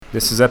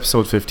This is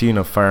episode 15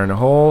 of Fire in a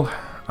Hole.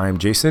 I'm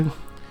Jason.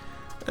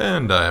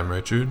 And I am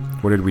Richard.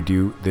 What did we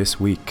do this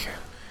week?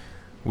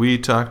 We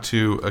talked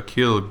to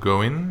Akil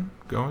Goin.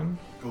 Akil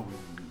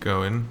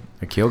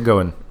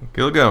Goin.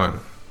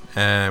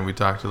 And we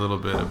talked a little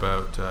bit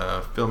about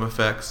film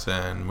effects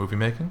and movie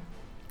making.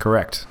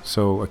 Correct.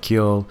 So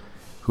Akil,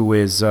 who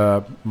is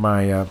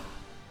my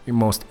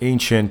most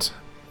ancient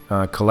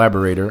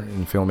collaborator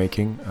in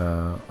filmmaking,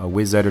 a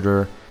whiz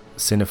editor,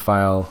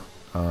 cinephile,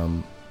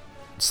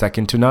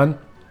 second to none,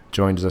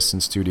 joins us in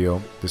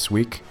studio this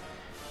week,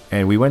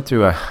 and we went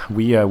through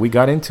we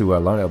got into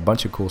a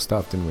bunch of cool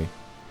stuff, didn't we?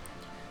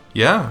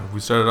 Yeah, we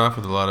started off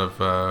with a lot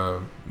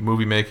of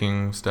movie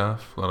making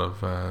stuff, a lot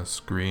of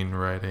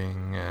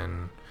screenwriting,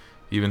 and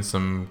even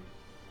some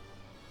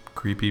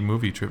creepy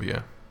movie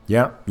trivia.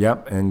 Yeah,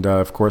 and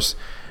of course,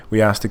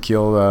 we asked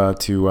Akil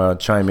to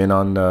chime in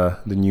on the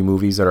new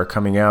movies that are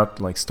coming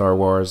out, like Star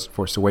Wars,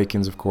 Force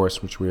Awakens, of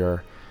course, which we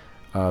are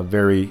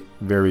very,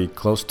 very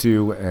close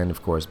to, and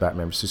of course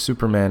Batman vs.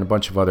 Superman, a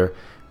bunch of other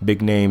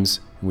big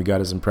names. We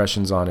got his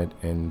impressions on it,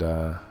 and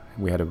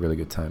we had a really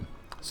good time.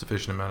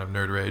 Sufficient amount of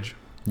nerd rage.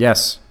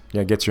 Yes,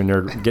 yeah, get your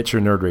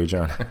nerd rage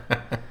on.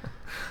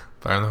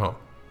 Fire in the hole.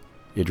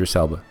 Idris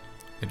Elba.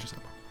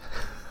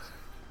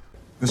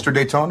 Mr.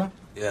 Daytona?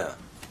 Yeah.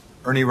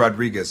 Ernie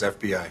Rodriguez,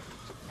 FBI.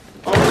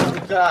 Oh my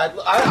God!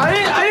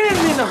 I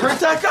didn't mean to hurt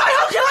that guy.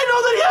 How can I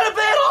know that he had a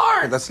bad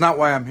heart? That's not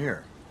why I'm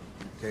here.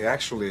 Okay,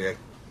 actually, I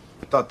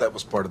thought that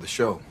was part of the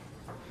show.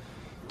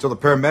 Until the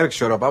paramedics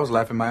showed up, I was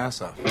laughing my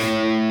ass off.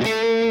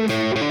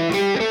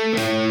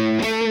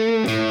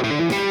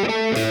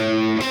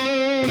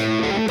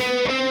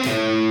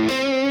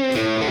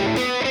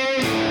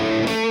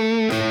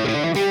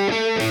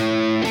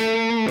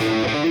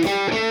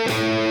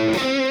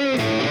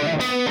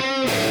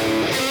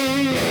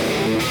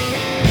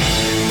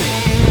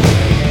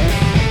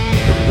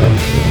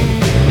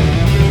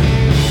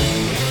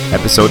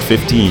 Episode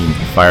 15,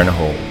 Fire in a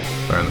Hole.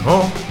 Fire in the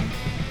hole.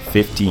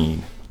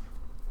 15.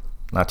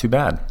 Not too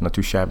bad. Not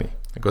too shabby.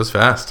 It goes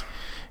fast.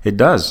 It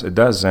does,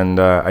 and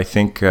I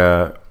think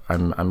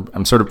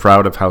I'm sort of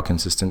proud of how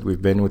consistent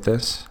we've been with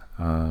this.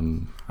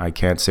 I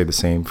can't say the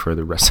same for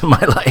the rest of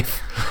my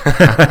life,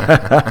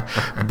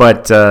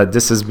 but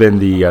this has been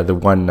the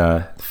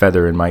one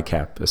feather in my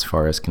cap as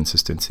far as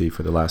consistency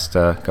for the last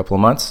couple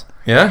of months.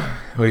 Yeah,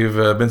 we've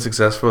been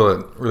successful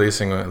at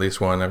releasing at least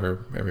one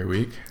every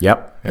week.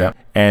 Yep.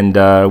 And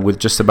with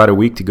just about a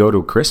week to go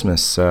to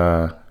Christmas,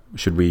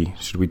 should we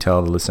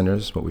tell the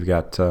listeners what we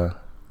got for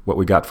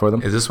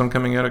them? Is this one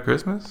coming out at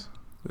Christmas?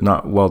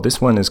 This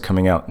one is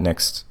coming out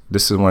next.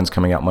 One's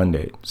coming out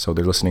Monday, so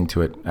they're listening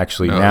to it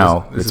actually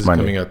now. This is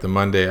Monday. Coming out the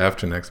Monday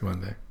after next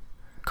Monday.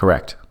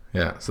 Correct.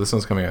 Yeah, so this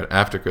one's coming out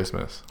after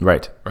Christmas.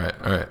 Right. All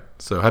right.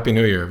 So Happy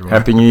New Year, everyone.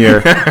 Happy New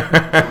Year.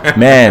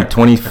 Man,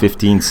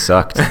 2015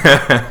 sucked.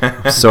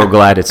 I'm so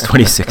glad it's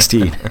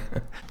 2016.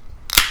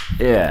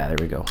 Yeah, there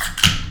we go.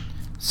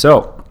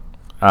 So,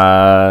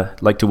 I'd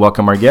like to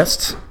welcome our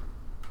guest,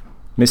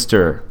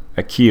 Mr.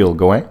 Akil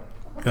Goin.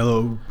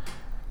 Hello.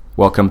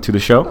 Welcome to the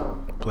show.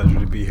 Pleasure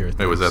to be here.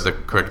 Wait, was that the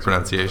correct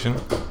pronunciation?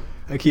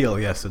 Akil,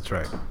 yes, that's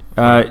right.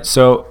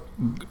 So,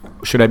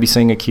 should I be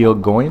saying Akil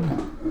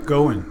Goin?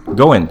 Going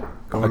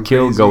Akil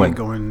crazy, Goin.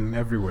 Going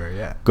everywhere,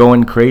 yeah.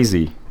 Going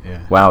crazy.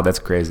 Yeah. Wow, that's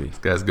crazy. This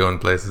guy's going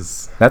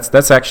places.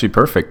 That's actually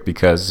perfect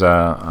because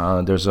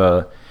there's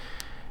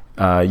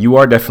you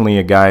are definitely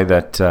a guy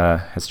that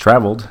has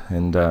traveled,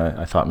 and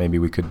I thought maybe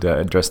we could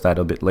address that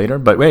a bit later.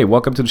 But hey,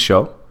 welcome to the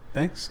show.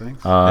 Thanks.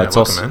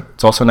 Welcome, man.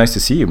 It's also nice to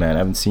see you, man. I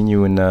haven't seen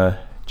you in a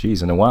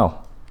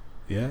while.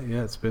 Yeah,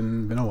 it's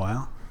been a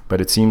while.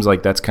 But it seems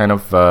like that's kind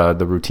of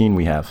the routine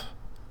we have.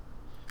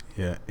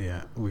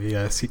 Yeah. We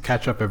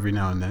catch up every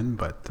now and then,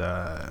 but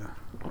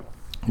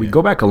we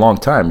go back a long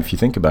time if you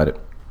think about it.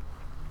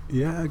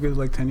 Yeah, a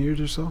good 10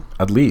 years or so.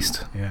 At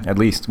least. Yeah. At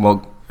least.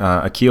 Well,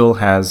 Akil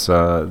has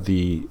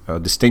the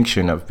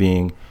distinction of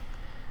being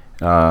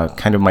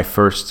kind of my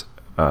first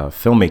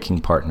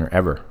filmmaking partner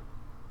ever.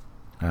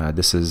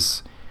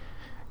 This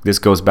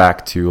goes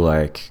back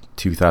to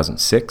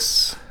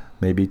 2006,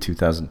 maybe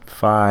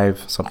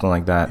 2005, something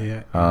like that.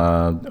 Yeah.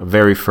 The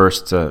very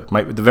first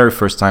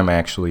time I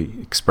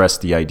actually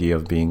expressed the idea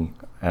of being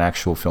an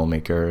actual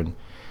filmmaker and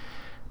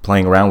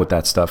playing around with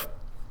that stuff.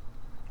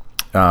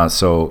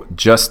 So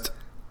just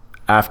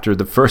after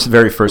the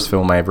very first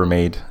film I ever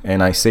made,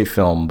 and I say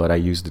film, but I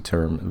use the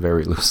term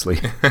very loosely,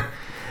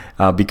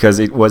 because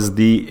it was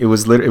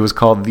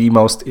called the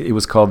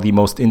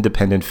most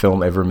independent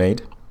film ever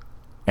made,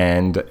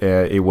 and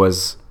it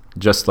was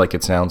just like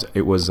it sounds.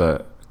 It was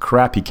a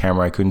crappy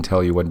camera. I couldn't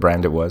tell you what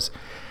brand it was,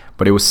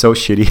 but it was so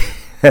shitty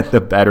that the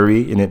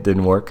battery in it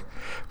didn't work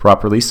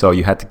properly, so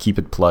you had to keep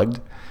it plugged.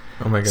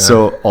 Oh my God.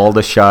 So all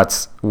the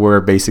shots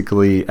were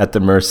basically at the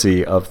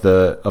mercy of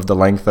the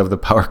length of the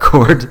power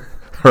cord,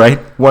 right?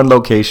 One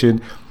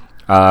location,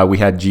 we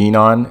had Gene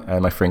on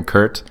and my friend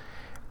Kurt,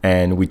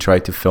 and we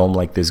tried to film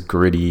this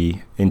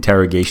gritty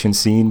interrogation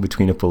scene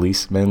between a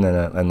policeman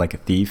and a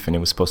thief, and it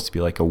was supposed to be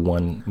a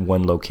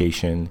one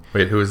location.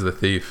 Wait, who is the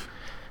thief?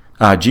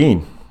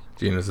 Gene.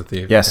 Jean was the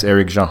thief. Yes,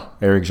 Eric Jean.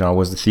 Eric Jean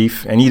was the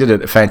thief, and he did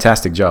a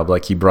fantastic job.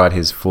 Like, he brought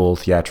his full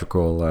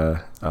theatrical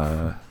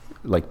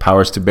like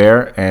powers to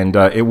bear, and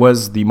it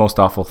was the most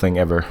awful thing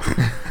ever.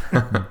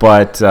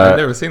 But I've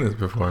never seen this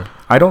before.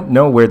 I don't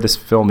know where this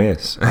film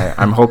is.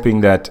 I'm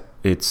hoping that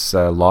it's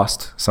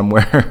lost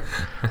somewhere.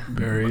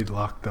 Buried,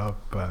 locked up.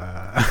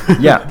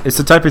 Yeah, it's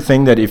the type of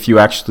thing that if you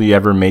actually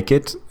ever make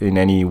it in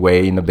any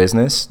way in the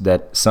business,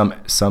 that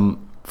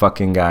some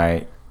fucking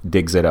guy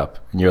digs it up,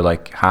 and you're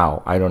like,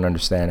 how? I don't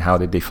understand. How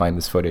did they find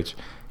this footage?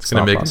 It's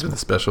going to make it to the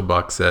special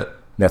box set.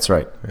 That's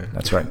right. Yeah.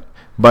 That's right.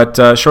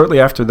 But shortly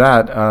after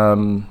that,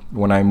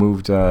 when I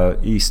moved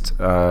east,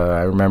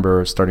 I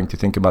remember starting to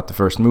think about the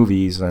first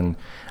movies, and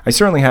I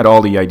certainly had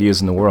all the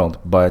ideas in the world,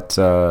 but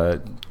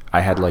I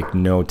had like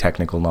no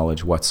technical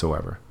knowledge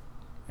whatsoever.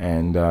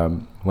 And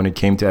when it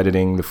came to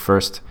editing,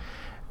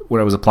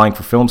 when I was applying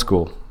for film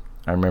school,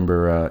 I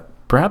remember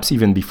perhaps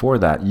even before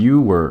that,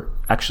 you were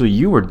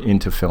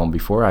into film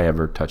before I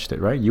ever touched it,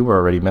 right? You were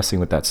already messing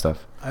with that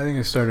stuff. I think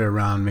I started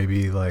around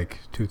maybe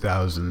like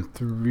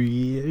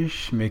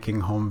 2003-ish,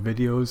 making home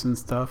videos and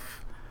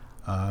stuff.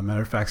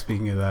 Matter of fact,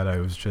 speaking of that, I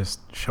was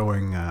just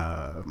showing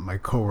my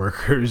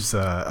coworkers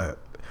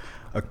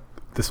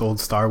this old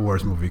Star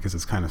Wars movie, because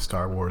it's kind of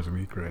Star Wars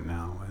week right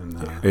now.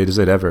 And is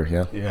it ever?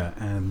 Yeah. Yeah,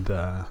 and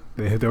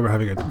they were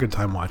having a good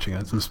time watching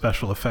it. Some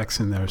special effects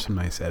in there, some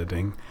nice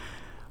editing.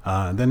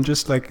 Then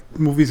just like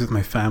movies with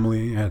my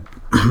family. I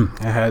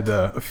had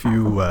a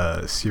few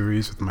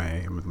series with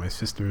my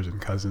sisters and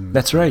cousins.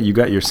 That's right. You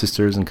got your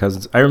sisters and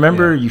cousins. I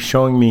remember you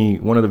showing me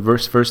one of the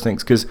first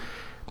things, because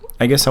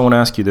I guess I want to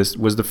ask you this.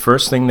 Was the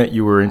first thing that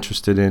you were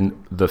interested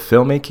in the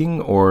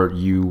filmmaking, or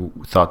you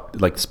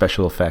thought like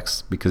special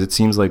effects? Because it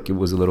seems like it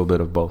was a little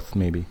bit of both,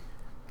 maybe.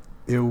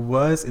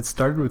 It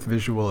started with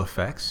visual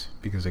effects,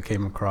 because I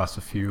came across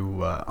a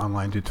few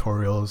online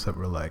tutorials that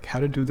were like,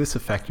 how to do this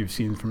effect you've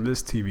seen from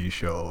this TV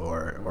show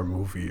or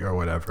movie or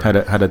whatever. How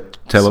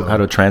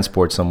to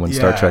transport someone.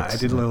 Star Trek. I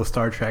did a little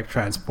Star Trek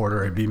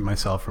transporter. I beamed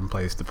myself from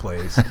place to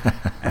place,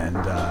 and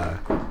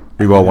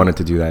we all wanted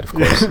to do that, of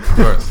course. Of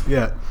course.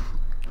 Yeah,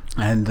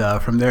 and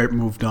from there it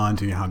moved on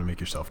to how to make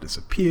yourself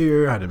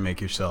disappear, how to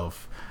make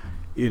yourself,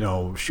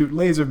 shoot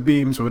laser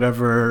beams,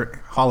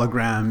 whatever,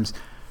 holograms.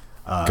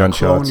 Gunshots.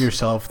 Clone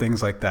yourself,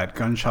 things like that.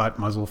 Gunshot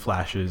muzzle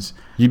flashes.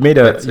 You made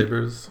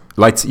lightsabers.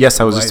 Yes,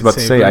 I was just about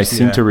to say. I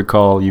seem to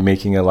recall you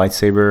making a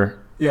lightsaber.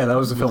 Yeah, that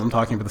was the film I'm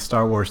talking about, the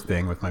Star Wars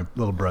thing with my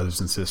little brothers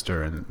and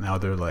sister, and now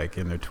they're like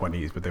in their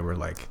 20s, but they were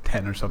like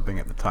 10 or something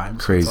at the time.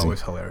 So crazy. It's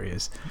always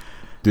hilarious.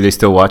 Do they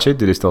still watch it?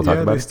 Do they still talk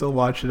about it? Yeah, they still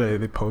watch it.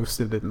 They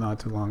posted it not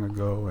too long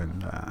ago,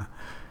 and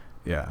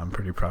yeah, I'm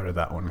pretty proud of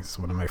that one. It's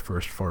one of my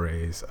first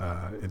forays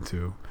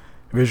into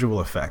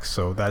visual effects.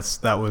 So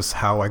that was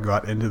how I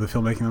got into the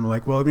filmmaking. I'm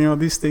like, well,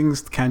 these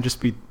things can't just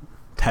be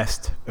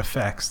test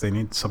effects. They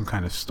need some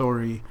kind of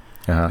story.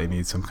 They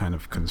need some kind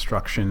of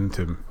construction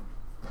to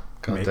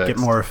make it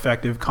more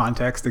effective.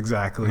 Context,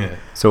 exactly. Yeah.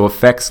 So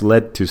effects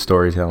led to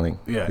storytelling.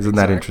 Yeah, Isn't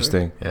that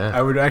interesting? Yeah.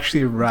 I would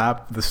actually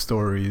wrap the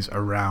stories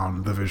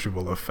around the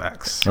visual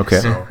effects.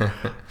 Okay. So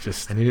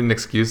I need an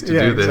excuse to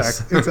do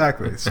this.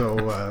 Exactly.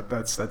 So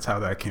that's how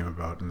that came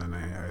about, and then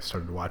I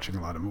started watching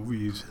a lot of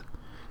movies.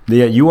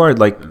 Yeah, you are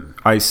like,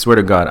 I swear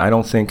to God, I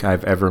don't think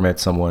I've ever met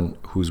someone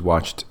who's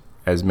watched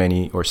as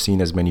many or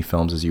seen as many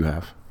films as you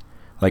have.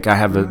 Like, I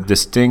have a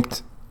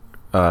distinct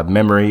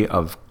memory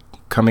of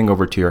coming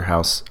over to your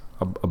house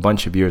a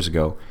bunch of years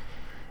ago,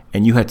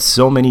 and you had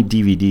so many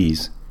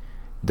DVDs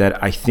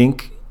that I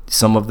think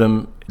some of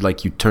them,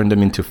 like, you turned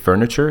them into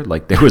furniture.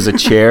 Like, there was a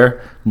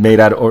chair made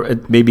out, or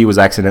maybe it was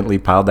accidentally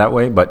piled that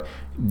way, but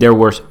there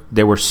were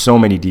so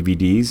many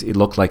DVDs, it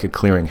looked like a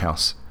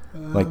clearinghouse.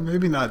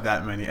 Maybe not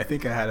that many. I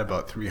think I had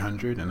about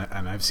 300, and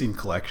I've seen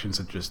collections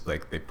that just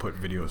like they put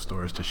video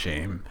stores to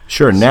shame.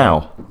 Sure,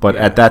 now, but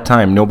at that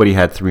time, nobody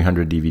had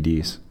 300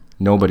 DVDs.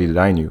 Nobody that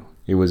I knew.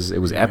 It was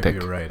epic.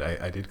 You're right.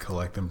 I did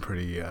collect them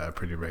pretty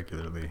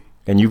regularly.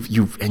 And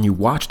you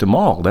watched them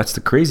all. That's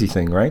the crazy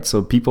thing, right?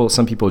 So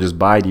some people just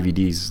buy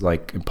DVDs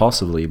like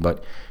impulsively,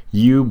 but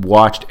you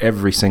watched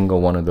every single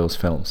one of those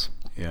films.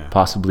 Yeah,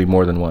 possibly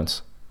more than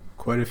once.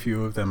 Quite a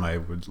few of them I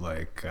would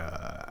like.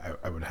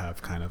 I would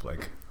have kind of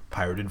like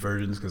pirated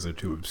versions because they're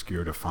too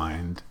obscure to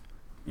find,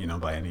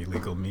 by any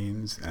legal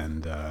means.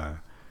 And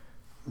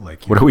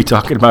what are we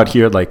talking about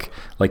here? Like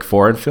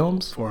foreign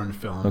films? Foreign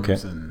films, okay.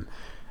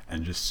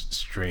 And just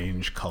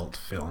strange cult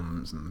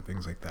films and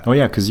things like that. Oh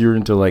yeah, because you're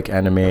into like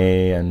anime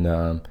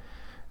and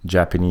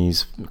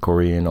Japanese,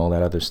 Korean, all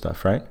that other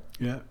stuff, right?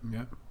 Yeah.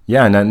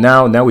 Yeah, and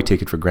now we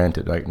take it for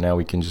granted. Like, now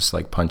we can just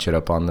like punch it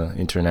up on the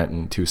internet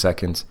in 2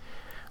 seconds.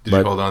 Did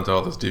you hold on to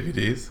all those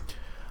DVDs?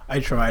 I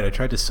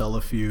tried to sell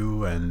a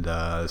few, and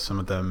some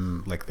of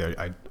them, like,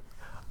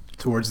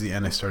 towards the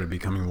end, I started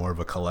becoming more of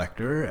a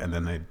collector, and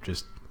then I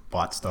just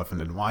bought stuff and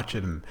didn't watch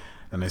it, and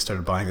then I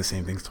started buying the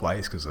same things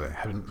twice because I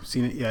haven't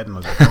seen it yet, and I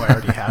was like, oh, I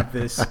already have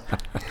this.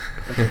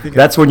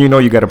 That's when you know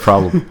you got a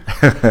problem.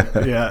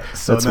 Yeah,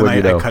 so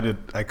then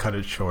I cut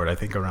it short. I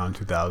think around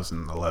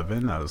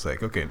 2011, I was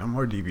like, okay, no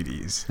more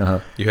DVDs.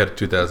 Uh-huh. You had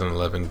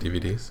 2011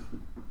 DVDs?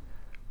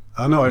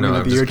 Oh no, I No,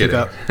 mean I'm the year just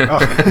kidding.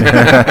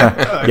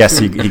 2000. Oh. Yes,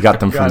 he got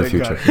them from Got the it,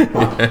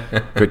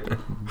 future.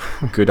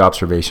 got Good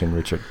observation,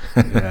 Richard.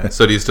 Yeah.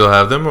 So do you still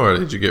have them, or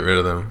did you get rid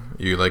of them?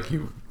 You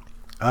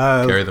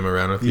carry them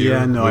around with you?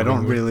 Yeah, no, I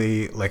don't moving with-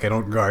 really I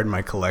don't guard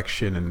my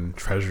collection and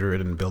treasure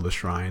it and build a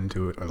shrine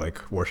to it or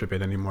worship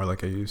it anymore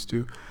like I used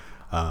to.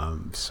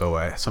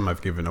 So some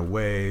I've given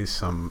away,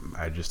 some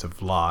I just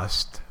have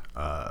lost.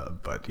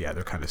 But yeah,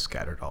 they're kind of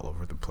scattered all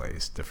over the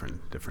place,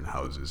 different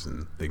houses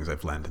and things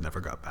I've lent and never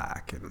got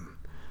back and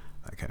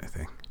that kind of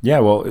thing. Yeah,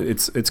 well,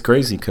 it's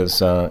crazy because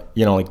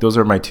those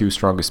are my two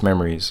strongest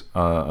memories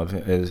of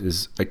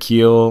is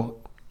Akil,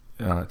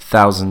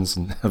 thousands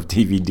of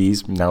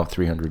DVDs, now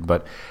 300,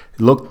 but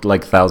it looked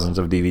like thousands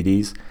of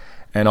DVDs,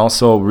 and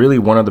also really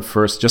one of the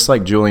first, just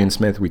like Julian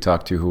Smith we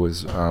talked to, who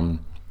was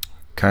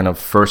kind of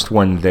first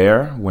one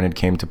there when it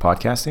came to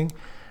podcasting.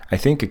 I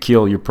think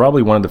Akil, you're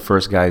probably one of the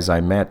first guys I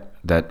met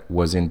that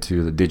was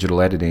into the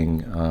digital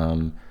editing,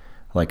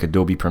 like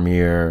Adobe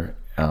Premiere,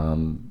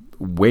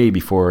 way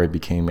before it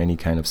became any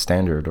kind of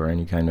standard or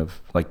any kind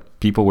of,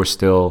 people were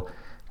still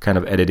kind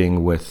of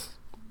editing with,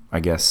 I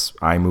guess,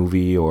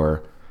 iMovie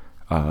or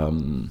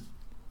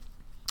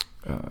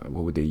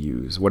what would they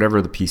use?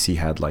 Whatever the PC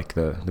had, like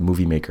the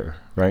movie maker,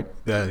 right?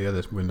 Yeah,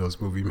 this Windows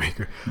Movie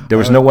Maker. There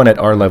was no one at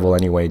our level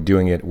anyway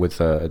doing it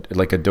with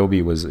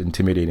Adobe was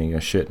intimidating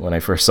as shit when I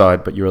first saw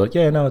it, but you were like,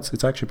 yeah, no,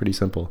 it's actually pretty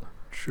simple.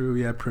 True,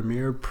 yeah.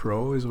 Premiere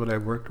Pro is what I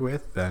worked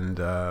with, and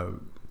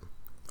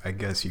I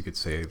guess you could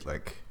say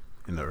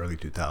in the early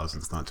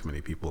 2000s, not too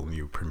many people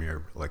knew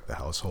Premiere like the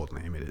household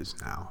name it is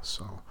now.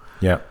 So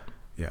Yeah.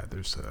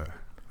 There's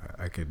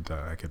I could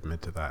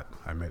admit to that.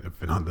 I might have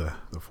been on the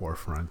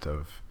forefront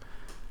of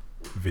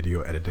video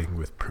editing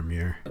with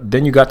Premiere.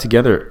 Then you got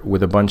together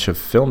with a bunch of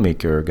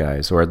filmmaker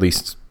guys, or at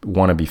least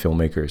wannabe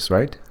filmmakers,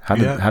 right? How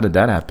did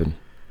that happen?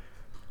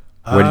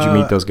 Where did you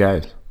meet those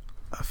guys?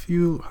 A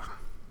few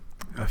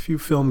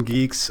film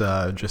geeks,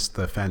 just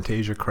the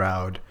Fantasia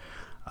crowd.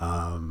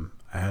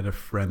 I had a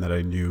friend that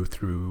I knew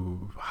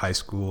through high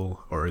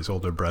school, or his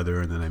older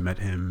brother, and then I met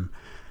him,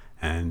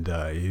 and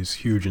he's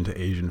huge into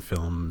Asian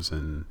films,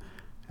 and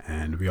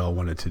we all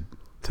wanted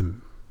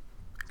to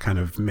kind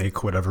of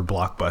make whatever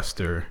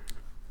blockbuster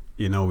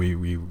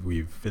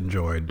we've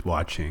enjoyed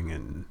watching,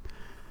 and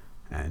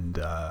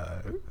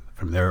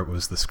from there it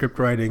was the script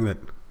writing that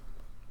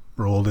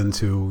rolled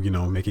into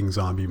making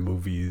zombie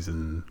movies,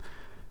 and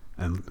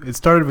it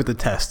started with the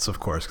tests, of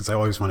course, because I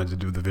always wanted to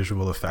do the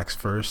visual effects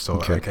first. So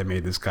I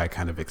made this guy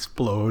kind of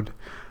explode.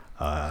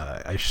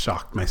 I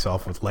shocked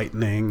myself with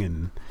lightning,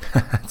 and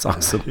That's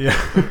awesome. yeah.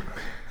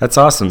 That's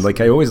awesome.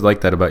 I always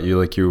liked that about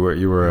you. You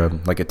were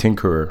like a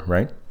tinkerer,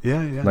 right?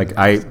 Yeah.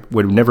 I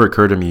would never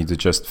occur to me to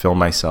just film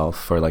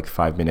myself for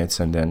 5 minutes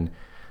and then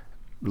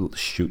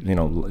shoot,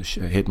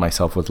 hit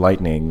myself with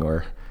lightning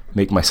or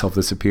make myself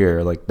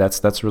disappear.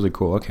 That's really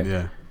cool. Okay.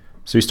 Yeah.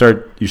 So you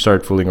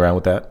started fooling around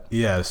with that?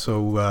 Yeah,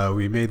 so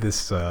we made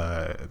this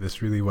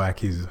really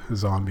wacky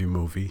zombie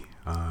movie.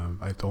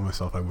 I told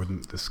myself I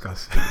wouldn't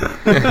discuss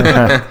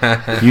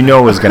it. You know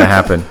it was going to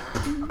happen.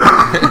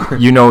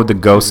 The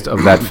ghost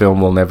of that film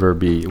will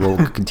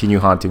continue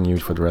haunting you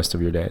for the rest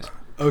of your days.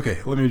 Okay,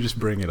 let me just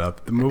bring it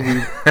up. The movie...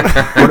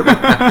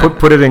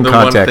 Put it in the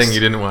context. one thing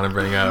you didn't want to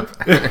bring up,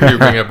 you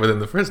bring up within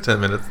the first 10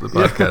 minutes of the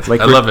podcast.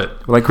 I love it.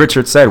 Like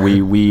Richard said,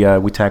 we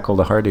tackle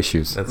the hard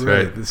issues. That's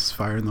right. This is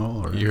fire in the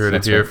hole. You heard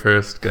it here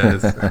first,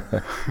 guys.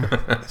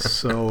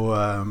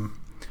 So,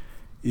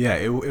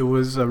 it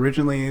was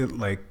originally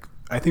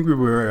I think we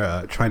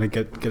were trying to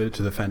get it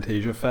to the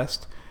Fantasia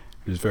Fest.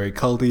 It was very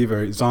culty,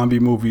 very zombie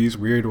movies,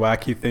 weird,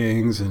 wacky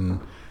things,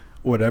 and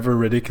whatever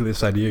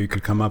ridiculous idea you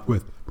could come up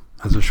with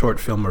as a short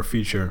film or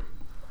feature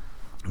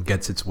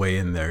gets its way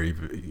in there.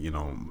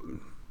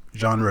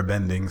 Genre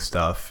bending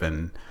stuff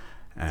and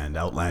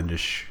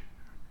outlandish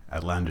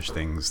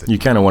things. That You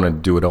kind of want to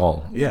do it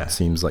all. Yeah. It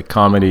seems like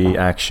comedy,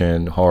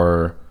 action,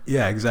 horror.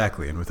 Yeah,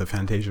 exactly. And with a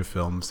Fantasia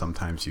film,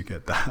 sometimes you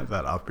get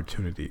that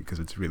opportunity because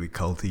it's really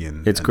culty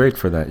and It's great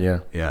for that, yeah.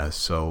 Yeah,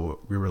 so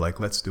we were like,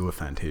 let's do a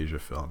Fantasia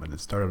film, and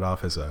it started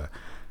off as a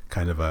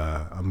kind of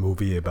a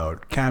movie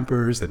about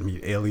campers that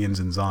meet aliens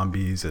and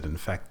zombies that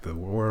infect the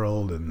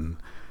world, and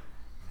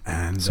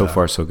So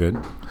far, so good.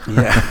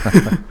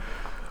 yeah.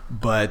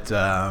 But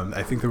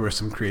I think there were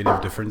some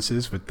creative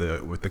differences with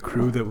the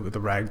crew, with the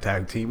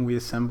ragtag team we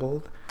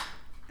assembled,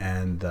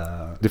 and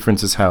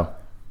Differences how?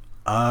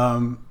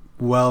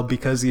 Well,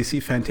 because you see,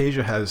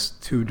 Fantasia has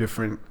two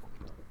different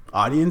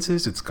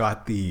audiences. It's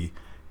got the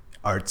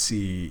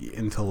artsy,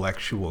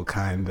 intellectual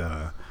kind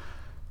of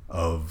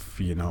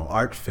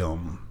art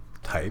film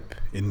type,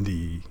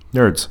 indie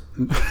Nerds.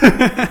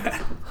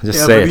 Just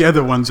yeah, say but it. the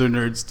other ones are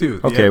nerds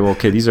too. Okay, Yeah. well,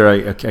 okay. These are,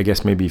 I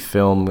guess, maybe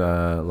film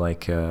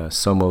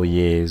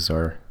sommeliers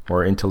or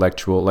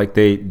intellectual.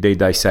 They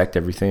dissect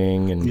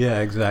everything and Yeah,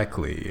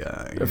 exactly.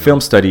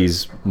 film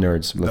studies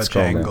nerds. Let's Dutch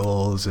call them.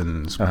 angles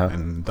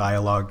and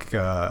dialogue,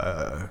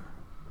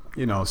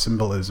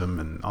 symbolism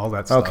and all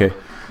that stuff. Okay.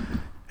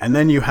 And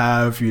then you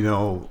have,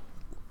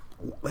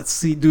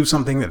 do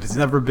something that has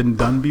never been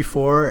done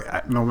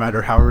before, no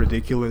matter how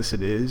ridiculous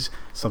it is.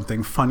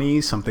 Something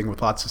funny, something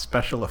with lots of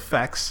special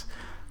effects.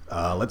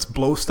 Let's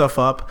blow stuff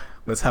up.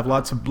 Let's have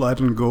lots of blood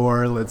and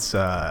gore. Let's,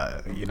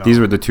 These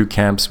were the two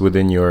camps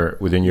within your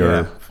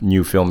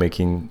new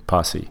filmmaking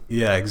posse.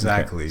 Yeah,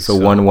 exactly. Okay. So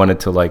one wanted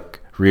to like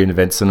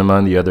reinvent cinema,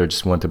 and the other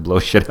just wanted to blow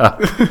shit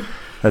up.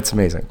 That's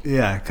amazing.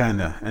 Yeah,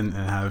 kind of, and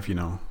have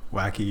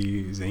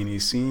wacky, zany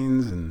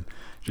scenes, and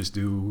just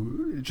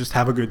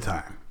have a good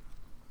time.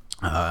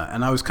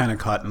 And I was kind of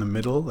caught in the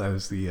middle. I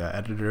was the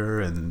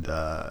editor and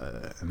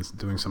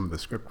doing some of the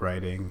script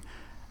writing,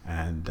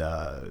 and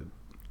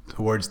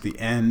towards the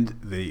end,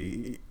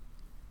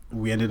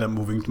 we ended up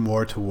moving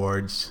more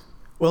towards.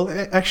 Well,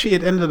 actually,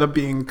 it ended up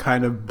being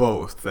kind of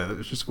both.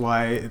 It's just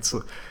why it's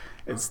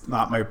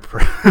not my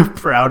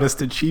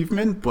proudest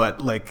achievement,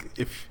 but like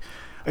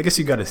I guess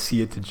you got to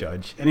see it to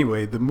judge.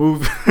 Anyway, the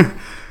movie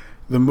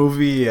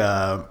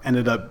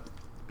ended up,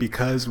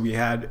 because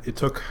it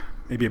took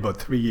maybe about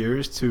 3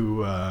 years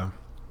to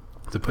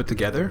put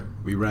together.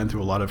 We ran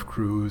through a lot of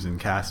crews and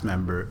cast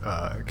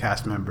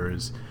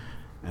members,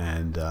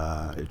 and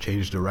it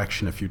changed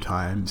direction a few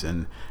times,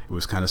 and it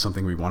was kind of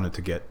something we wanted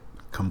to get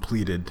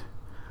completed,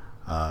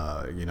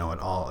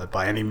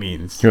 by any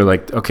means. You're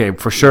like, okay,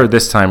 for sure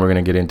this time we're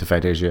gonna get into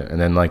Fantasia, and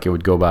then like it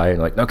would go by,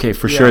 and like, okay,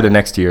 for sure the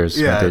next year's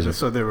Fantasia.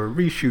 So there were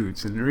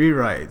reshoots and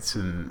rewrites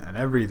and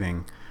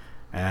everything,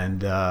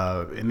 and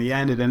in the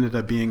end, it ended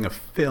up being a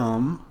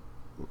film,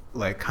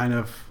 like kind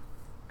of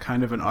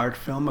an art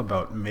film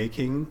about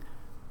making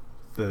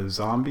the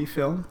zombie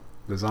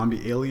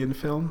alien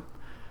film.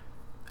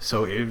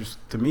 So it was,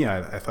 to me,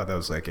 I thought that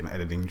was like an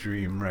editing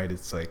dream, right?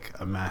 It's like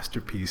a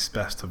masterpiece,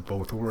 best of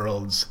both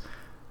worlds.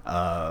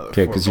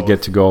 Okay, because you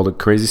get to go all the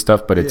crazy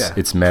stuff, but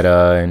it's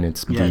meta and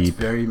it's deep. It's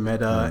very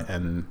meta,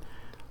 and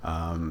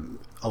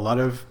a lot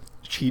of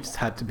cheats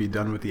had to be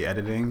done with the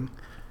editing,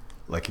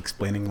 like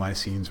explaining why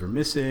scenes were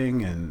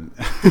missing, and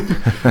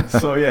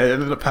so it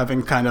ended up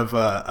having kind of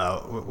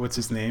what's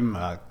his name,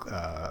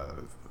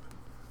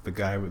 the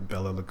guy with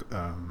Bella.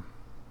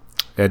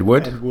 Ed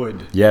Wood? Ed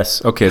Wood.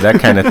 Yes. Okay,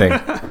 that kind of thing.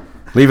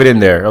 Leave it in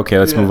there. Okay,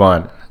 let's move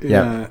on.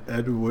 Yeah.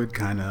 Ed Wood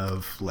kind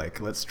of like,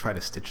 let's try to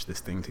stitch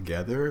this thing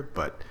together.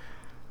 But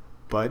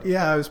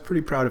yeah, I was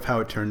pretty proud of how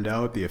it turned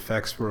out. The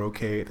effects were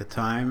okay at the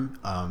time.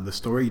 The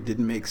story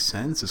didn't make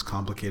sense, as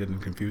complicated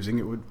and confusing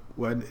it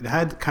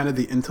had kind of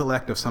the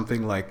intellect of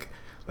something like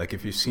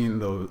if you've seen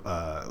those,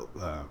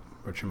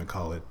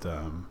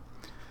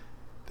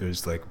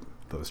 there's like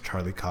those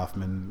Charlie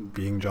Kaufman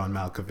Being John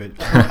Malkovich.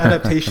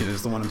 Adaptation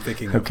is the one I'm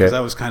thinking of, because that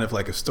was kind of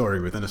like a story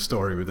within a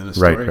story within a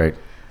story. Right.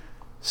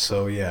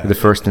 So yeah, the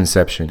first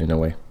Inception in a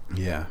way.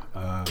 Yeah.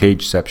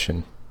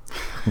 Cageception.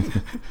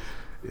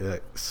 Yeah.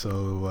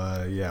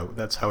 So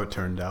that's how it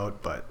turned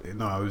out. But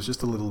I was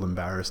just a little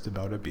embarrassed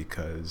about it,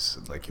 because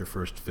like your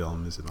first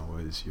film isn't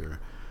always your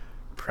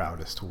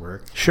proudest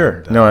work.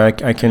 Sure. And, I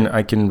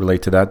can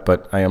relate to that,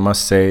 but I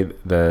must say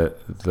the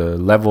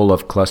level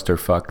of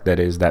clusterfuck that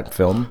is that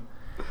film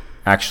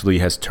actually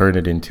has turned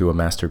it into a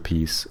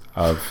masterpiece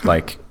of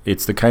like,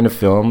 it's the kind of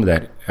film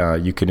that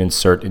you can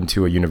insert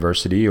into a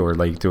university or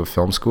like to a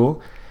film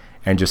school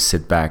and just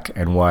sit back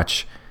and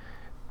watch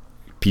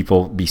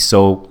people be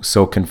so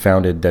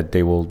confounded that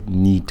they will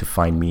need to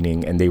find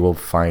meaning, and they will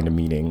find a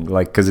meaning,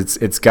 like, because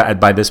it's got,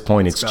 by this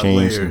point it's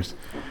changed layers.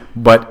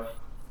 But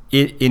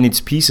in its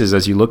pieces,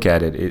 as you look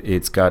at it,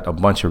 it's got a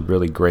bunch of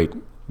really great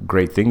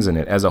things in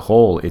it. As a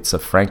whole, it's a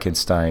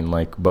Frankenstein,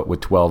 like, but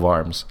with 12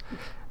 arms.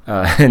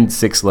 And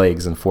 6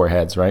 legs and 4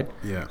 heads, right?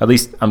 Yeah. At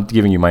least I'm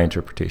giving you my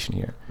interpretation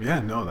here. Yeah,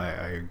 no, I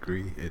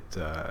agree.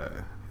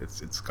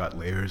 It's got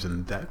layers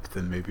and depth,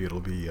 and maybe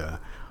it'll be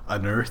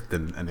unearthed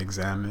and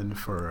examined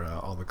for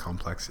all the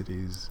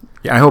complexities.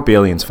 Yeah, I hope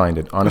aliens find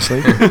it.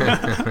 Honestly,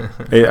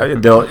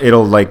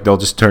 they'll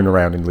just turn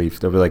around and leave.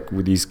 They'll be like,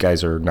 well, "These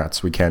guys are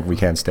nuts. We can't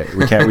stay.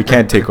 We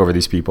can't take over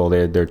these people.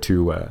 They're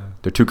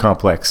too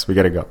complex. We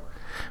got to go."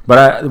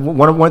 But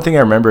one thing I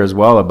remember as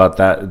well about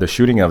the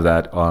shooting of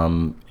that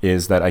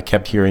is that I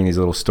kept hearing these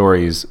little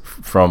stories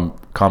from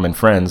common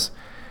friends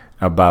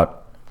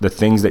about the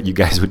things that you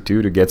guys would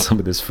do to get some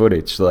of this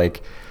footage.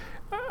 Like,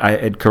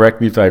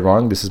 correct me if I'm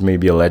wrong, this is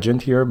maybe a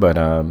legend here, but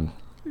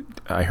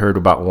I heard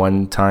about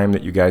one time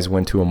that you guys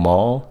went to a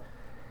mall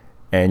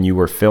and you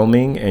were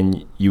filming,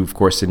 and you of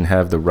course didn't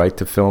have the right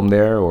to film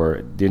there,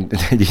 or didn't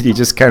you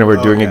just kind of were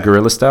doing it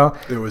guerrilla style?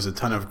 There was a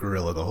ton of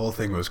guerrilla. The whole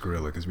thing was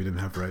guerrilla, because we didn't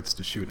have rights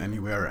to shoot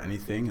anywhere or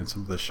anything, and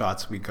some of the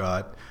shots we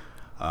got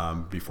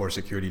before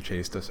security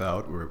chased us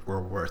out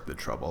were worth the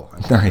trouble.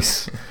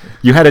 Nice.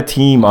 You had a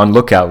team on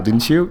lookout,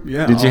 didn't you?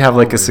 Yeah. Did you have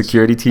like a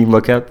security team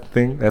lookout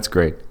thing? That's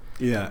great.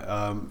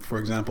 Yeah. For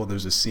example,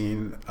 there's a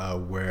scene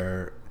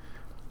where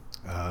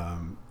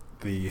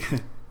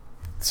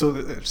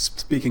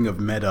speaking of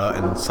meta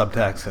and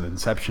subtext and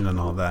Inception and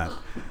all that,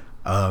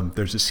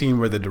 there's a scene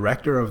where the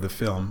director of the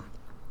film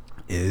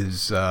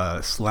is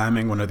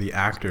slamming one of the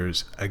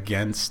actors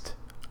against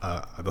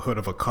the hood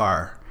of a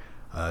car,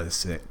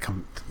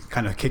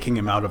 kind of kicking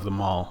him out of the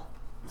mall,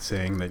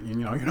 saying that,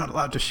 you're not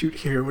allowed to shoot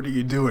here. What are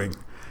you doing?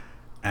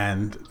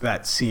 and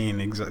that scene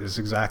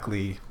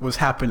was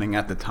happening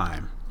at the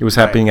time. It was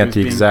happening at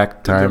the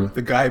exact time.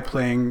 The guy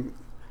playing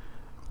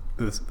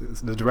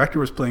the director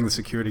was playing the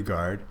security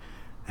guard,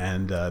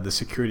 and the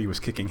security was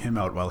kicking him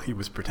out while he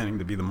was pretending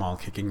to be the mall,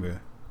 kicking the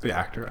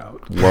actor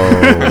out.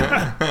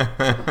 Whoa,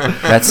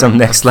 that's some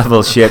next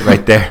level shit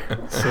right there.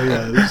 So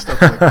yeah, there's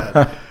stuff like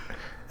that.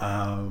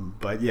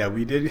 But yeah,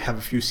 we did have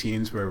a few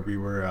scenes where we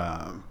were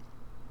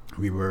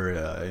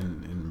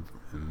in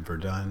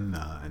Verdun,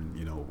 and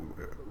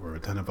where a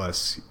ton of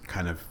us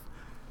kind of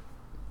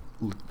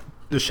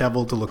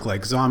disheveled to look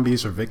like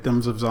zombies or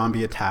victims of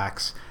zombie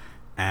attacks,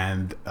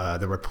 and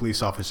there were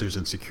police officers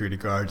and security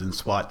guards and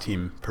SWAT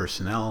team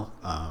personnel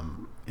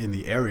in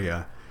the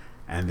area,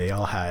 and they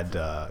all had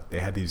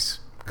these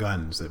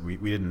guns that we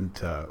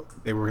didn't.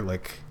 They were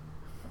like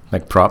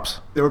props.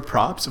 They were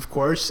props, of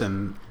course,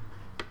 and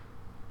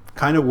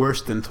kind of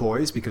worse than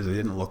toys because they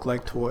didn't look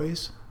like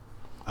toys.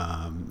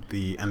 And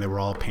they were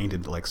all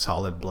painted like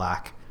solid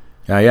black.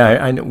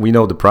 I know, we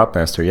know the prop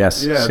master.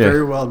 Yes. Yeah,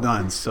 very well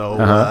done.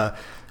 So,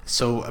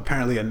 so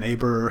apparently a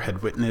neighbor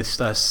had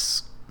witnessed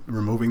us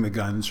removing the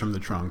guns from the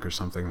trunk or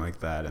something like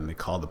that, and they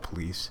called the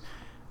police.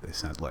 They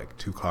sent like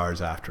 2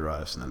 cars after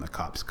us, and then the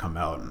cops come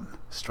out and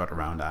strut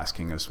around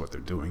asking us what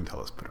they're doing,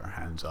 tell us to put our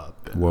hands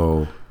up. And,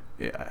 whoa.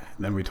 Yeah.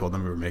 And then we told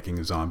them we were making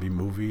a zombie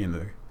movie, and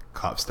the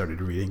cops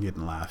started reading it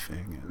and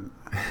laughing, and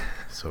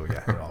so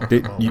yeah.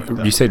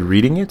 You said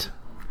reading it?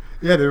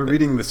 Yeah, they were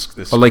reading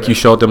this. Oh, like you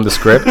showed them the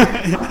script?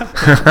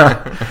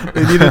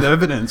 They needed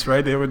evidence,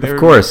 right? Of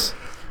course.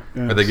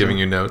 Are they giving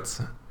you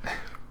notes?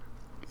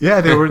 Yeah,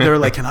 they were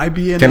like, "Can I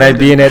be in it? Can I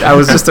be in it?" I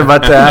was just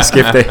about to ask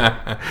if they,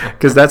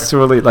 because that's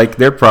really like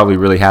they're probably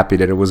really happy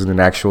that it wasn't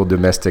an actual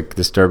domestic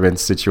disturbance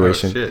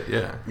situation. Oh shit!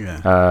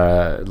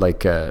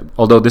 Yeah.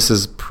 Although this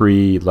is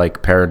pre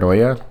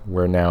paranoia,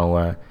 where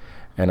now,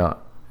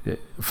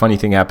 funny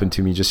thing happened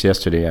to me just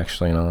yesterday.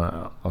 Actually,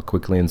 I'll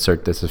quickly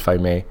insert this if I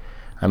may.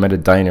 I'm at a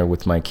diner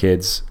with my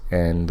kids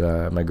and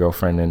my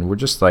girlfriend, and we're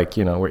just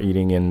we're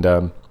eating, and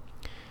a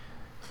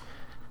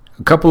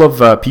couple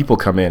of people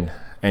come in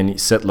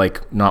and sit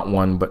not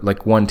one,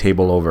 but one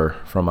table over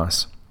from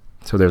us.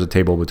 So there's a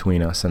table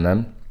between us and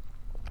them.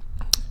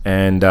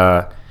 And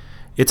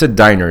it's a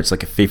diner. It's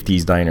like a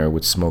 50s diner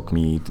with smoked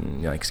meat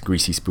and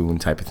greasy spoon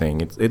type of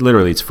thing. It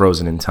literally, it's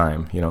frozen in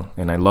time,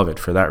 and I love it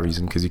for that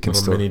reason because you can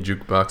little mini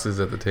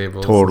jukeboxes at the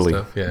tables. Totally.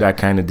 And stuff. Yeah. That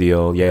kind of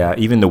deal. Yeah.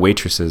 Even the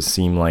waitresses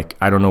seem like,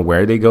 I don't know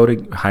where they go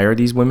to hire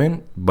these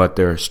women, but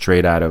they're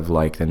straight out of the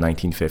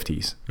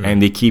 1950s. And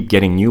they keep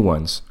getting new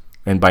ones.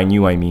 And by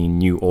new, I mean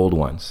new old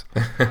ones.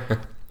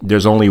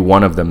 There's only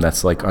one of them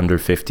that's under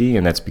 50,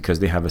 and that's because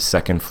they have a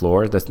second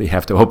floor that they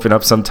have to open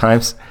up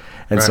sometimes.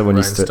 And so when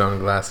rhinestone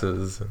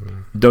glasses,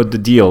 and the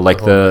deal,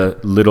 the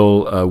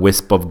little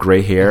wisp of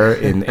gray hair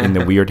in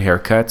the weird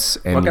haircuts.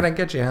 And what can I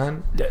get you,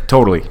 hon?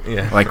 Totally.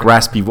 Yeah.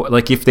 Raspy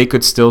if they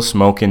could still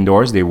smoke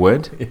indoors, they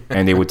would,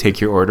 and they would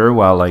take your order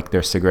while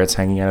their cigarettes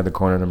hanging out of the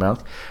corner of their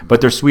mouth. But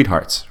they're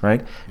sweethearts,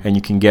 right? And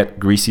you can get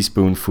greasy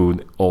spoon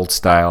food, old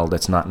style,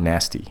 that's not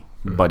nasty,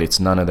 but it's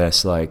none of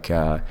this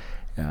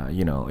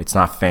it's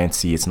not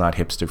fancy, it's not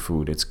hipster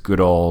food. It's good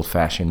old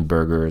fashioned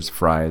burgers,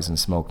 fries, and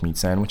smoked meat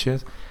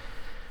sandwiches.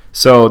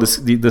 So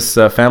this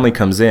family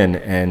comes in,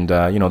 and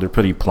they're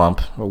pretty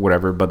plump or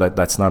whatever, but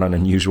that's not an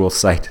unusual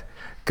sight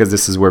because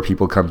this is where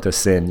people come to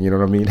sin. You know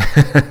what I mean?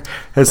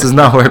 This is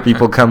not where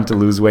people come to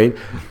lose weight.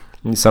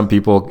 Some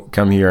people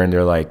come here and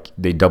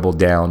they double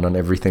down on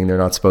everything they're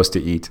not supposed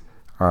to eat,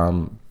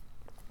 and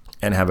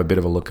have a bit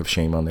of a look of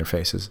shame on their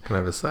faces. Can I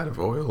have a side of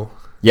oil?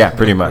 Yeah,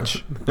 pretty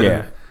much.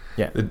 Yeah.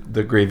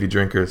 The gravy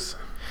drinkers.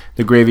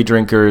 The gravy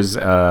drinkers.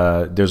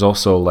 There's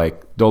also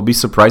there'll be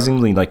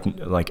surprisingly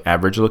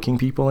average looking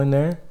people in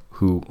there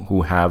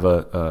who have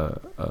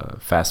a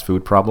fast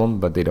food problem,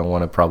 but they don't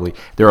want to.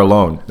 They're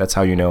alone. That's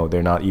how you know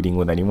they're not eating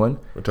with anyone.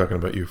 We're talking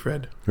about you,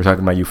 Fred. We're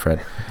talking about you,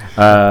 Fred.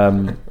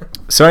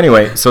 So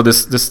anyway,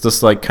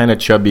 this kind of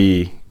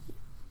chubby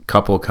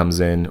couple comes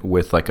in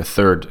with a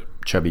third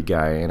chubby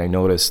guy, and I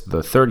noticed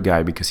the third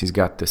guy because he's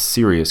got this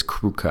serious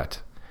crew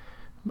cut.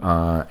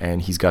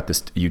 And he's got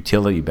this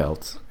utility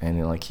belt,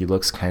 and he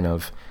looks kind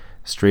of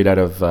straight out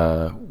of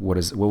what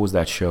was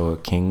that show?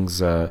 King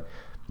of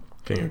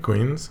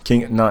Queens?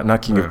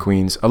 Not King of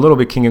Queens. A little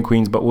bit King of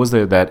Queens, but what was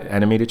that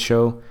animated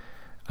show?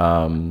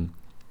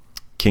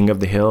 King of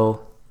the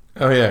Hill.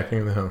 Oh yeah, King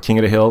of the Hill. King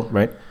of the Hill,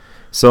 right?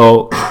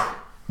 So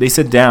they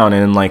sit down,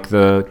 and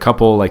the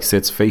couple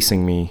sits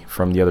facing me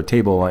from the other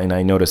table, and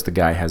I noticed the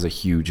guy has a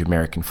huge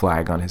American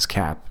flag on his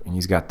cap, and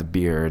he's got the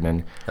beard.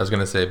 And I was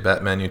gonna say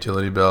Batman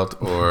utility belt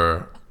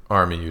or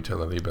Army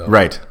utility belt.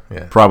 Right.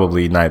 Yeah.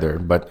 Probably neither,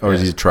 or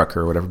he's a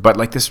trucker or whatever. But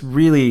this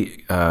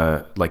really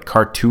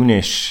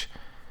cartoonish,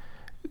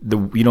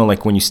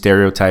 when you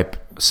stereotype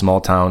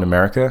small town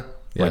America,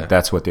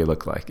 that's what they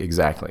look like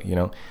exactly.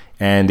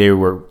 And they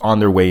were on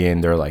their way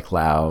in. They're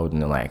loud,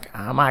 and they're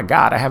 "Oh my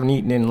God, I haven't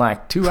eaten in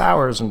 2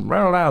 hours," and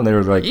run around. They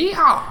were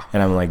 "Yeehaw!"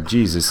 And I'm like,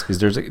 Jesus,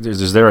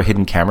 is there a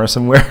hidden camera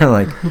somewhere?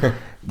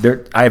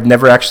 I've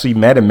never actually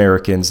met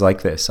Americans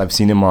like this. I've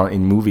seen them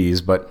in movies,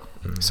 but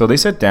So they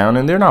sit down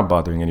and they're not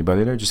bothering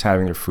anybody. They're just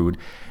having their food,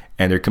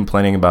 and they're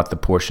complaining about the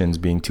portions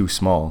being too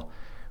small,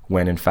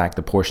 when in fact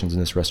the portions in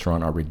this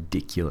restaurant are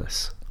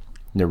ridiculous.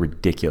 They're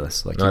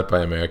ridiculous. Like, not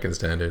by American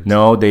standards.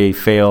 No, they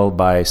fail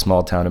by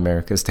small town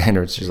America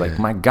standards. She's like,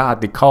 my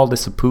God, they called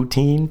this a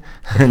poutine.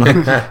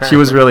 Like, she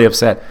was really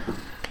upset.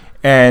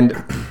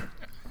 And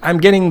I'm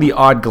getting the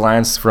odd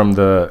glance from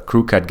the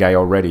crew cut guy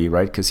already,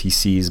 right? Because he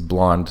sees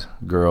blonde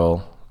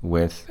girl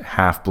with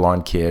half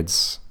blonde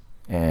kids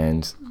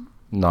and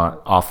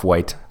not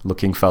off-white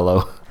looking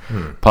fellow,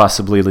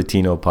 possibly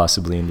Latino,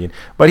 possibly Indian.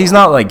 But he's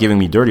not like giving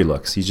me dirty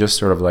looks. He's just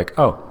sort of like,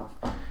 oh,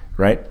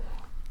 right?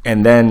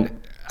 And then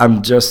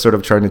I'm just sort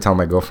of trying to tell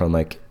my girlfriend,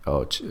 like,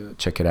 oh,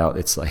 check it out.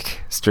 It's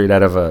like straight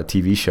out of a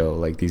TV show.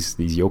 Like these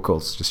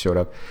yokels just showed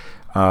up.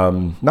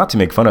 Not to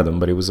make fun of them,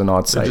 but it was an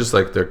odd sight. They're just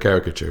like they're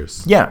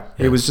caricatures. Yeah,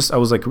 it was just, I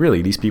was like,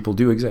 really, these people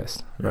do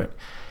exist, right?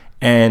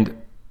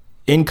 And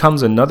in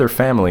comes another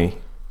family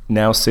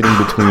now sitting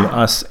between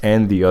us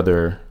and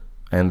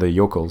the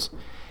yokels,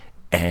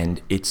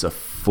 and it's a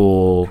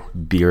full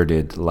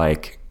bearded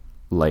like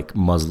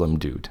Muslim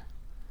dude,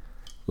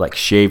 like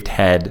shaved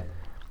head,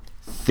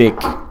 thick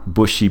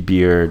bushy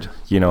beard,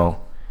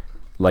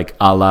 like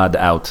Allah'd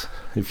out,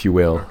 if you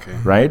will,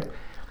 right?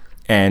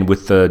 And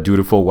with the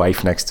dutiful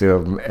wife next to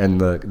him,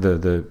 and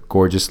the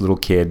gorgeous little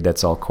kid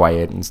that's all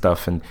quiet and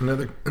stuff, and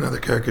another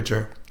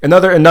caricature,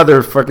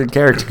 another fucking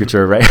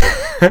caricature, right?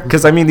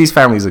 Because I mean, these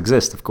families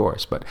exist, of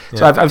course, but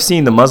so I've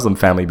seen the Muslim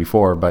family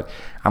before, but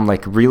I'm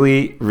like,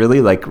 really,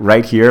 like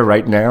right here,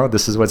 right now,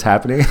 this is what's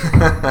happening,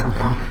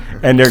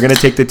 and they're gonna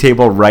take the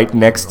table right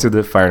next to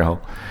the fire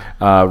hole,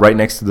 right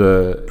next to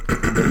the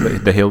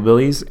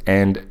hillbillies,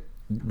 and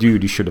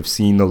dude, you should have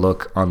seen the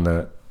look on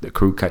the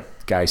crew cut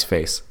guy's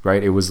face,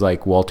 right? It was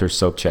like Walter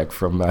Sobchak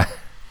from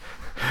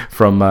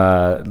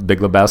Big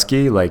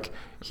Lebowski. Like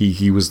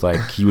he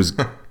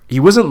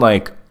wasn't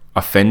like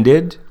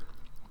offended,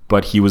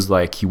 but he was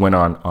like, he went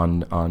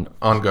on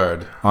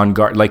guard,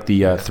 like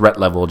the threat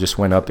level just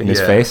went up in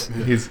his face.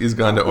 He's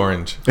gone to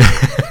orange.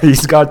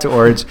 He's gone to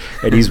orange,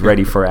 and he's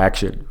ready for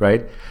action,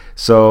 right?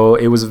 So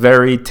it was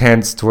very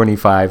tense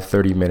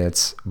 25-30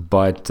 minutes,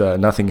 but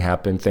nothing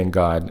happened, thank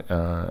God.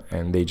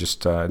 And they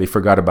just they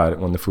forgot about it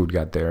when the food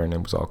got there, and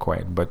it was all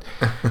quiet. But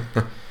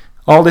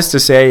all this to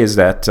say is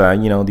that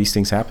these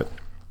things happen.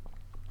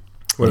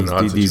 What an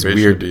odd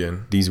situation to be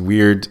in. These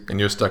weird, and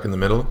you're stuck in the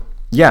middle.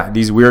 Yeah,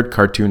 these weird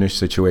cartoonish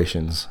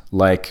situations,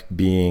 like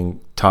being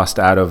tossed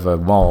out of a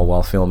mall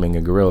while filming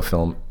a guerrilla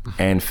film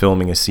and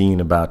filming a scene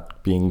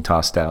about being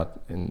tossed out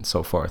and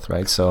so forth,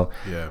 right? So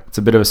it's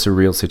a bit of a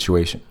surreal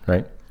situation,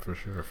 right? For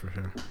sure.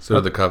 So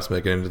did the cops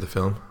make it into the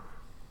film?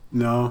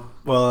 No.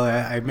 Well,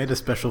 I made a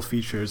special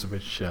features,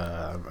 which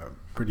I'm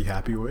pretty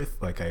happy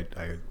with. Like I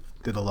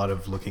did a lot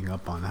of looking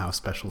up on how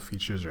special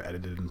features are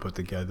edited and put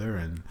together,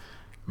 and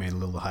made a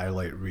little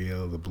highlight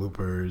reel, the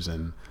bloopers,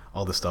 and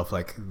all the stuff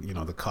like,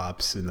 the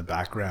cops in the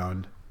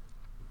background,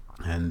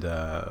 and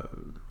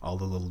all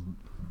the little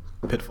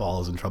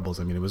pitfalls and troubles.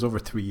 I mean, it was over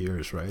 3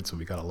 years, right? So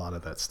we got a lot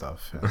of that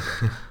stuff.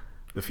 And,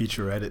 the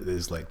feature edit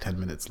is like 10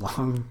 minutes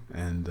long,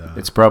 and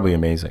it's probably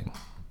amazing.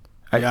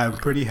 I'm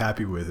pretty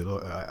happy with it.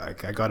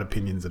 I got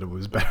opinions that it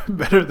was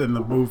better than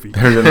the movie.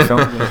 Better than the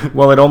film?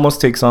 Well, it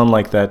almost takes on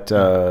like that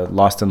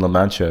Lost in La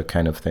Mancha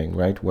kind of thing,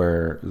 right?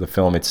 Where the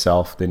film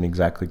itself didn't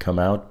exactly come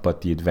out,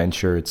 but the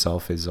adventure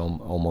itself is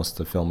almost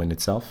the film in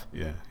itself.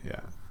 Yeah.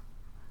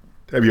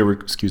 Have you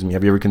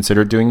ever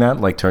considered doing that,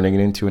 like turning it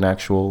into an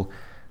actual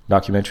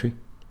documentary?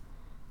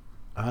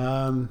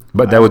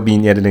 But that would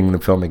mean editing the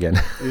film again.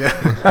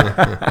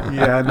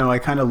 No, I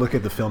kind of look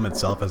at the film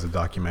itself as a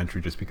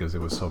documentary just because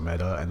it was so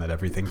meta, and that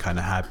everything kind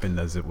of happened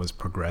as it was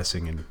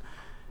progressing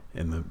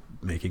in the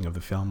making of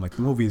the film. Like,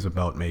 the movie is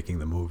about making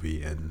the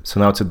movie, and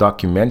so now it's a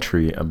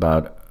documentary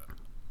about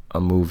a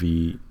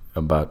movie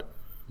about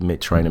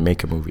trying to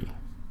make a movie.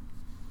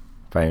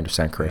 If I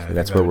understand correctly,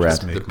 that's where we're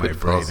at. Make my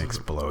brain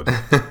explode.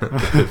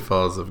 The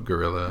pitfalls of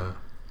guerrilla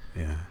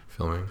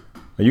filming.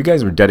 Well, you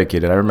guys were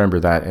dedicated. I remember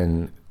that,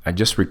 and I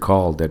just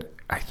recalled that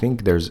I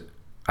think I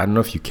don't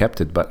know if you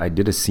kept it, but I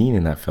did a scene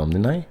in that film,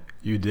 didn't I?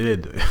 You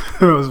did.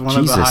 It was one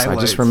of the highlights. I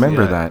just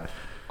remember that.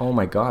 Oh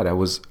my God, I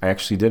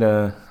actually did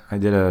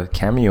a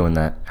cameo in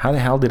that. How the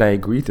hell did I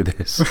agree to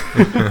this?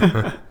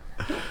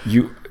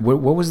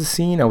 What was the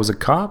scene? I was a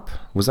cop.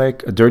 Was I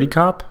a dirty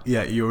cop?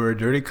 Yeah, you were a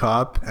dirty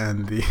cop,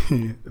 and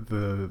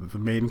the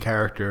main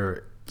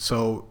character.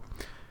 So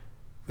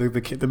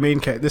the main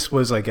this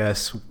was, I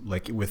guess,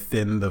 like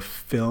within the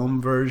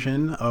film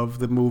version of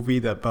the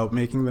movie about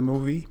making the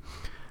movie,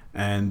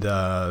 and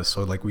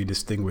so like we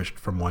distinguished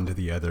from one to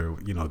the other.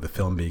 The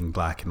film being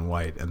black and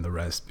white, and the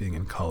rest being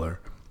in color.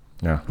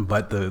 Yeah.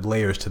 But the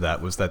layers to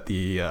that was that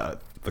the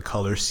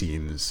color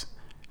scenes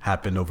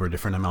happened over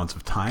different amounts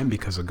of time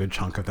because a good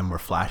chunk of them were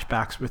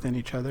flashbacks within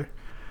each other.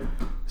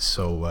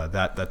 So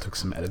that took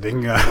some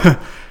editing,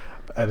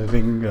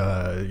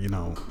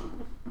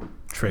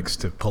 tricks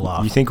to pull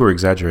off. You think we're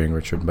exaggerating,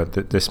 Richard,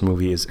 but this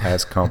movie is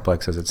as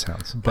complex as it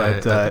sounds.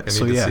 But I need to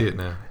see it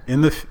now.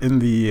 In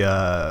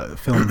the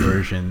film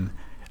version,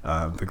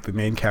 The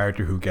main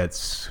character who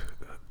gets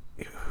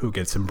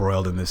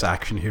embroiled in this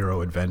action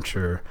hero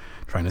adventure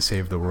trying to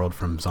save the world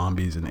from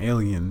zombies and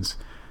aliens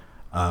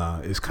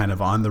is kind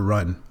of on the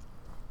run.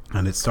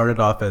 And it started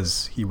off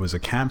as he was a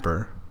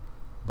camper,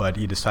 but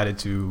he decided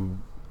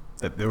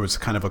that there was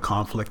kind of a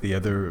conflict. The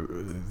other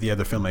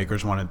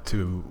filmmakers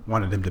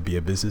wanted him to be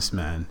a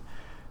businessman.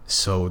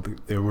 So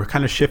they were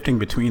kind of shifting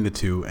between the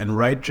two. And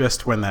right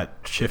just when that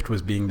shift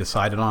was being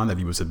decided on, that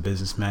he was a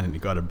businessman and he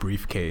got a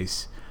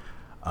briefcase,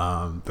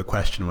 the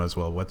question was,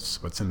 well,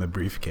 what's in the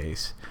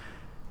briefcase?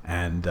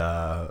 And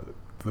the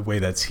way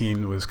that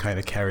scene was kind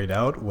of carried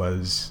out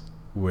was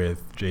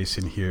with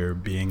Jason here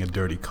being a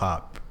dirty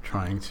cop,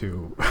 trying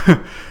to,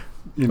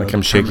 like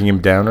I'm shaking him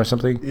down or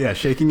something? Yeah,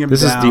 shaking him down.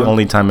 This is the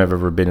only time I've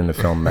ever been in a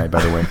film, by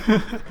the way.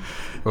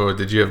 Oh,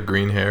 did you have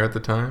green hair at the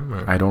time?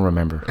 Or? I don't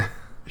remember.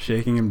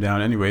 Shaking him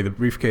down. Anyway, the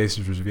briefcase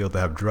is revealed to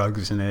have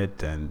drugs in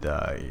it, and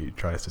he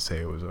tries to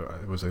say it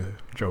was a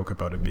joke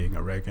about it being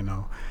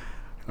oregano.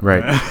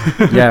 Right.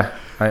 Yeah,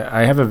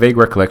 I have a vague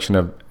recollection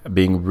of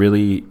being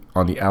really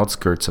on the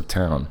outskirts of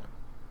town,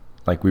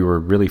 like we were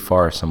really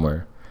far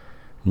somewhere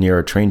near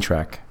a train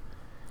track.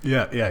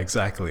 Yeah,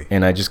 exactly.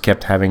 And I just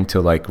kept having to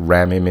like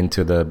ram him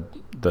into the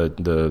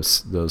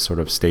sort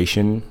of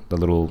station, the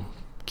little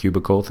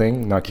cubicle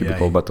thing, not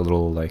cubicle, but the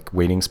little like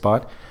waiting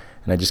spot.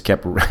 And I just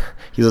kept.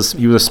 He was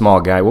a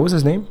small guy. What was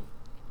his name?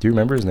 Do you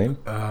remember his name?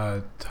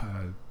 Todd.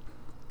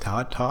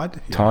 Yeah.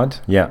 Todd.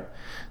 Yeah.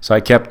 So I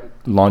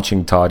kept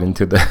launching Todd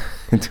into the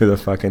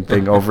fucking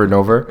thing over and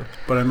over.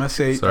 But I must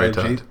say, Sorry,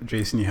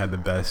 Jason, you had the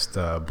best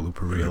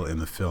blooper reel in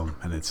the film,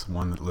 and it's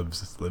one that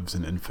lives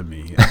in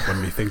infamy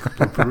when we think of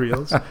blooper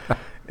reels.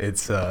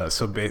 It's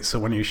so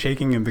when you're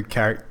shaking him, the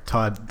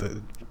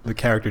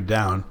character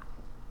down,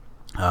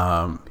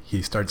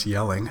 he starts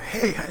yelling,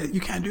 "Hey, you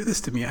can't do this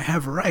to me! I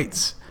have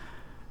rights!"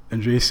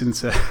 And Jason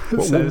says,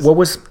 "What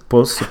was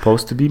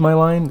supposed to be my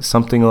line?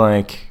 Something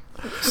like,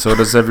 so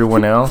does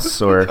everyone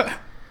else,' or."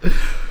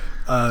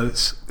 I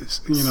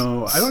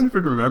don't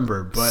even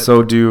remember, but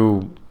so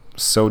do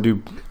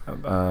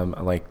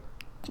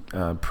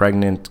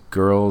pregnant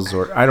girls,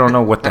 or I don't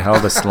know what the hell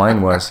this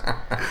line was,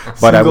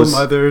 but single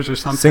mothers or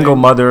something. Single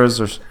mothers,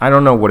 or I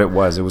don't know what it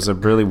was. It was a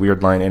really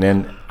weird line, and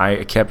then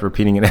I kept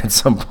repeating it at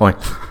some point.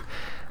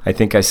 I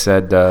think I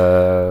said,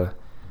 "So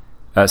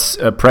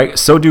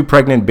do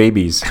pregnant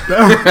babies."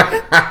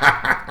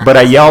 But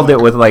I yelled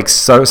it with like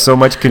so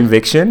much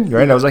conviction,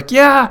 right? I was like,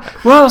 "Yeah,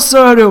 well,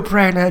 so do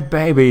pregnant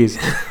babies."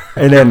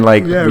 And then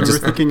like we were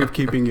thinking of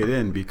keeping it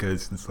in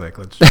because it's like,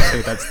 let's just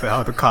say that's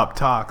how the cop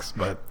talks.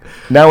 But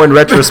now in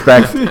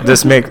retrospect,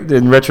 this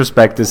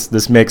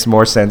makes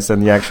more sense than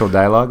the actual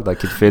dialogue.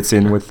 Like it fits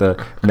in with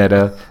the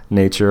meta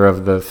nature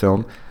of the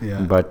film. Yeah.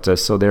 But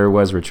so there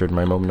was, Richard,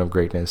 my moment of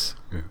greatness.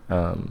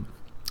 Yeah.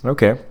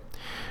 Okay.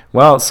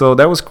 Well, so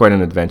that was quite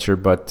an adventure,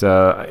 but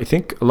I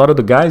think a lot of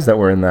the guys that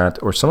were in that,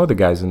 or some of the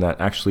guys in that,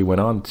 actually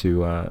went on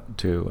to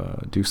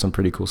do some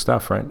pretty cool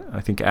stuff, right?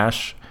 I think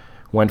Ash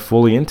went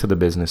fully into the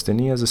business,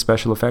 didn't he, as a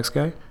special effects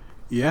guy?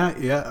 Yeah.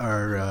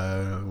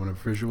 Our one of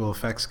visual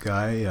effects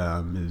guy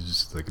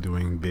is like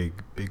doing big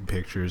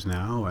pictures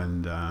now,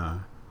 and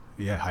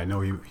I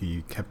know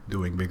he kept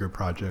doing bigger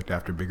project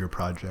after bigger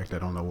project. I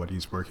don't know what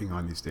he's working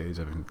on these days.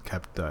 I haven't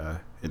kept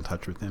in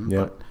touch with him.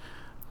 Yeah.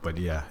 But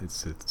yeah,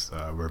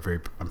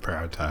 I'm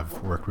proud to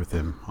have worked with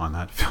him on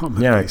that film.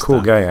 Yeah,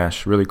 cool guy,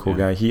 Ash. Really cool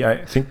guy.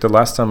 I think the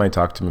last time I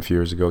talked to him a few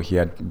years ago, he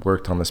had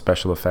worked on the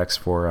special effects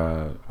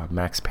for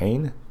Max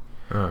Payne,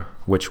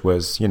 which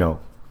was,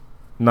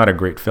 not a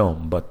great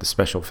film, but the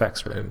special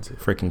effects were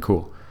freaking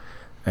cool.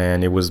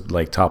 And it was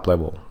like top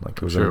level.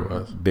 Like it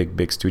was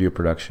big studio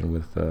production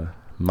with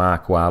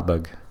Mark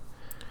Wahlberg.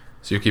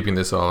 So you're keeping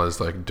this all as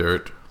like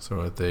dirt,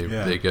 so that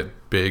they get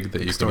big,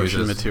 that you can use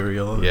as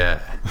material. Yeah.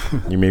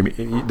 You maybe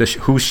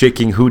who's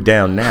shaking who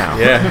down now?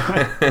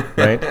 Yeah.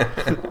 Right.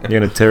 You're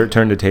gonna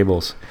turn the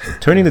tables.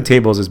 Turning the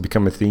tables has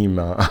become a theme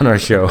on our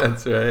show.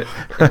 That's right.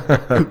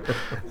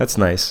 That's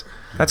nice.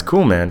 That's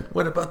cool, man.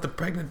 What about the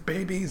pregnant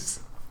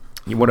babies?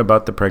 What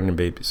about the pregnant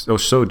babies? Oh,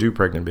 so do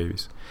pregnant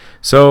babies.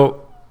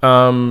 So,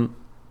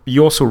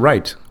 you also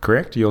write,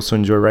 correct? You also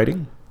enjoy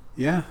writing?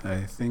 Yeah,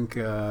 I think...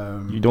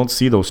 you don't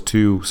see those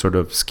two sort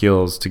of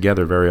skills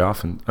together very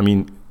often. I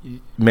mean,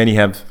 many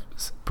have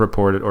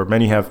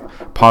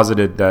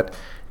posited that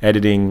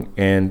editing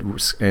and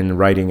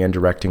writing and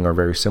directing are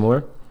very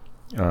similar.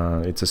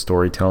 It's a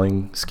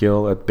storytelling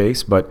skill at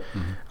base, but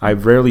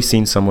I've rarely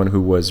seen someone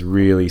who was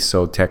really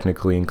so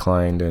technically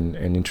inclined and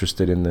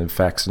interested in the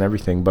effects and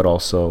everything, but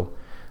also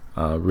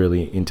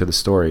really into the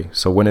story.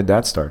 So when did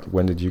that start?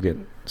 When did you get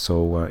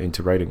so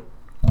into writing?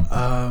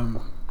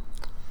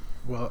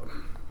 Well,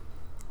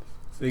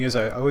 the thing is,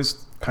 I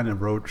always kind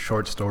of wrote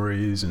short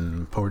stories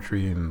and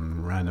poetry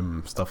and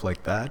random stuff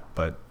like that,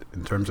 but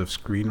in terms of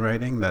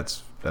screenwriting,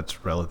 that's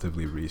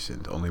relatively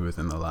recent. Only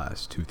within the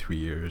last 2-3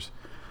 years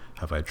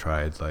have I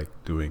tried like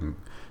doing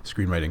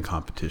screenwriting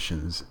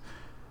competitions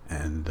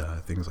and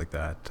things like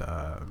that.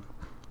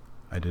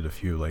 I did a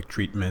few like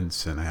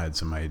treatments, and I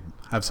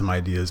have some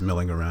ideas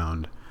milling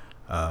around.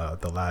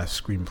 The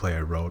last screenplay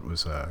I wrote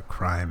was a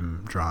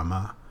crime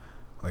drama,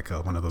 like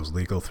one of those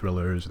legal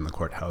thrillers in the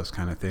courthouse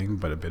kind of thing,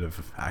 but a bit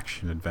of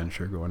action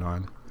adventure going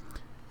on.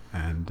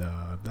 And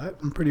that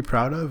I'm pretty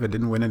proud of. It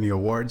didn't win any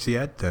awards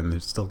yet, and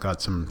it's still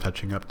got some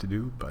touching up to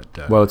do.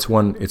 But well,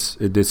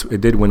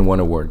 it did win one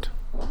award,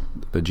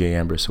 the J.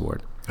 Ambrose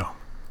Award. Oh,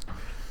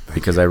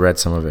 because I read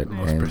some of it.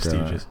 Most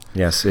prestigious.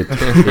 Yes,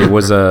 it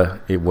was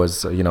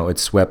it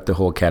swept the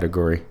whole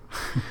category.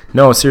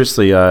 No,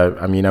 seriously.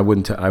 I mean, I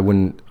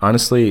wouldn't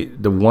honestly.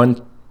 The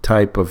one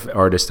type of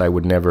artist I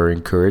would never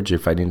encourage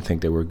if I didn't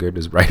think they were good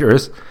is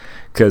writers,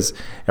 because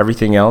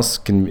everything else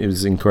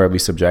is incredibly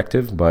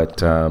subjective.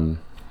 But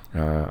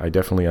I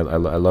definitely I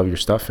love your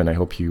stuff, and I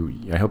hope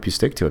you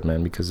stick to it,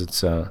 man, because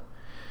it's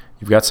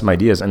you've got some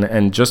ideas,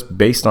 and just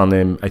based on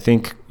them, I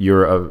think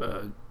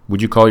you're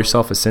would you call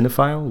yourself a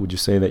cinephile? Would you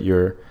say that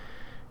you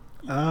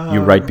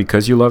write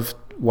because you love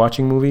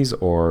watching movies,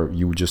 or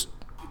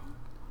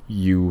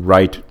you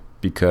write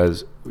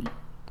because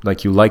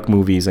like you like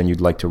movies and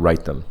you'd like to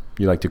write them?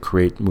 You like to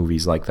create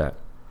movies like that?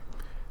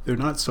 They're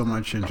not so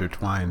much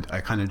intertwined. I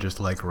kind of just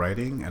like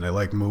writing, and I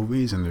like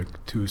movies, and they're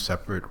two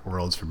separate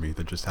worlds for me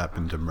that just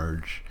happen to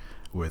merge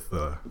with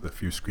the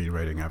few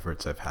screenwriting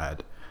efforts I've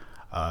had.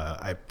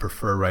 I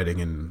prefer writing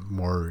in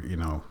more,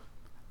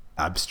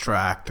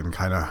 abstract and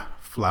kind of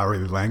flowery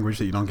language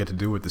that you don't get to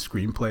do with the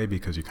screenplay,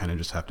 because you kind of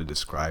just have to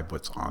describe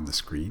what's on the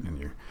screen,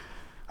 and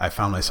I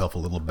found myself a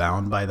little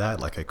bound by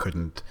that. Like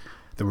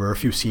there were a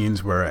few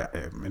scenes where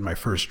in my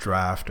first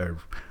draft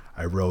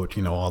I wrote,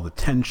 all the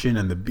tension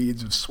and the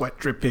beads of sweat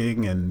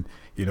dripping, and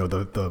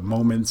the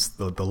moments,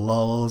 the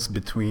lulls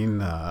between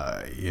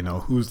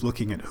who's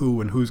looking at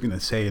who and who's going to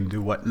say and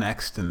do what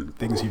next, and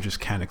things you just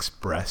can't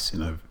express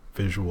in a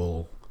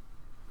visual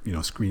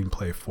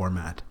screenplay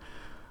format,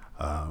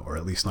 or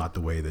at least not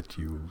the way that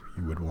you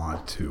would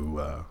want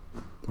to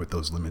with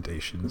those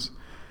limitations.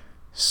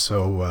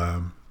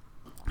 So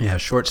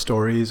short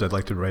stories. I'd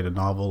like to write a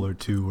novel or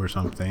two or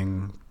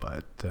something,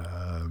 but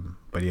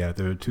yeah,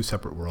 there are two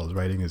separate worlds.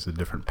 Writing is a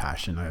different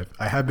passion.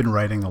 I have been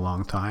writing a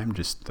long time,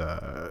 just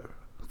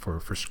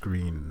for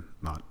screen,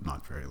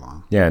 not very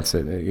long. Yeah,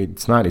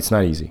 it's not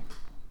easy.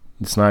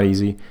 It's not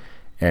easy,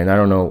 and I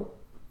don't know.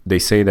 They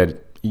say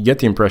that you get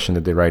the impression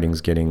that the writing's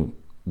getting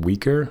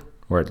weaker,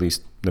 or at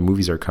least the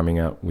movies are coming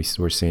out.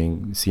 We're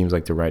seeing, it seems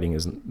like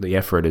the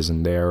effort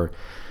isn't there. Or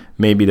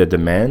maybe the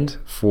demand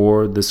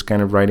for this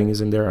kind of writing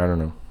isn't there. I don't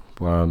know.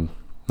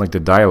 Like the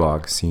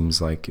dialogue seems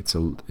like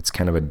it's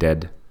kind of a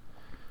dead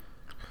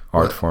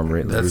art form.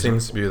 Right? That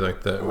seems to be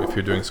like that. If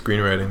you're doing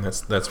screenwriting,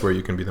 that's where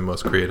you can be the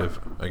most creative.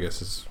 I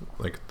guess is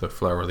like the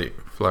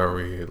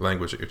flowery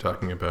language that you're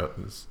talking about.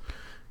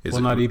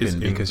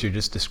 Because you're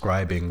just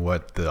describing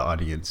what the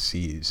audience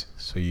sees,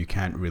 so you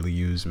can't really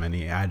use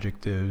many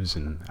adjectives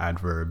and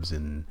adverbs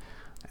and.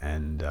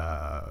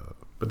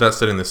 But that's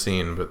setting the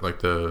scene. But like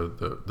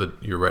the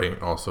you're writing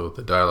also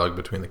the dialogue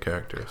between the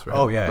characters, right?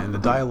 Oh yeah, in the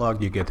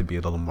dialogue you get to be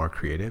a little more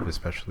creative,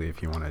 especially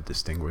if you want to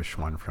distinguish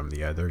one from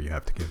the other. You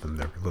have to give them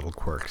their little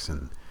quirks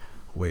and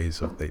ways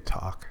that they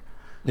talk.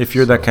 If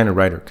you're that kind of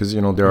writer, because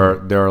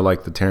there are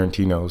like the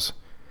Tarantinos,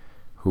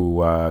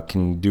 who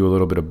can do a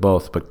little bit of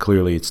both, but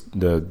clearly it's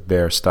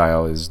their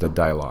style is the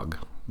dialogue.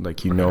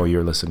 Like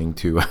you're listening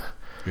to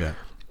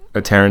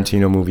a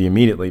Tarantino movie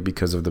immediately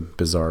because of the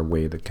bizarre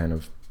way that kind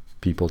of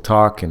people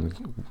talk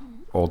and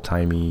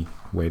old-timey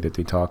way that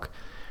they talk.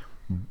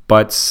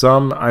 But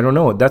I don't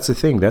know. That's the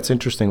thing. That's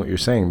interesting what you're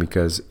saying,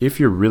 because if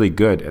you're really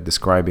good at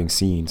describing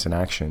scenes and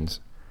actions,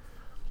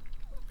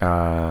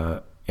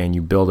 and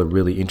you build a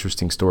really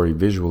interesting story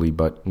visually,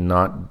 but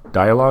not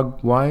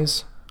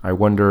dialogue-wise, I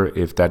wonder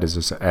if that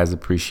is as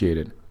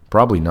appreciated.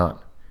 Probably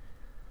not.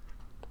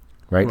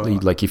 Right? Well,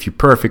 like if you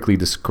perfectly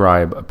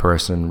describe a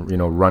person,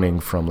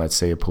 running from, let's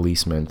say, a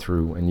policeman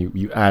through, and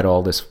you add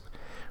all this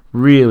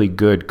really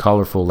good,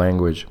 colorful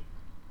language,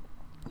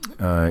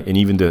 and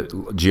even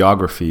the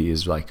geography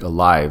is like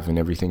alive, and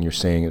everything you're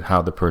saying,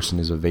 how the person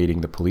is evading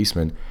the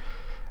policeman.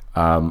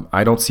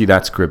 I don't see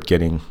that script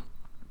getting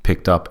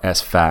picked up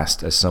as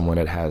fast as someone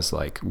that has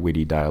like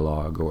witty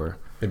dialogue. Or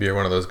maybe you're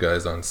one of those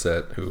guys on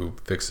set who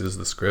fixes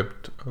the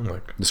script,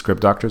 like the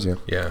script doctors.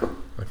 Yeah,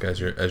 like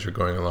as you're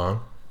going along,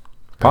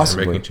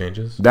 possibly making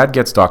changes. That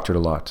gets doctored a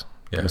lot.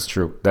 Yeah, that's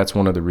true. That's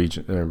one of the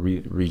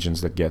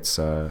regions that gets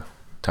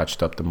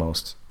touched up the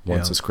most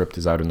once a script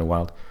is out in the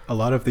wild. A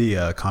lot of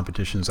the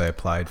competitions I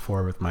applied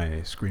for with my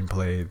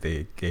screenplay,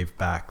 they gave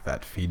back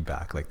that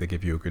feedback. Like they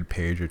give you a good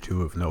page or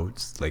two of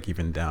notes, like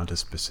even down to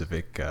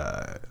specific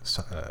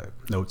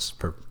notes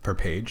per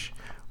page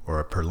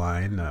or per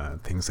line,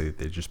 things that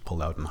they just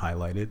pulled out and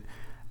highlighted.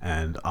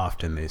 And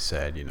often they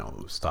said,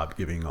 stop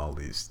giving all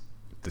these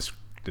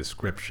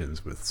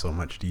descriptions with so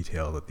much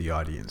detail that the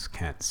audience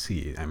can't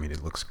see. I mean,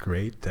 it looks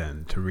great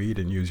and to read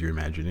and use your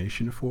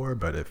imagination for,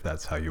 but if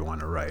that's how you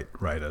want to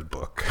write a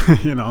book,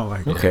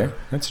 okay,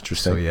 that's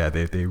interesting. So yeah,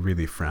 they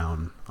really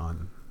frown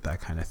on that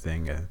kind of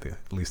thing. At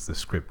least the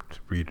script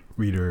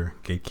reader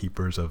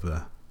gatekeepers of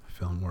the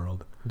film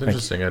world.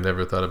 Interesting. I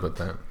never thought about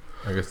that.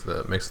 I guess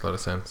that makes a lot of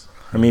sense.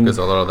 I mean, because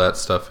a lot of that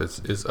stuff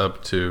is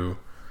up to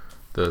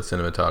the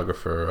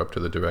cinematographer, up to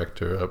the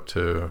director,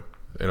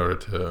 in order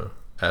to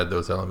add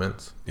those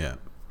elements. Yeah.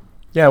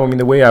 Yeah, I mean,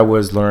 the way I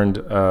was learned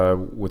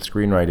with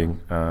screenwriting,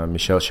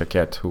 Michel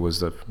Chaquette, who was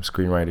the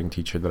screenwriting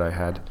teacher that I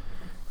had,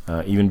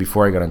 even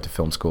before I got into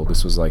film school,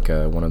 this was like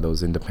one of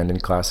those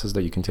independent classes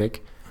that you can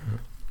take.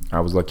 I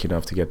was lucky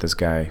enough to get this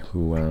guy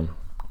who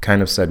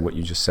kind of said what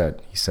you just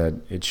said. He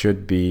said it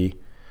should be,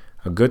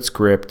 a good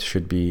script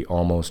should be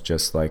almost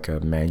just like a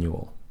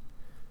manual.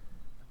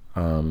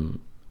 And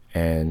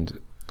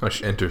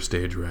enter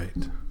stage right.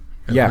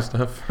 Yeah.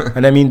 Stuff.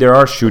 And I mean, there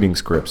are shooting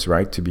scripts,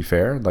 right? To be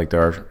fair, like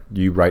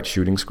you write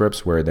shooting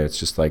scripts where that's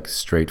just like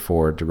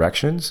straightforward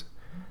directions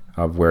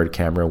of where the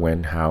camera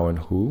went, how and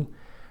who,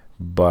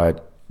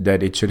 but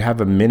that it should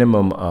have a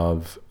minimum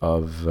of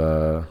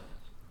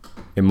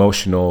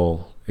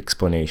emotional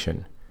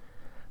explanation,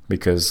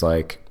 because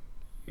like,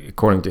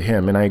 according to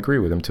him, and I agree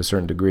with him to a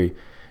certain degree,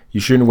 you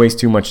shouldn't waste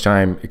too much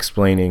time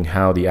explaining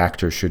how the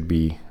actor should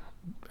be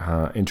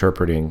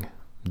interpreting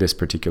this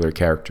particular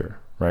character,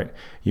 right?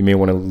 You may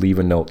want to leave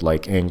a note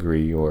like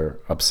angry or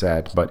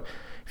upset, but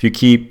if you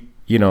keep,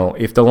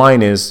 if the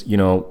line is,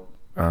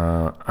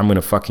 I'm going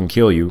to fucking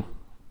kill you,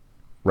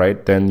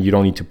 right? Then you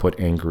don't need to put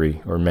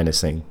angry or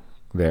menacing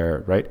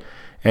there, right?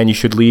 And you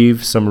should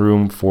leave some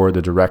room for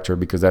the director,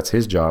 because that's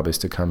his job, is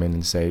to come in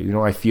and say,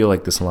 I feel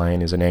like this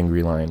line is an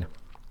angry line,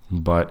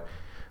 but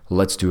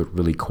let's do it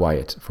really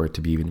quiet for it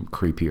to be even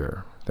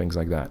creepier, things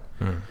like that.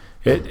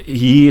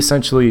 He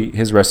essentially,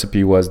 his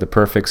recipe was the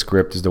perfect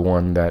script is the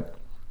one that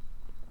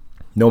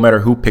no matter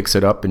who picks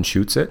it up and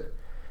shoots it,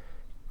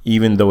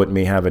 even though it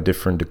may have a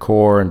different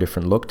decor and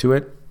different look to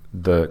it,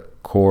 the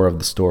core of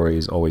the story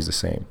is always the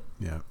same.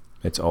 Yeah.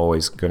 It's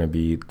always going to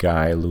be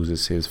guy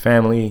loses his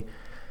family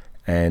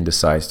and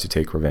decides to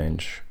take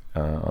revenge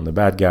on the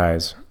bad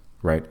guys,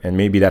 right? And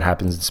maybe that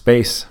happens in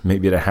space.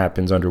 Maybe that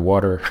happens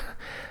underwater.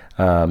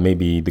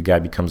 Maybe the guy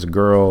becomes a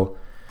girl,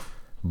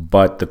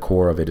 but the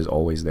core of it is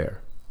always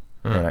there.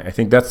 And I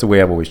think that's the way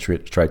I've always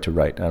tried to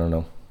write. I don't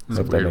know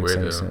if that makes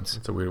any sense.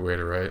 It's a weird way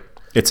to write.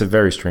 It's a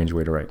very strange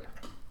way to write.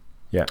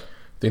 Yeah.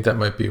 I think that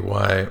might be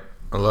why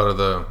a lot of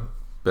the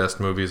best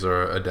movies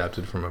are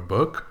adapted from a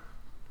book.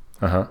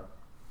 Uh-huh.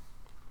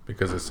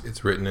 Because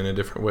it's written in a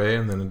different way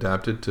and then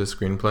adapted to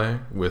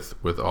screenplay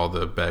with all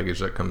the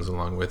baggage that comes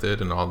along with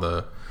it and all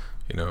the,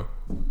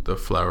 the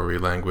flowery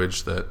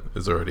language that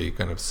is already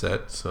kind of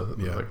set. So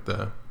like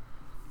the...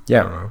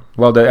 Yeah.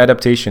 Well, the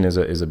adaptation is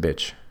a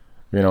bitch.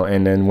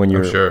 And then when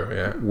you're... I'm sure,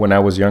 yeah. When I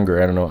was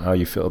younger, I don't know how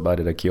you feel about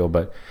it, Akil,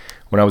 but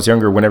when I was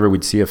younger, whenever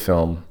we'd see a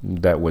film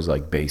that was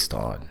like based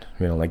on,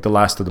 like The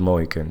Last of the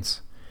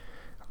Mohicans,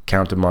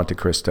 Count of Monte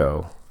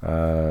Cristo,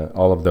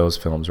 all of those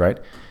films, right?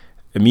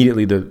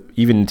 Immediately,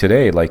 even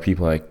today, like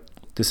people are like,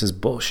 this is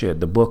bullshit.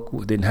 The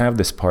book didn't have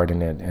this part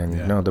in it, and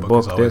the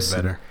book is this,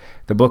 better.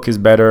 The book is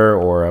better.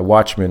 Or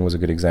Watchmen was a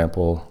good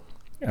example.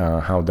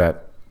 How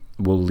that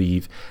will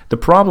leave. The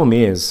problem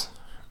is,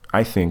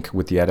 I think,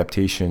 with the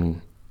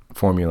adaptation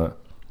formula,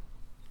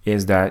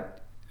 is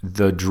that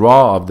the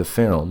draw of the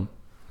film,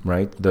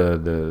 right?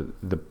 The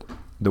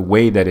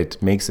way that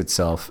it makes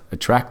itself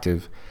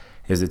attractive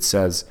is it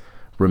says,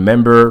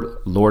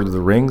 remember Lord of the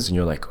Rings? And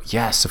you're like,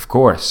 yes, of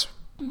course.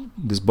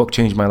 This book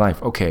changed my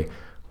life. Okay,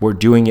 we're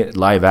doing it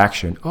live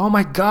action. Oh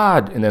my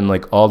God. And then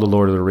like all the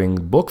Lord of the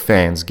Rings book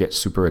fans get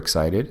super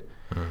excited.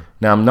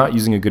 Now, I'm not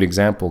using a good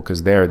example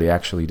because they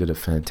actually did a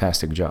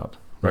fantastic job,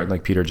 right?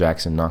 Like Peter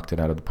Jackson knocked it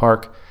out of the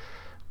park.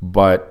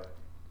 But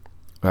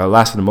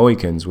Last of the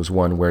Mohicans was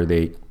one where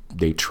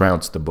they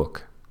trounced the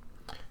book.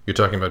 You're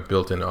talking about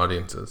built-in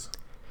audiences.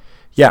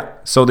 Yeah.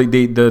 So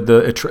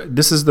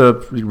this is the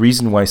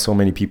reason why so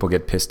many people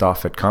get pissed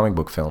off at comic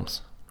book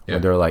films. Yeah.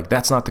 They're like,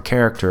 that's not the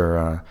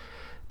character.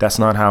 That's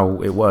not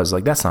how it was.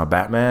 Like, that's not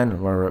Batman.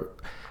 Or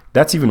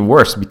that's even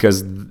worse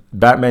because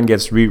Batman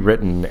gets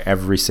rewritten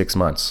every 6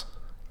 months.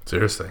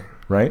 Seriously.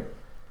 Right?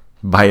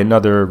 By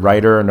another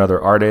writer,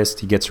 another artist.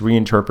 He gets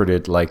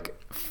reinterpreted like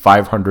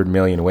 500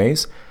 million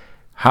ways.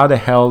 How the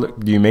hell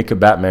do you make a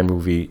Batman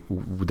movie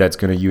that's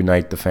going to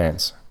unite the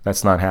fans?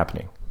 That's not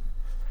happening.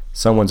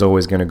 Someone's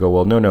always going to go,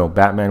 well, no,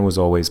 Batman was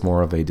always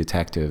more of a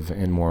detective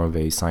and more of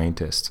a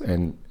scientist,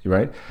 and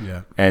right?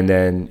 Yeah. And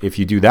then if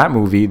you do that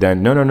movie,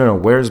 then no,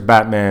 where's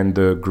Batman,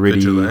 the gritty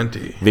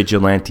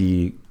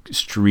vigilante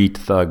street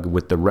thug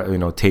with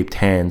the taped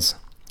hands,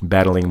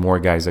 battling more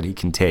guys that he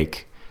can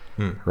take,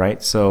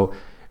 right? So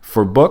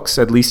for books,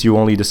 at least you're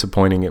only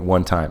disappointing it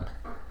one time.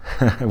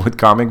 With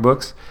comic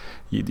books,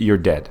 you're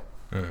dead.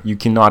 You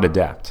cannot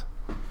adapt.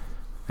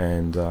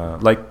 And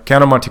like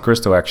Count of Monte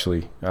Cristo,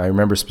 actually, I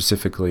remember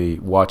specifically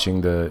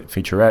watching the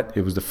featurette.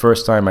 It was the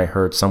first time I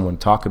heard someone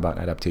talk about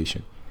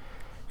adaptation.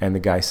 And the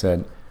guy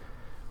said,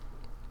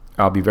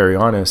 I'll be very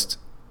honest,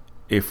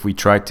 if we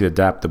tried to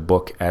adapt the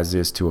book as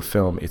is to a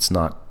film, it's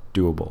not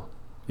doable.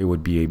 It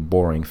would be a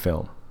boring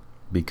film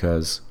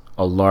because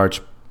a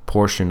large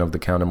portion of the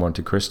Count of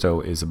Monte Cristo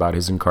is about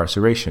his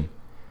incarceration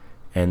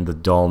and the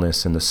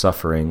dullness and the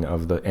suffering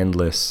of the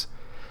endless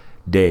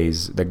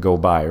days that go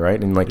by,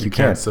 right? And like you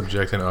can't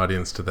subject an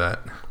audience to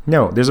that.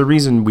 No, there's a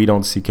reason we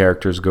don't see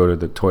characters go to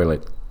the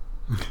toilet,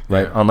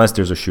 right? Yeah. Unless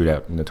there's a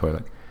shootout in the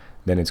toilet,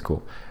 then it's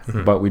cool.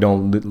 Mm-hmm. But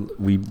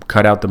we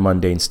cut out the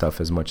mundane stuff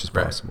as much as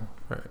possible.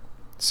 Right.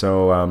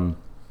 So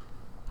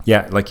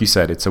yeah, like you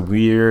said, it's a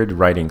weird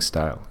writing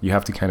style. You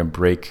have to kind of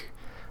break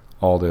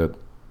all the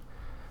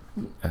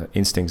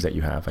instincts that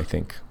you have, I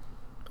think.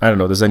 I don't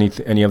know. Does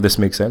any of this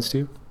make sense to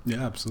you?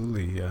 Yeah,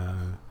 absolutely.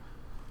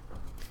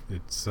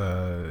 It's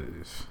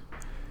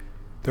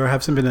there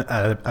have some been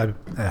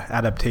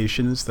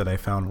adaptations that I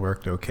found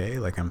worked okay.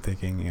 Like I'm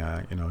thinking,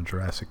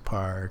 Jurassic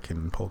Park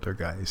and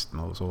Poltergeist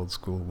and those old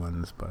school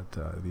ones.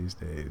 But these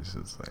days,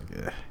 it's like,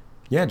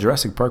 yeah,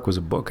 Jurassic Park was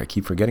a book. I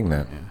keep forgetting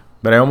that. Yeah.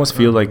 But I almost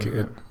feel like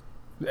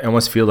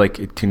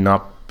it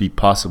cannot be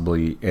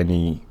possibly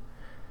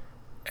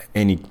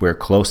anywhere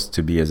close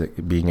to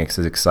being as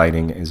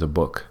exciting as a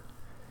book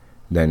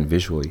than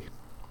visually.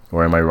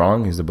 Or am I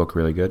wrong? Is the book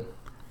really good?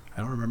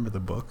 I don't remember the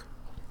book,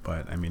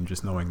 but I mean,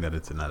 just knowing that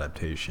it's an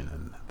adaptation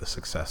and the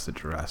success that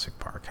Jurassic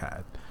Park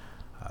had,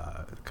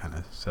 it kind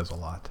of says a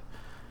lot.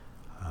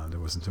 There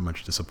wasn't too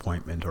much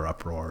disappointment or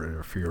uproar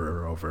or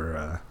furor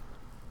over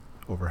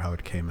how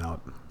it came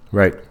out.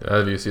 Right.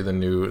 Have you seen the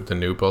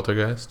new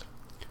Poltergeist?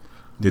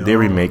 Did they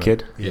remake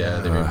it?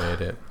 Yeah, they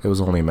remade it. It was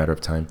only a matter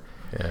of time.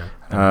 Yeah,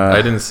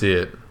 I didn't see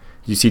it.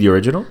 You see the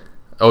original?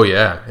 Oh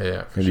yeah.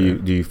 And sure.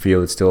 Do you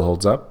feel it still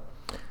holds up?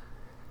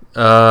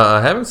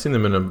 I haven't seen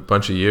them in a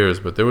bunch of years,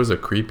 but there was a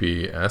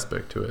creepy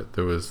aspect to it.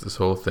 There was this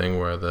whole thing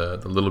where the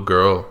little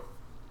girl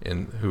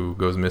who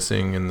goes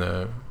missing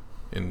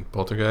in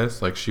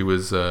Poltergeist, like she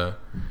was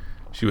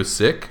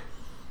sick,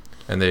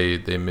 and they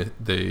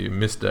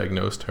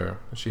misdiagnosed her.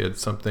 She had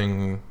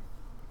something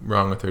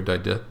wrong with her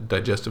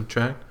digestive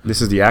tract.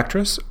 This is the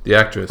actress? The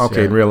actress. Okay,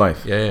 yeah. in real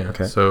life. Yeah.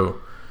 Okay. So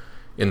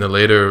in the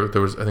later,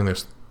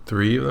 there's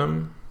 3 of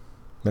them.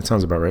 That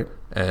sounds about right.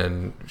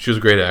 And she was a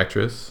great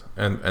actress,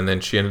 and then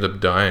she ended up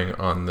dying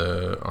on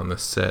the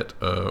set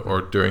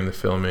or during the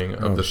filming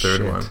of the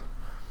third one.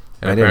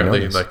 And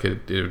apparently, like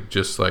it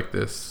just like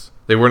this,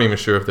 they weren't even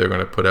sure if they were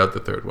going to put out the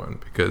third one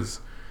because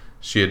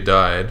she had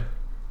died,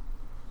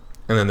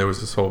 and then there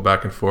was this whole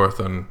back and forth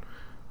on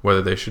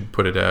whether they should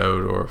put it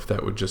out or if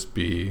that would just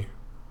be,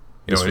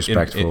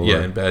 disrespectful,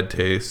 in bad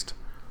taste,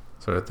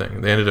 sort of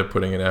thing. They ended up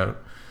putting it out.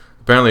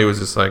 Apparently, it was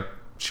just like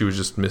she was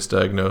just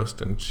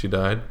misdiagnosed and she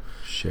died.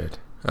 Shit.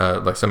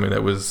 Like something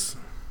that was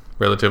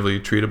relatively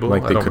treatable.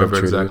 Like I don't remember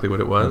exactly what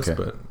it was,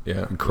 but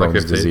yeah.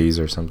 Crohn's disease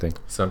or something.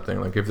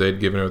 Something. Like if they'd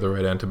given her the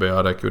right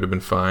antibiotic, it would have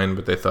been fine,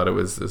 but they thought it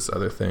was this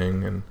other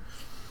thing.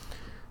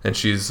 And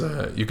she's,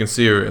 you can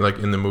see her, like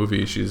in the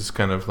movie, she's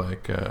kind of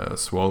like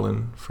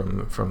swollen from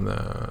the from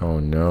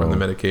the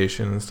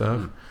medication and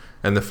stuff.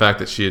 And the fact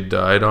that she had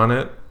died on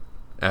it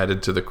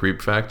added to the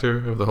creep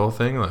factor of the whole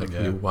thing. Like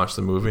you watch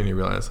the movie and you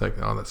realize like,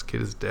 oh, this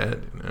kid is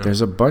dead. There's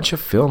a bunch of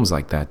films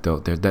like that though.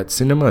 That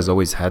cinema has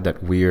always had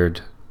that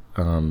weird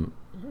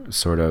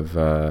sort of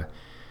a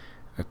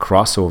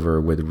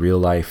crossover with real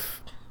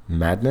life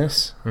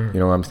madness.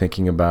 I'm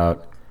thinking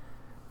about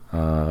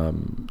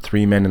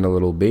 3 Men and a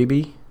Little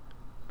Baby.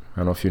 I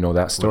don't know if you know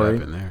that story. What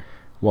happened there?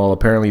 Well,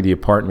 apparently the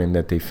apartment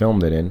that they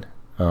filmed it in.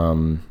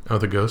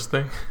 The ghost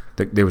thing?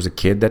 There was a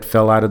kid that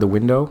fell out of the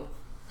window.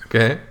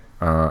 Okay.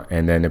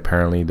 And then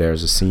apparently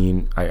there's a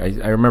scene.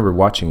 I remember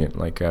watching it.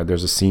 Like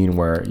there's a scene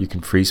where you can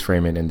freeze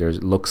frame it, and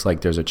it looks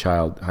like there's a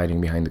child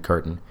hiding behind the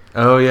curtain.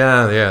 Oh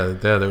yeah.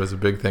 There was a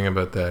big thing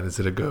about that. Is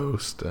it a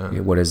ghost?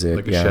 What is it?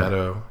 Like a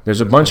shadow.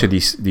 There's a bunch of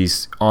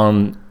these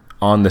on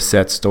the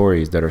set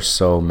stories that are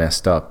so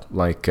messed up.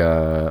 Like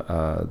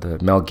the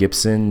Mel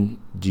Gibson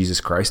Jesus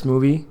Christ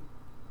movie.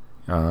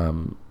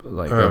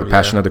 The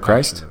Passion of the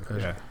Christ.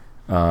 Yeah.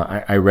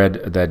 I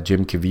read that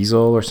Jim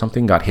Caviezel or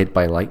something got hit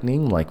by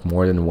lightning like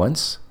more than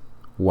once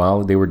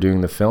while they were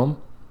doing the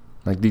film.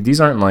 Like these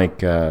aren't like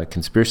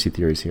conspiracy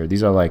theories here.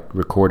 These are like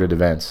recorded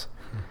events.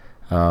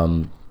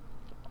 Then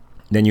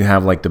you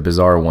have like the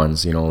bizarre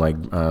ones, like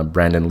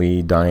Brandon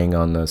Lee dying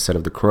on the set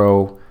of The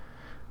Crow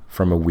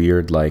from a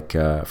weird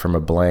from a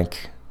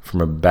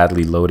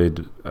badly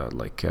loaded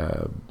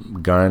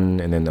gun,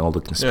 and then all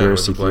the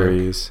conspiracy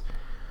theories.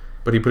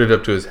 But he put it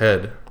up to his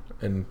head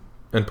and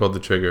pulled the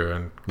trigger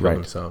and killed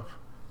himself.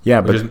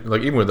 Yeah, but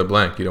like even with a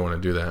blank, you don't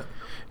want to do that.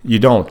 You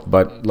don't,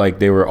 but like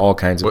there were all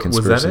kinds of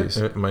conspiracies. Was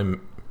that it? Am I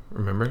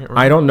remembering it right?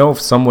 I don't know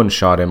if someone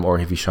shot him or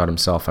if he shot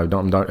himself. I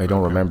don't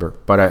remember.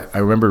 But I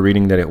remember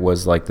reading that it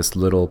was like this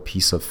little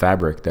piece of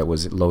fabric that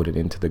was loaded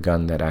into the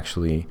gun that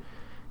actually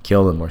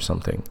killed him or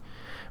something.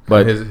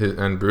 But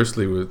and Bruce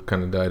Lee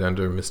kind of died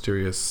under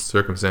mysterious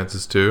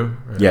circumstances too.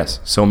 Right?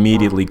 Yes, so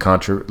immediately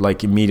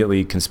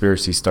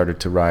conspiracy started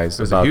to rise.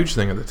 It was a huge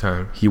thing at the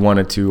time. He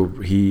wanted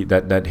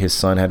that his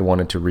son had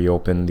wanted to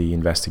reopen the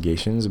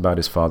investigations about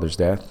his father's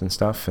death and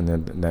stuff, and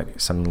then that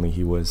suddenly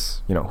he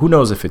was, who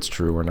knows if it's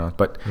true or not.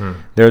 But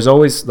there's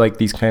always like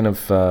these kind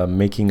of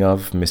making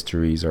of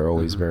mysteries are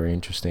always very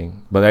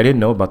interesting. But I didn't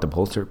know about the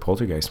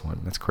Poltergeist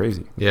one. That's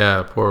crazy.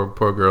 Yeah, poor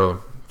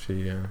girl.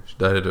 She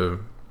died at a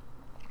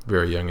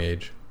very young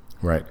age.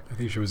 Right. I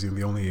think she was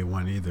the only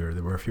one either.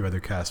 There were a few other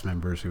cast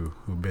members who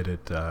bit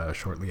it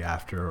shortly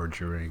after or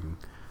during,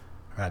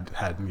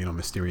 had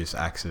mysterious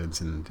accidents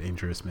and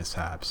dangerous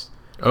mishaps.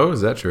 Oh,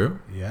 is that true?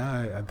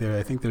 Yeah,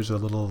 I think there's a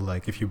little,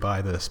 like, if you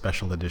buy the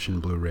special edition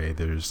Blu-ray,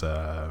 there's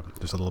a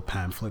little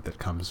pamphlet that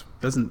comes.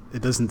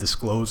 It doesn't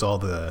disclose all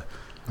the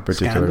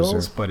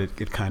scandals, but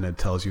it kind of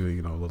tells you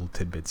little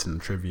tidbits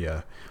and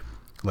trivia,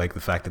 like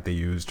the fact that they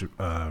used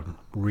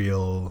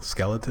real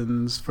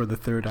skeletons for the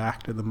third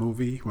act of the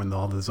movie when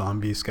all the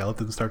zombie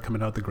skeletons start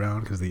coming out the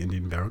ground because the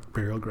Indian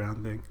burial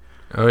ground thing.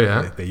 Oh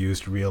yeah, they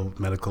used real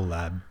medical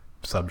lab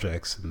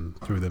subjects and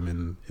threw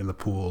them in the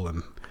pool,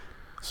 and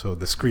so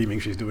the screaming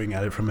she's doing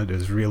at it from it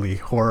is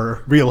really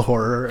real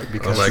horror.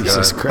 Because oh my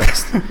Jesus God.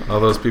 Christ! All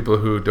those people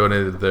who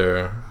donated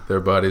their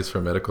bodies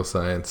for medical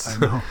science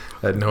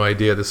had no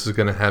idea this was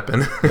going to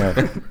happen.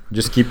 Yeah.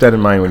 Just keep that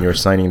in mind when you're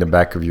signing the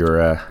back of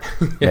your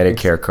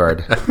Medicare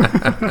card.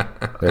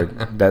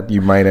 That you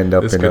might end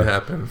up in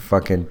a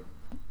fucking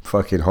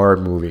horror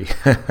movie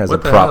as what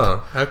a prop. Hell?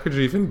 How could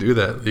you even do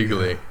that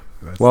legally?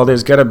 Well,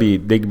 there's got to be,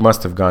 they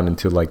must have gone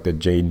into like the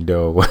Jane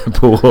Doe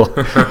pool,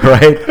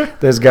 right?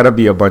 There's got to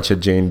be a bunch of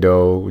John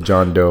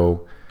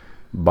Doe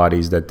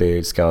bodies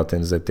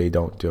skeletons that they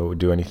don't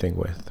do anything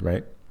with,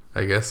 right?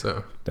 I guess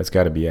so. That's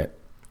got to be it.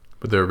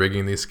 But they're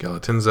rigging these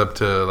skeletons up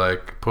to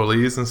like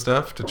pulleys and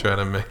stuff to try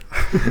to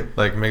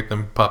make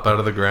them pop out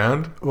of the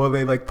ground. Well,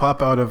 they like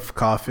pop out of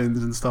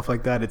coffins and stuff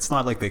like that. It's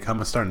not like they come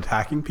and start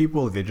attacking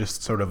people. They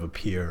just sort of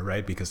appear,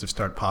 right? Because they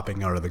start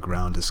popping out of the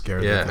ground to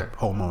scare the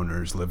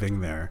homeowners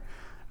living there.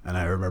 And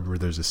I remember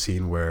there's a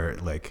scene where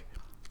like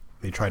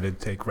they try to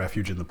take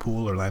refuge in the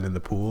pool or land in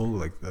the pool,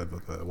 like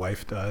the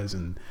wife does,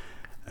 and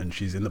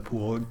she's in the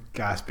pool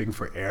gasping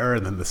for air,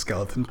 and then the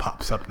skeleton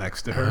pops up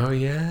next to her. Oh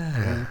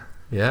yeah.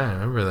 Yeah, I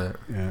remember that.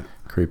 Yeah.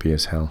 Creepy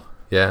as hell.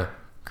 Yeah.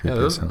 Creepy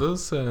Yeah, as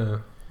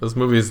hell. those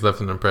movies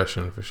left an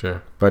impression for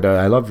sure. But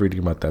I love reading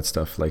about that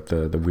stuff, like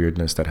the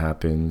weirdness that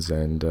happens,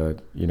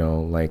 and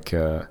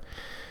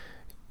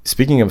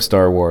speaking of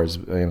Star Wars,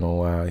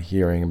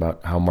 hearing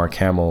about how Mark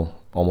Hamill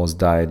almost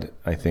died,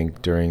 I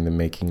think, during the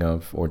making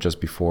of or just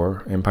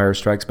before Empire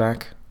Strikes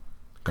Back.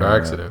 Car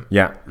accident.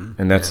 Yeah,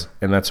 and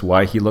that's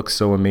why he looks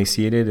so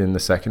emaciated in the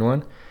second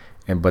one,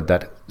 but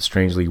that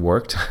strangely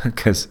worked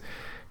because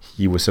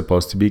he was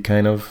supposed to be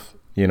kind of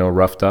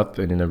roughed up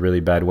and in a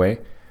really bad way.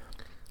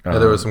 Yeah,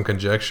 there was some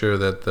conjecture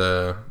that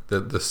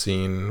the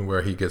scene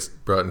where he gets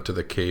brought into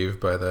the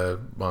cave by the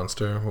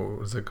monster, what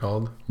was it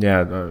called?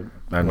 Yeah,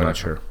 I'm not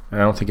sure. I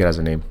don't think it has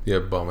a name. The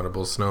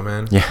abominable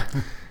snowman. Yeah.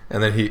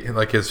 And then he,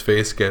 like, his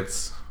face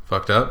gets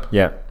fucked up.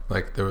 Yeah.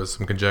 Like, there was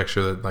some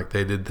conjecture that, like,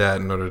 they did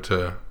that in order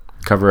to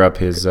cover up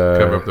his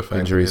the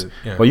injuries.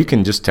 Well, you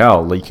can just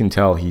tell. Like, you can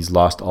tell he's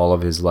lost all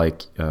of his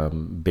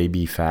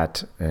baby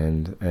fat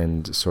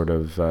and sort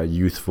of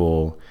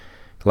youthful.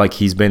 Like,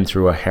 he's been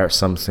through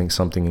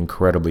something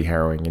incredibly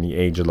harrowing, and he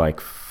aged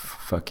like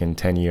fucking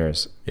 10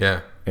 years. Yeah.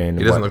 And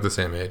he doesn't look the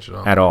same age at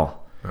all. At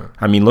all.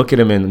 I mean, look at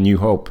him in New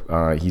Hope.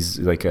 He's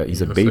a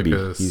baby.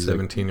 Like he's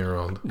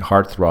 17-year-old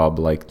heartthrob,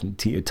 like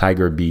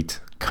Tiger Beat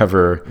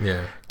cover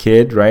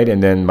kid, right?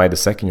 And then by the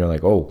second, you're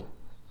like, oh,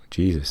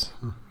 Jesus,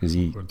 is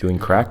he doing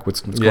crack?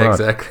 What's going on? Yeah,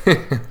 exactly.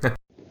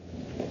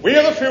 We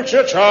are the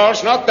future,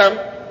 Charles, not them.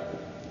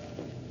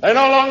 They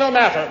no longer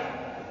matter.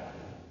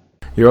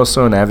 You're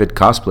also an avid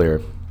cosplayer,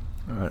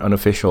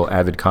 unofficial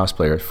avid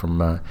cosplayer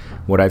from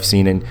what I've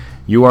seen, and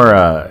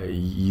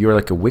you're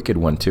like a wicked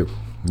one too.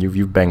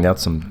 You've banged out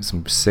some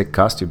sick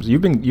costumes.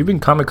 You've been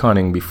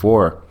Comic-Conning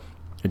before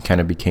it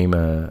kind of became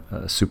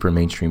a super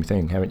mainstream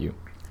thing, haven't you?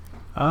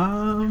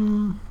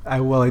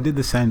 I did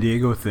the San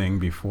Diego thing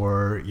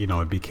before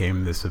it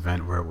became this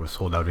event where it was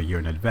sold out a year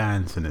in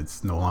advance, and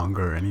it's no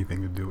longer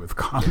anything to do with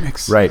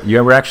comics. Right.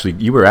 You were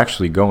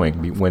actually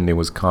going when there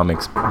was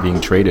comics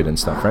being traded and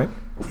stuff, right?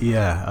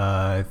 Yeah.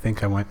 I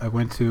think I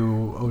went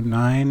to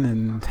 2009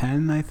 and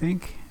 10, I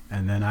think,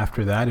 and then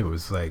after that it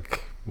was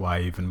like,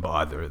 why even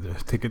bother? The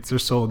tickets are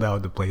sold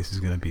out. The place is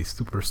going to be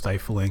super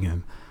stifling,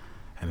 and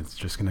it's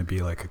just going to be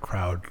like a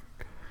crowd.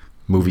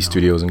 Movie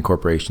studios and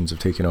corporations have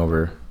taken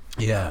over.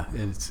 Yeah,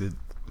 it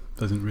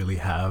doesn't really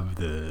have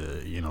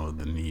the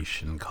the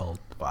niche and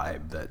cult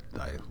vibe that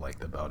I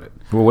liked about it.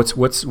 Well,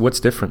 what's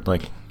different?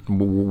 Like,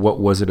 what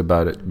was it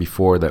about it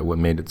before that? What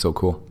made it so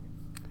cool?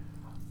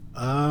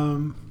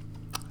 It's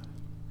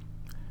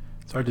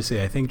hard to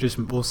say. I think just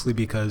mostly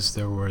because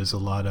there was a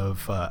lot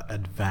of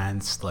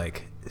advanced,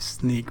 like,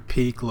 sneak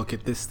peek, look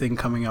at this thing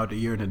coming out a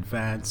year in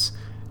advance,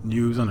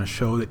 news on a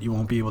show that you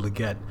won't be able to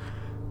get.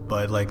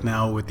 But like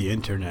now with the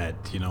internet,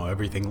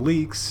 everything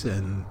leaks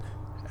and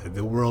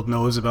the world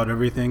knows about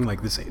everything.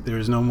 Like this,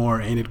 there's no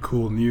more ain't it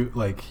cool news.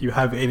 Like you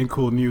have ain't it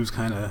cool news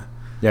kind of.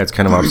 Yeah, it's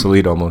kind of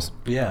obsolete almost.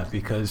 Yeah,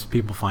 because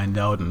people find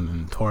out,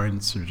 and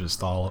torrents are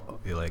just all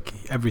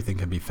like everything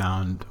can be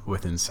found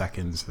within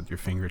seconds at your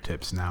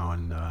fingertips now,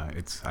 and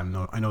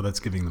I know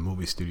that's giving the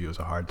movie studios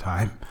a hard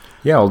time.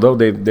 Yeah, although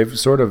they've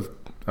sort of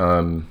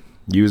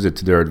used it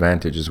to their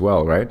advantage as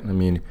well, right? I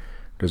mean,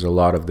 there's a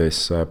lot of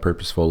this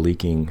purposeful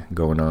leaking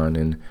going on,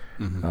 and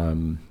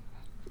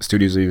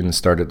studios even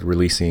started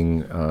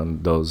releasing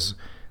those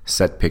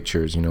set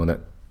pictures, that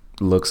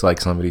looks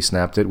like somebody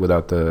snapped it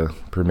without the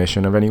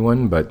permission of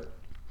anyone, but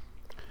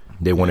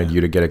they wanted you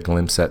to get a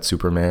glimpse at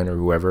Superman or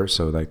whoever,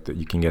 so like that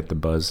you can get the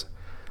buzz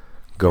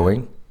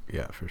going.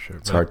 Yeah, for sure.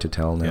 It's hard to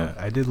tell now. Yeah,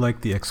 I did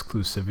like the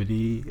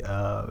exclusivity,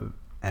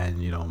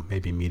 and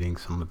maybe meeting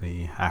some of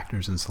the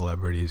actors and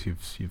celebrities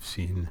you've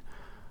seen,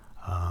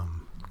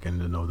 getting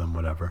to know them,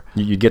 whatever.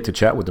 You get to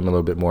chat with them a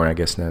little bit more, I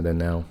guess, than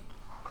now.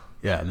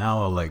 Yeah,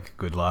 now like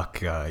good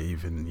luck,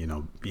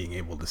 even being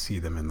able to see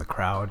them in the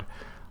crowd.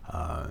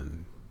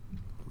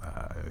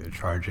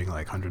 Charging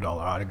like $100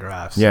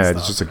 autographs. Yeah,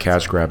 it's just a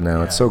cash grab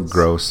now. It's so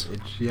gross.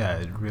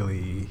 It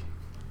really.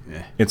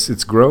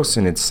 It's gross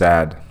and it's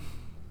sad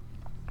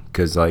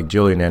because like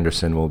Gillian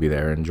Anderson will be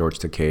there and George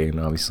Takei and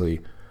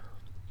obviously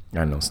I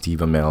don't know Steve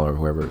Amell or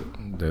whoever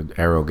the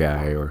Arrow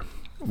guy or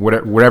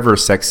whatever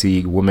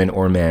sexy woman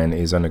or man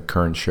is on a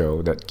current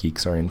show that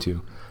geeks are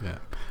into. Yeah,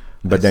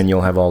 but then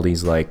you'll have all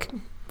these like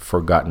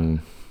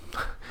forgotten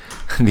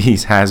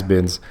these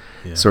has-beens.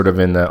 Yeah. Sort of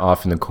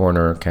off in the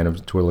corner, kind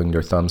of twiddling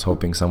their thumbs,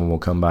 hoping someone will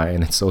come by,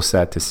 and it's so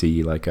sad to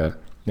see like an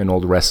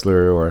old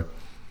wrestler or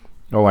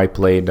I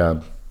played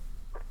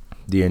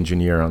the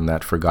engineer on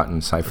that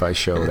forgotten sci-fi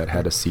show that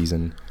had a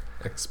season.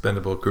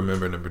 Expendable crew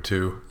member number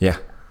 2. Yeah,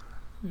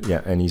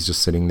 and he's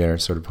just sitting there,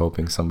 sort of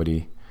hoping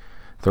somebody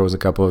throws a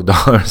couple of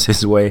dollars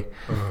his way.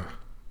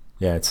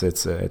 Yeah, it's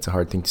a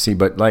hard thing to see,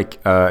 but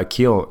like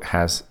Akil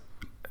has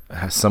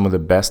some of the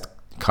best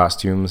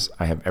costumes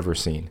I have ever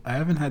seen. I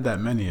haven't had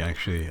that many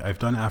actually. I've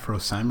done Afro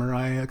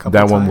Samurai a couple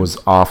times. That one was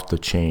off the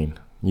chain.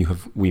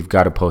 We've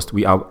got to post.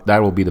 That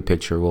will be the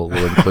picture we'll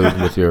include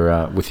with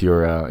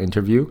your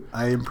interview.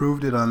 I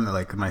improved it on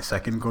like my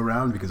second go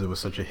round because it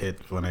was such a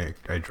hit when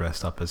I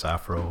dressed up as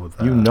Afro.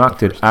 You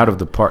knocked it out of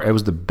the park. It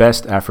was the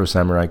best Afro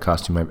Samurai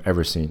costume I've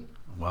ever seen.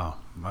 Wow,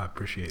 I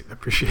appreciate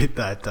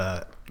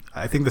that.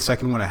 I think the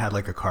second one I had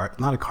like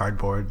not a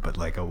cardboard, but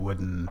like a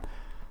wooden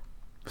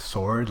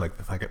sword, like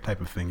the type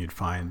of thing you'd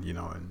find,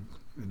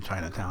 in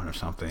Chinatown or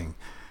something,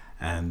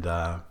 and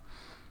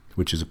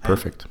which is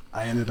perfect.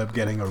 I ended up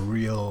getting a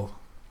real,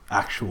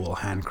 actual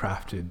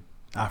handcrafted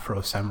Afro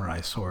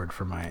Samurai sword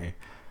for my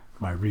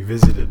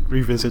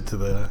revisit to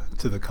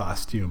the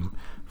costume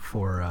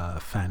for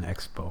Fan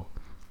Expo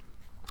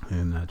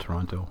in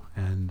Toronto,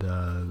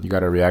 and you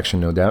got a reaction,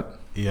 no doubt.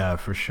 Yeah,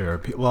 for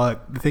sure. Well,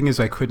 the thing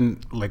is, I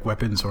couldn't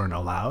weapons weren't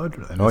allowed,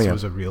 and this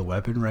was a real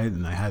weapon, right?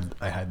 And I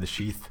had the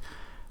sheath.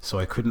 So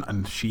I couldn't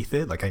unsheath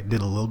it. Like I did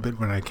a little bit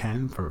when I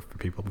can for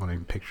people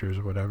wanting pictures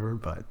or whatever,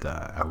 but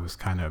I was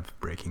kind of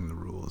breaking the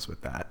rules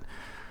with that.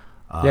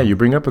 Yeah, you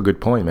bring up a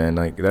good point, man.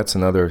 Like that's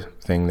another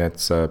thing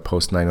that's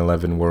post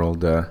 9/11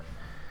 world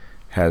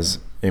has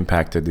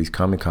impacted these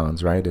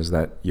Comic-Cons, right? Is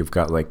that you've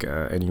got like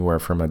anywhere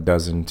from a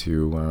dozen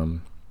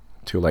to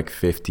like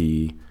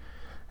 50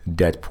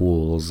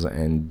 Deadpools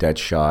and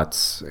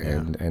Deadshots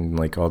and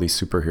like all these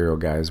superhero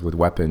guys with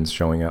weapons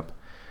showing up.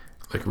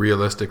 Like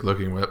realistic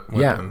looking weapons.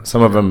 Yeah,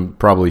 some of them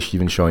probably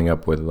even showing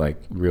up with like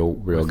real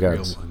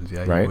guns. Real ones.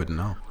 Yeah, right? You wouldn't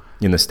know.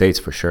 In the States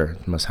for sure,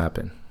 it must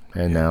happen.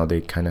 And now they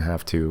kind of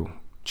have to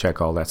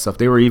check all that stuff.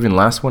 They were even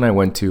last one I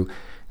went to,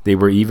 they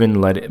were even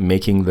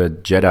making the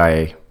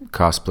Jedi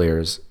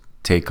cosplayers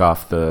take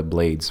off the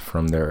blades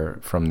from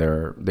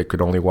their. They could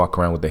only walk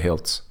around with the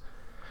hilts.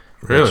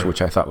 Really?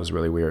 Which I thought was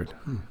really weird.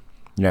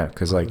 Yeah,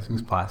 because like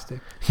this plastic.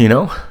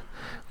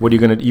 What are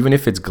you gonna? Even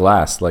if it's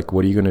glass, like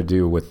what are you gonna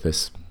do with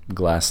this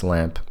glass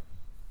lamp,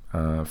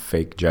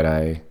 fake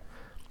Jedi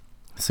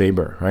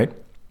saber, right?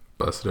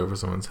 Bust it over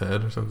someone's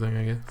head or something,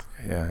 I guess.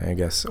 Yeah, I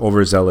guess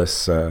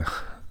overzealous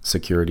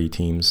security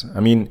teams. I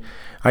mean,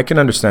 I can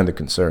understand the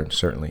concern.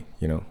 Certainly,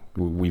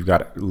 we've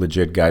got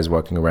legit guys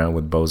walking around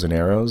with bows and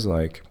arrows.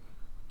 Like,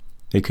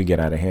 it could get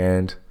out of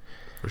hand.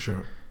 For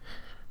sure.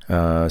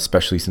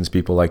 Especially since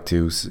people like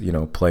to,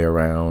 play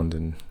around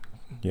and,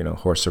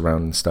 horse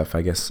around and stuff.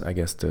 I guess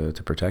to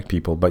protect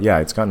people. But yeah,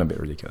 it's gotten a bit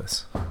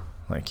ridiculous.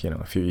 Like,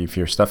 if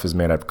your stuff is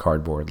made out of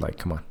cardboard, like,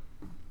 come on.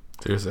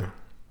 Seriously.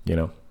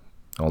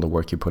 All the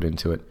work you put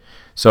into it.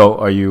 So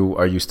are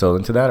you still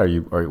into that?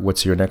 Or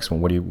what's your next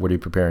one? What are you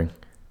preparing?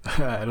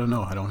 I don't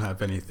know. I don't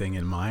have anything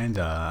in mind.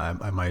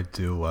 I might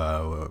do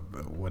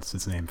what's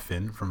his name,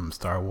 Finn from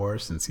Star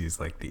Wars, since he's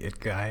like the it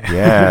guy.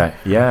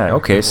 Yeah.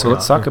 Okay, so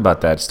let's talk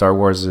about that. Star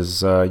Wars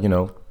is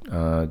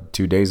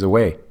 2 days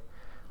away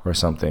or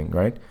something,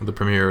 right? The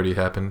premiere already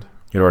happened.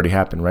 It already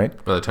happened,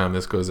 right? By the time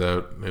this goes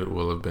out, it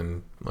will have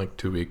been like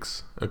 2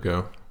 weeks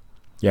ago.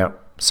 Yeah.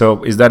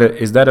 So is that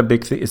a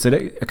big thing? Is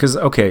it because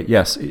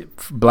yes,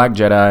 Black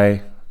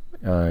Jedi,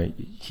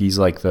 he's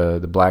like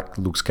the Black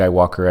Luke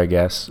Skywalker, I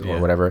guess,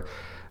 or whatever.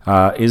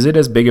 Is it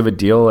as big of a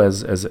deal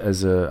as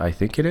I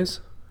think it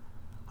is?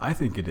 I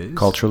think it is,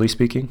 culturally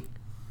speaking.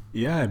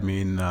 Yeah, I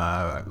mean,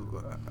 I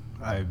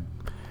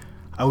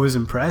was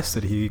impressed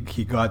that he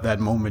got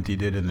that moment he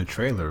did in the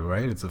trailer.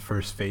 Right, it's the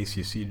first face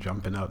you see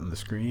jumping out on the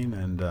screen,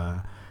 and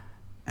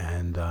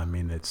I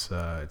mean it's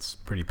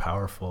pretty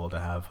powerful to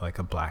have like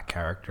a black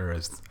character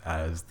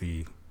as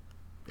the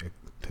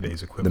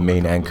today's equivalent. The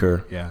main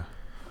anchor. Yeah.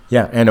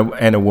 Yeah,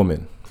 and a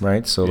woman,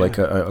 right? So like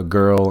a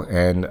girl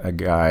and a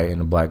guy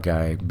and a black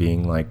guy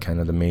being like kind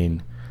of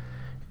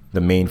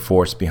the main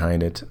force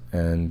behind it.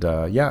 And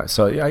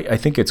so I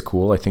think it's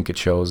cool. I think it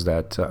shows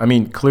that I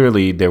mean,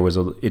 clearly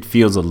it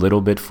feels a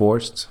little bit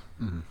forced,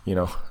 you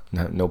know,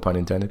 no pun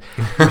intended.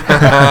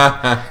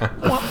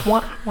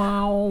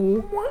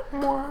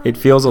 It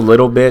feels a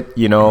little bit,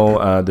 you know,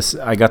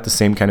 I got the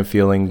same kind of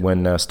feeling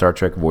when Star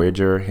Trek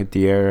Voyager hit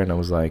the air, and I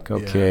was like,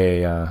 okay,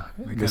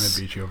 they kind of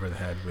beat you over the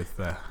head with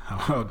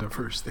how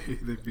diverse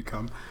they've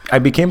become. I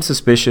became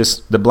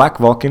suspicious. The Black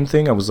Vulcan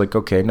thing, I was like,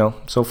 okay, no,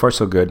 so far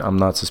so good. I'm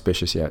not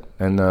suspicious yet.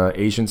 And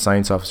Asian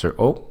science officer,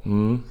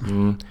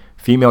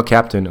 female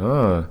captain,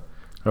 okay.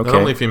 Not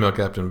only female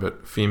captain,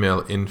 but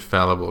female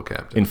infallible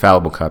captain.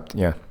 Infallible captain,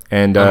 yeah.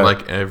 And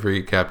unlike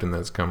every captain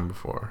that's come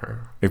before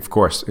her. Of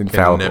course,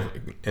 infallible.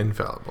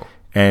 Infallible.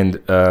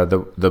 And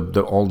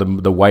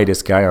the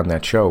whitest guy on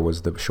that show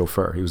was the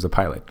chauffeur. He was the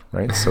pilot,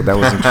 right? So that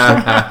was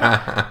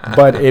interesting.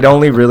 But it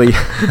only really,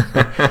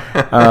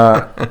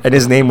 and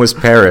his name was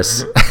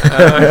Paris,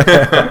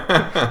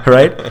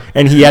 right?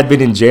 And he had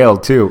been in jail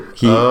too.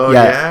 He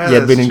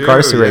had been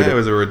incarcerated. Yeah, it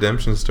was a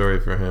redemption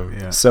story for him.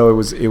 Yeah. So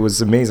it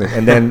was amazing.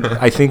 And then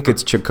I think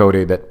it's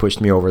Chakotay that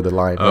pushed me over the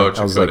line. Right?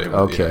 I was like,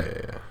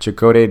 okay. Yeah.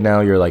 Chakotay,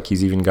 now you're like,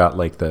 he's even got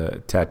like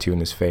the tattoo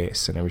in his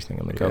face and everything.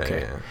 I'm like,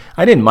 okay. Yeah.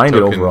 I didn't mind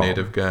it overall.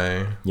 Native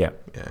guy. Yeah.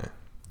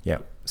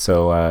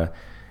 So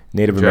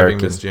Native American.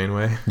 Driving Miss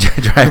Janeway.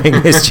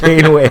 Driving Miss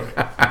Janeway.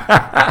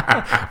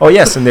 Oh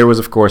yes, and there was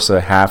of course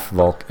a half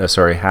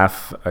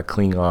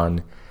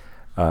Klingon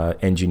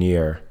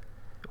engineer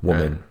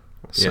woman. Right.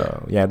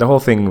 So the whole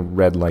thing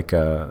read like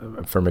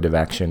affirmative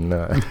action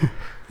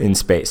in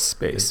space.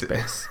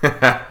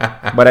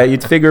 But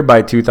you'd figure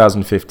by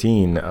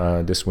 2015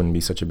 this wouldn't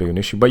be such a big an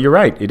issue. But you're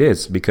right, it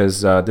is,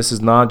 because this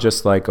is not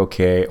just like,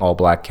 okay, all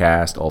black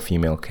cast, all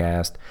female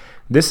cast.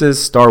 This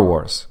is Star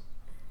Wars,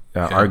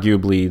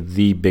 arguably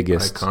the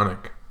biggest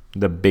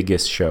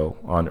show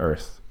on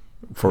Earth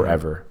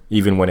forever.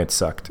 Even when it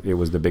sucked, it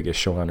was the biggest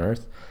show on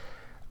Earth.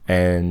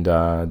 And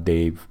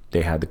they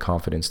had the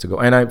confidence to go.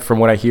 And from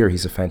what I hear,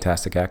 he's a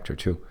fantastic actor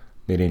too.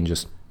 They didn't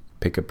just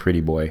pick a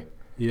pretty boy.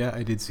 Yeah,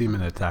 I did see him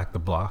in Attack the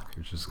Block,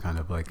 which is kind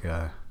of like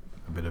a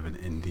bit of an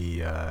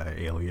indie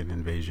alien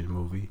invasion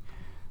movie,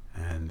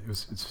 and it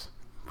was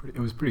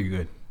pretty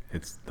good.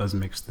 It does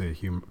mix the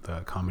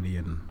comedy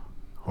and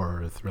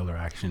horror, thriller,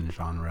 action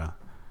genre.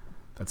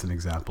 That's an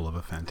example of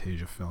a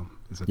Fantasia film.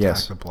 Is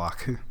Attack the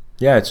Block?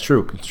 Yeah, it's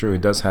true.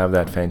 It does have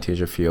that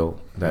Fantasia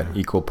feel, that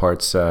equal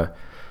parts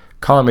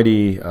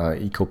comedy,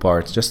 equal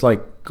parts, just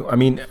like, I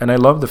mean, and I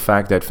love the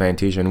fact that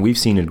Fantasia, and we've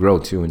seen it grow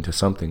too into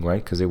something,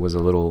 right? Because it was a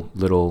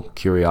little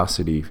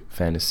curiosity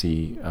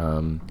fantasy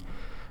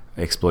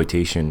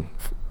exploitation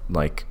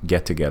like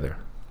get together,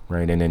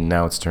 right? And then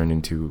now it's turned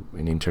into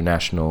an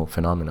international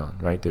phenomenon,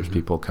 right? There's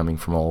people coming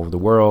from all over the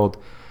world.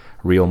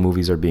 Real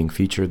movies are being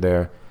featured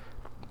there,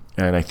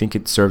 and I think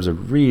it serves a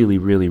really,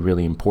 really,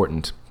 really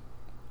important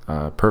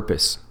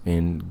purpose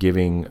in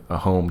giving a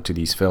home to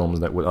these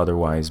films that would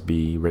otherwise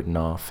be written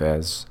off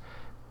as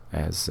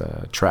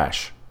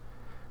trash.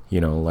 You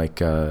know,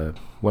 like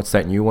what's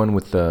that new one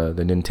with the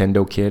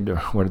Nintendo kid, or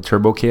what,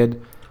 Turbo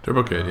Kid?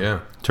 Turbo Kid, yeah.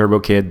 Turbo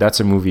Kid, that's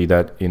a movie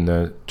that in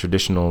the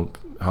traditional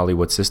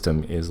Hollywood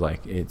system is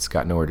like, it's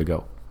got nowhere to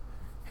go.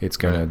 It's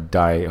gonna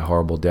die a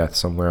horrible death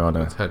somewhere on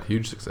it's had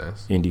huge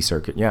success. Indie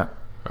circuit. Yeah.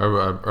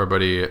 Our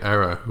buddy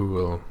Ara, who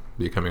will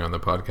be coming on the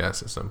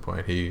podcast at some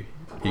point, he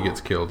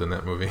gets killed in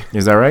that movie.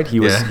 Is that right?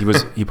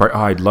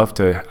 I'd love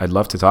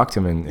to talk to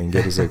him and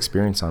get his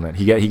experience on that.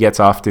 He gets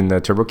off in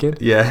the Turbo Kid?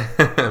 Yeah,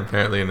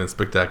 apparently in a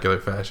spectacular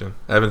fashion.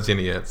 I haven't seen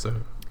it yet, so.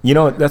 You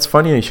know, that's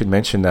funny you should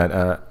mention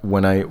that.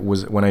 When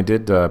I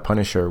did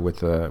Punisher with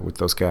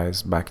those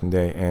guys back in the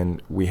day,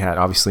 and we had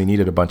obviously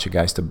needed a bunch of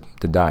guys to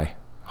die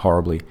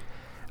horribly.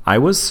 I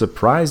was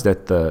surprised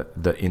at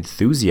the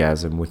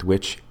enthusiasm with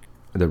which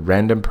the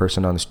random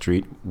person on the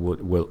street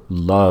will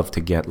love to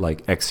get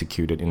like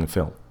executed in the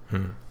film.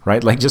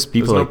 Right? Like, just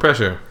people. There's no like,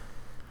 pressure.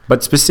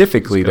 But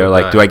specifically, they're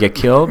like, do I get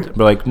killed?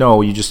 They're like,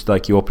 no, you just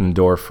like, you open the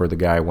door for the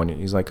guy when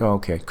he's like, oh,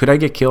 okay. Could I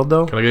get killed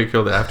though? Can I get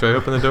killed after I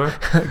open the door?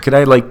 Could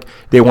I, like,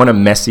 they want a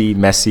messy,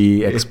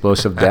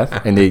 explosive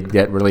death, and they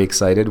get really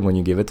excited when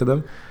you give it to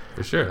them.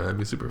 For sure, that'd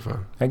be super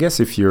fun. I guess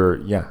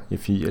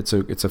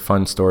it's a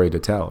fun story to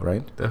tell,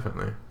 right?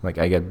 Definitely. Like,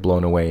 I get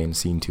blown away in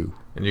scene 2.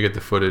 And you get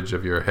the footage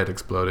of your head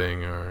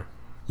exploding, or.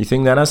 You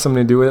think that has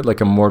something to do with it,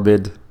 like a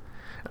morbid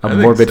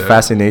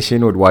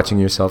fascination with watching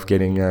yourself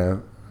getting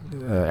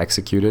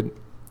executed?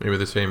 Maybe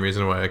the same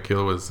reason why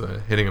Akil was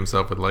hitting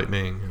himself with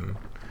lightning.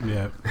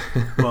 Yeah.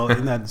 Well,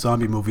 in that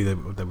zombie movie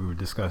that we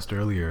discussed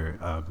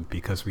earlier,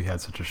 because we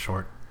had such a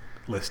short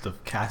list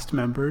of cast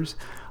members,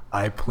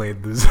 I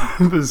played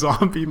the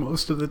zombie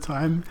most of the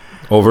time.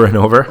 Over and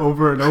over?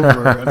 Over and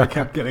over. And I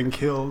kept getting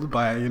killed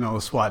by,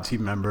 SWAT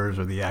team members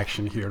or the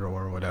action hero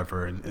or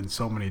whatever in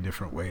so many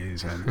different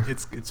ways. And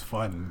it's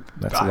fun.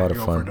 That's a lot of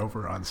fun. Over and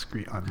over on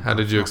screen. How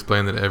did you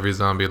explain that every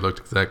zombie looked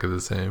exactly the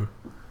same?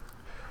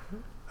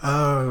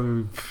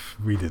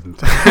 We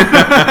didn't.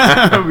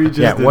 We just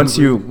Yeah,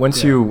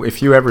 didn't.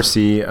 if you ever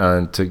see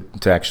to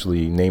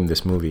actually name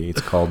this movie,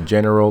 it's called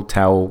General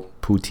Tao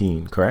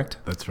Poutine, correct?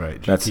 That's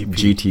right. That's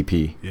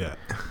GTP. Yeah.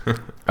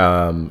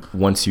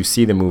 Once you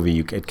see the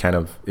movie,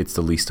 it's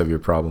the least of your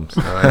problems.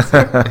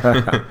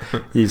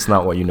 It's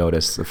not what you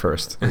notice at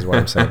first, is what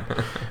I'm saying.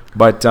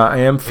 But I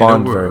am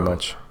fond very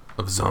much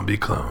of zombie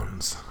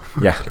clones.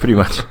 Yeah, pretty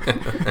much.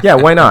 Yeah,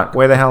 why not?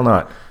 Why the hell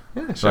not?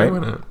 Yeah, sure, right? Why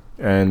not?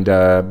 And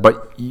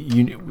but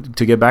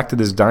to get back to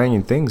this dying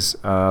and things,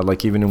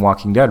 like even in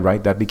Walking Dead,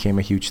 right? That became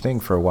a huge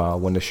thing for a while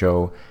when the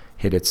show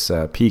hit its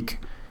peak.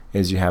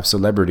 Is you have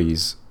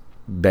celebrities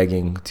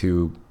begging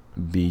to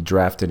be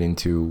drafted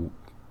into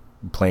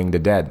playing the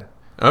dead.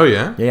 Oh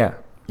yeah,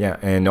 yeah,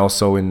 and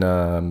also in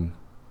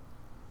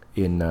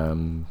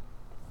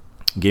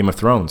Game of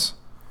Thrones,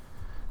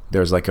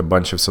 there's like a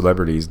bunch of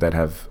celebrities that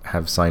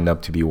have signed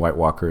up to be White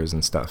Walkers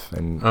and stuff.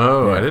 And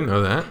I didn't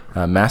know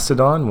that.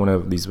 Mastodon, one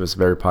of these was a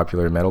very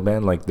popular metal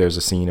band. Like there's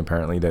a scene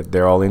apparently that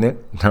they're all in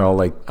it. They're all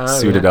like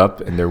suited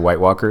up and they're White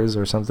Walkers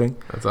or something.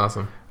 That's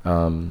awesome.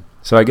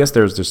 So I guess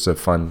there's just a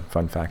fun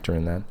factor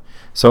in that.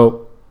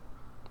 So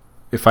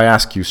if I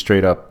ask you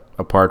straight up,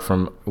 apart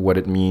from what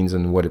it means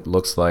and what it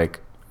looks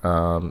like,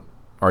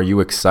 are you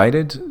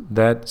excited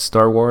that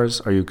Star Wars?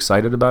 Are you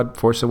excited about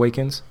Force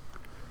Awakens?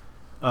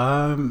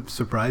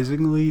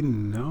 Surprisingly,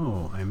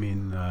 no. I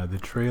mean, the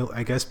trail,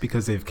 I guess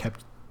because they've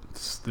kept,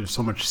 there's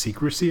so much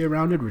secrecy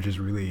around it, which is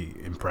really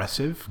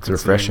impressive. It's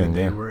refreshing,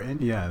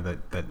 yeah.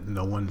 That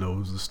no one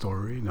knows the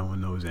story, no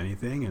one knows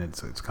anything, and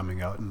it's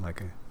coming out in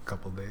like a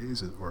couple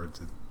days, or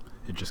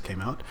it just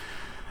came out.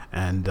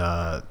 And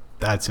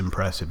that's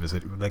impressive. Is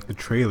it like the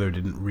trailer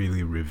didn't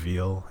really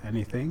reveal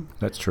anything?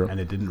 That's true. And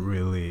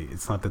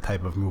it's not the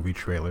type of movie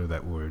trailer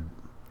that would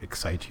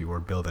excite you or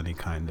build any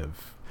kind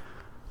of,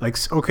 like,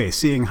 okay,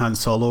 seeing Han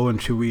Solo and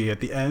Chewie at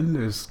the end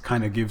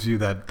kind of gives you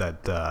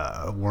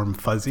that warm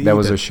fuzzy. That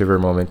was a shiver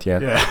moment, yeah.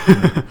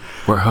 Yeah.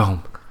 We're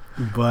home.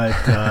 But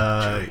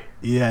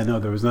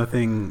there was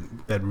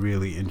nothing that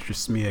really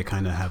interests me. I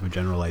kind of have a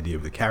general idea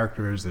of the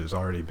characters. There's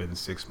already been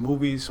 6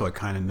 movies, so I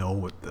kind of know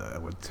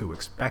what to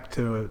expect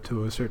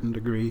to a certain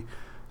degree.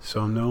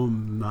 So no,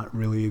 I'm not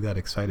really that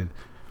excited.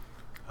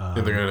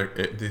 Do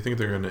you think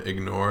they're gonna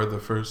ignore the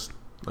first,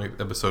 like,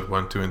 episode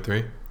 1, 2, and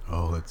 3?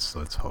 Oh,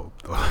 let's hope.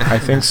 I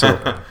think so.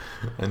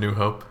 A New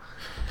Hope.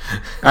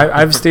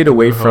 I've stayed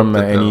away from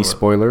any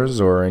spoilers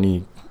or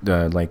any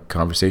like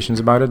conversations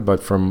about it,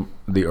 but from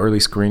the early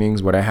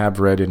screenings, what I have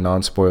read in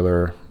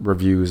non-spoiler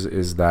reviews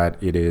is that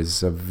it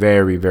is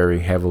very, very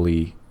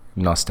heavily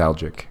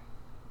nostalgic.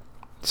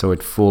 So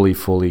it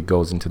fully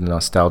goes into the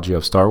nostalgia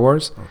of Star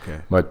Wars,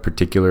 okay, but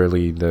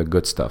particularly the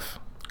good stuff.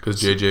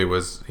 Because JJ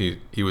was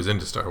he was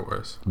into Star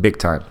Wars big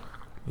time.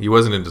 He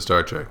wasn't into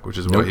Star Trek, which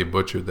is why he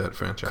butchered that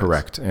franchise.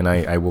 Correct, and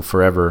I will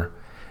forever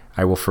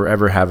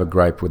have a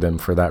gripe with him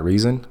for that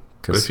reason.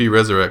 But if he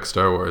resurrects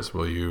Star Wars,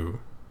 will you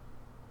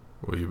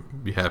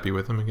be happy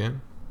with him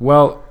again?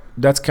 Well,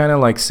 that's kind of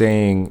like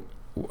saying,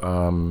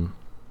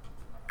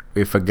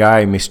 if a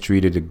guy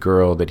mistreated a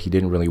girl that he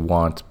didn't really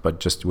want, but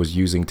just was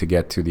using to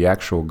get to the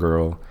actual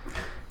girl,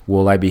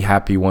 will I be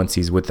happy once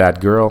he's with that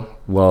girl?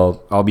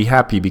 Well, I'll be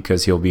happy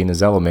because he'll be in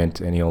his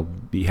element and he'll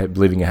be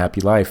living a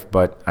happy life,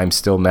 but I'm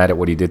still mad at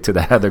what he did to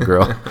that other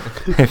girl,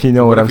 if you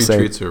know what I'm saying.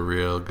 What if he treats her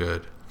real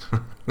good?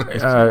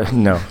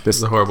 No, this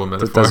is a horrible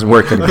metaphor. This doesn't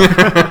work anymore.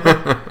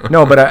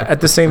 No, but at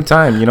the same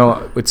time,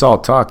 it's all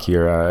talk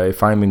here.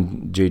 If I'm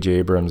in J.J.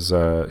 Abrams'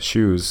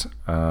 shoes,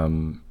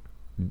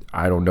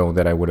 I don't know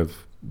that I would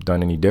have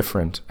done any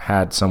different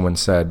had someone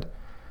said,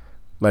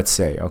 let's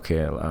say,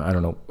 okay, I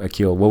don't know,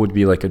 Akil, what would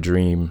be like a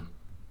dream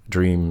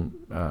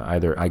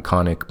either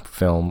iconic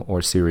film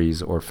or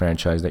series or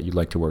franchise that you'd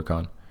like to work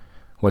on?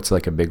 What's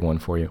like a big one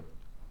for you?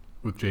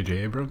 With J.J.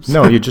 Abrams?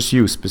 No,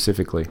 you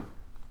specifically.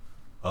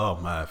 Oh,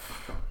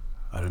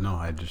 I don't know.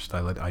 I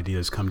let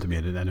ideas come to me.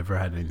 I never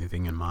had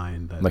anything in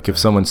mind. Like if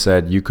someone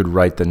said you could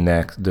write the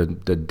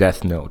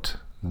Death Note,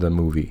 the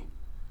movie.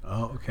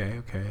 Oh,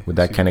 okay. Would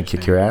that kind of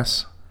kick your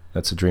ass?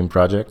 That's a dream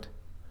project?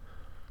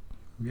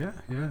 Yeah.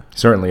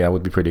 Certainly, I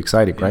would be pretty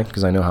excited, right?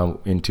 Because I know how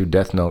into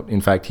Death Note.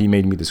 In fact, he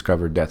made me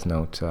discover Death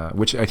Note,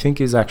 which I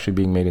think is actually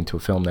being made into a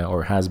film now,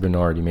 or has been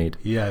already made.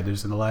 Yeah,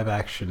 there's a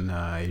live-action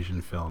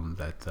Asian film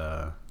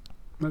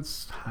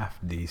that's half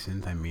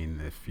decent. I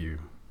mean,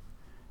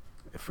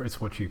 if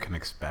it's what you can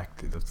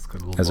expect, it's a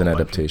little as an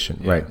budget. Adaptation,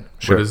 Yeah. right?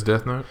 Sure. What is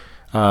Death Note?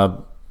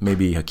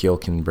 Maybe Akil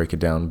can break it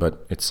down,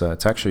 but it's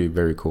actually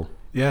very cool.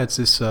 Yeah, it's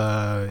this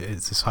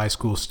high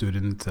school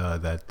student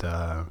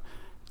that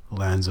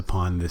lands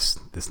upon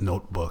this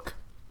notebook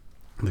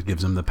that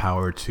gives him the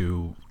power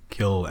to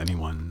kill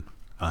anyone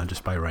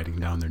just by writing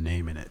down their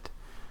name in it,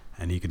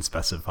 and he can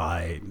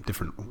specify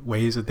different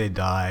ways that they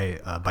die.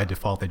 By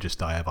default, they just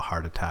die of a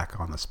heart attack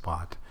on the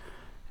spot,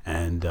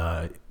 and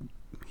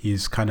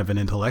he's kind of an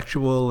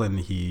intellectual, and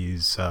he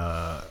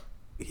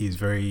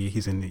he's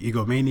an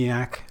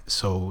egomaniac.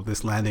 So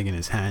this landing in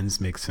his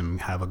hands makes him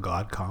have a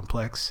god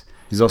complex.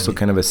 He's also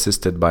kind of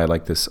assisted by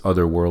like this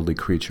otherworldly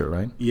creature,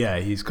 right? Yeah,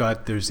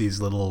 there's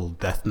these little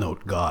Death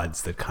Note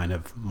gods that kind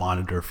of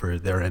monitor for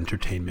their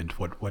entertainment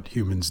what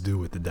humans do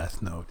with the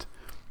Death Note.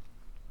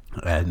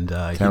 And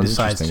he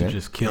decides to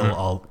just kill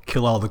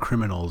all the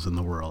criminals in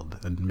the world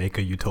and make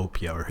a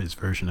utopia, or his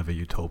version of a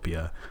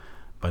utopia.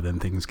 But then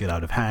things get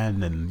out of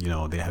hand, and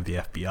they have the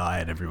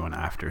FBI and everyone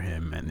after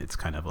him, and it's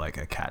kind of like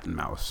a cat and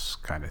mouse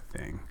kind of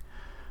thing.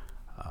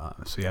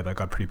 So yeah, that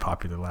got pretty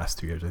popular the last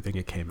 2 years. I think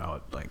it came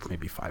out like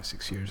maybe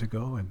 5-6 years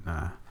ago,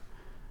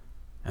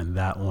 and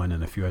that one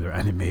and a few other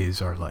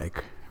animes are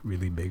like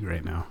really big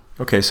right now.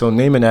 Okay, so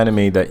name an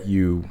anime that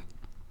you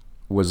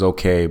was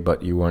okay,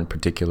 but you weren't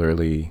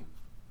particularly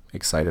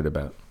excited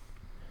about.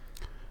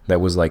 That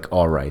was like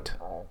all right.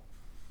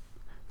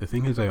 The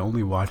thing is, I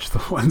only watch the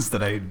ones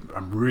that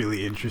I'm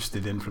really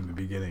interested in from the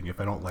beginning. If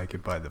I don't like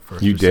it by the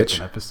first or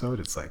second episode,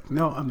 it's like,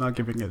 no, I'm not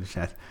giving it a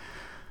chance.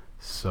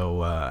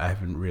 So I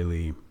haven't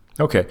really.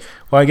 Okay,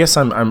 well, I guess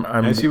I'm.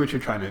 I see what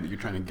you're trying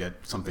to get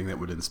something that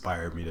would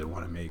inspire me to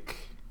want to make.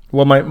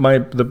 Well,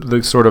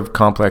 the sort of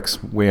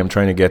complex way I'm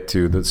trying to get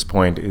to this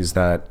point is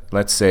that,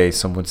 let's say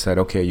someone said,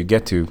 okay,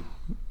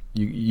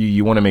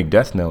 you want to make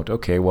Death Note.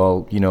 Okay,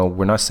 well,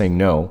 we're not saying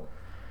no.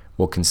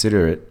 We'll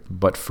consider it,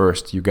 but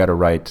first you got to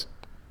write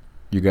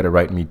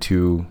me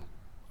 2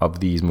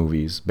 of these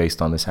movies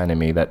based on this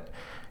anime that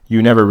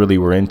you never really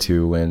were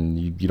into and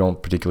you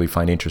don't particularly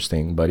find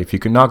interesting. But if you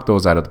can knock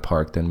those out of the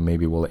park, then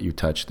maybe we'll let you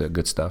touch the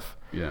good stuff.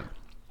 Yeah.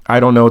 I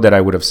don't know that I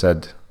would have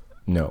said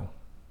no,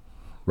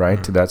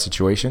 right, to that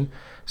situation.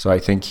 So I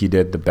think he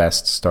did the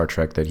best Star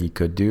Trek that he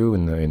could do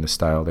in the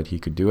style that he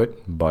could do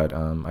it. But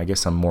I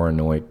guess I'm more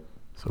annoyed.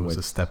 So it was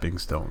a stepping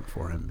stone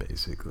for him,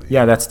 basically.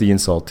 Yeah, that's the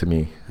insult to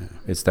me. Yeah.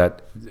 It's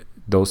that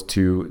those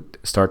 2,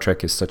 Star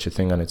Trek is such a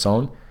thing on its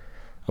own.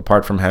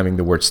 Apart from having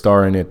the word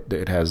star in it,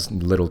 it has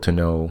little to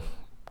no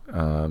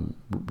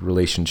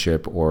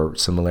relationship or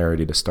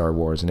similarity to Star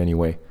Wars in any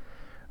way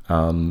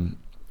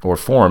or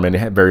form. And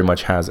it very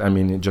much has. I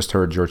mean, just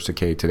heard George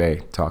Takei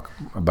today talk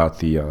about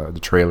the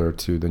trailer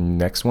to the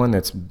next one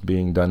that's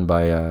being done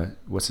by,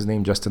 what's his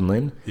name, Justin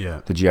Lin?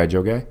 Yeah. The G.I.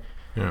 Joe guy?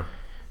 Yeah.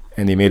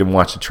 And they made him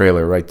watch the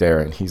trailer right there,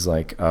 and he's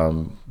like,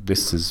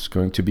 this is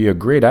going to be a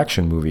great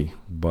action movie,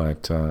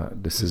 but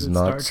this is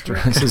not.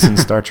 This isn't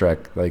Star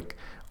Trek. Like,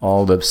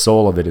 all the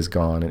soul of it is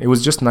gone. And it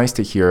was just nice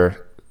to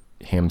hear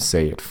him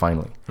say it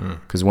finally.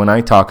 Because when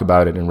I talk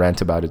about it and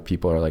rant about it,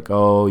 people are like,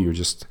 oh,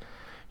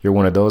 you're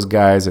one of those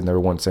guys and never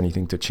wants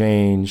anything to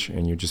change,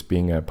 and you're just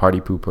being a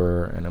party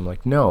pooper. And I'm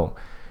like, no,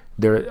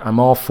 I'm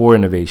all for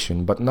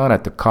innovation, but not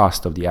at the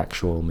cost of the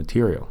actual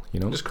material.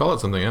 Just call it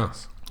something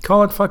else.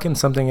 Call it fucking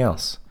something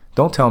else.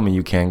 Don't tell me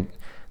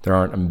there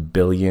aren't a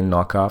billion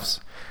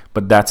knockoffs.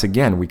 But that's,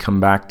 again, we come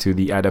back to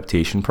the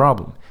adaptation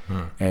problem.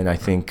 And I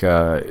think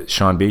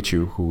Sean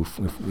Beichu, who,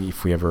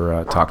 if we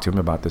ever talk to him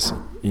about this,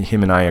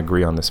 him and I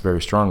agree on this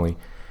very strongly,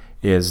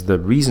 is the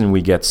reason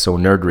we get so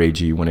nerd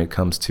ragey when it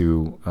comes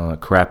to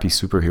crappy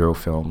superhero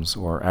films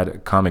or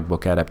comic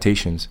book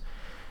adaptations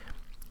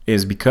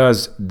is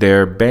because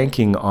they're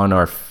banking on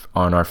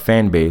our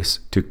fan base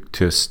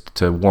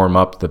to warm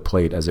up the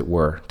plate, as it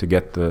were, to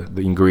get the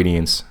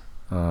ingredients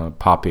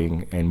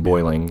popping and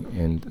boiling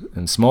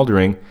and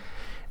smoldering.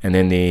 And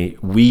then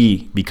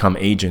we become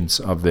agents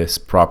of this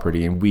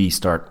property, and we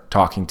start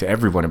talking to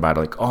everyone about it,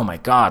 like, oh my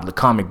God, the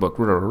comic book,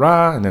 rah, rah,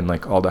 rah. And then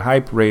like all the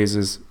hype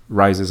rises.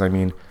 I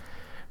mean,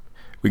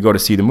 we go to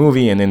see the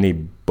movie, and then they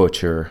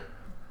butcher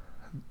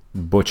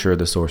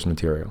the source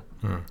material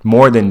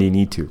more than they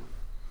need to,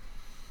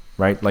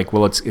 right? Like,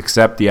 well, let's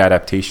accept the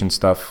adaptation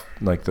stuff,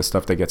 like the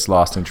stuff that gets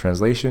lost in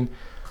translation,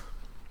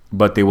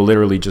 but they will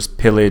literally just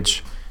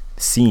pillage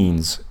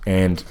scenes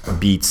and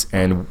beats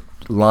and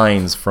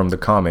lines from the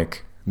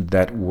comic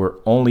that were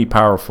only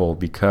powerful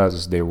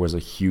because there was a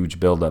huge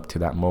build-up to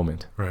that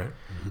moment. Right.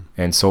 Mm-hmm.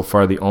 And so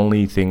far, the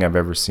only thing I've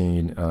ever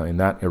seen in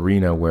that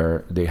arena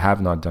where they have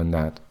not done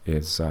that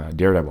is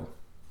Daredevil.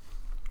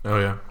 Oh,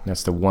 yeah.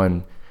 That's the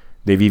one.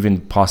 They've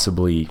even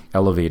possibly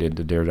elevated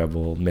the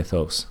Daredevil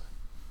mythos.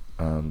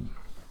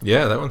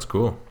 Yeah, that one's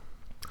cool.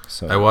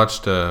 So I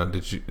watched.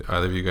 Did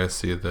either of you guys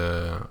see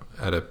the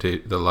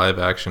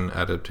live-action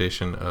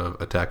adaptation of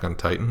Attack on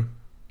Titan?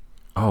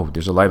 Oh,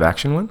 there's a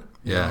live-action one?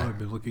 Yeah. Oh, I've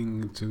been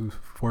looking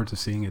forward to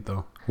seeing it,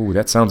 though. Ooh,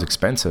 that sounds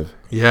expensive.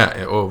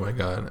 Yeah. Oh my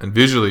God. And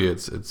visually,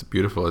 it's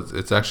beautiful.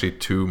 It's actually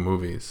 2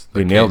 movies.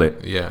 They nailed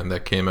it. Yeah, and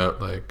that came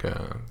out like.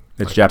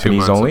 It's like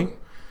Japanese only.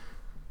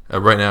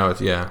 Right now,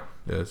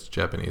 it's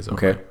Japanese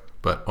only. Okay.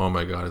 But oh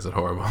my God, is it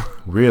horrible?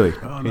 Really?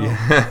 Oh, no.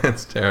 Yeah,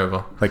 it's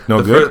terrible. Like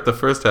no good? The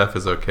first half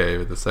is okay,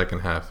 but the second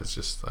half is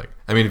just like.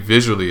 I mean,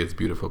 visually it's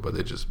beautiful, but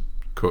they just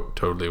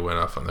totally went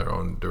off on their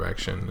own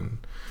direction and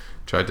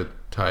tried to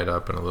tie it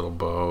up in a little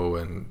bow,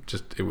 and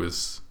just it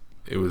was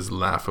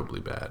laughably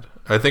bad.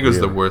 I think it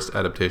was the worst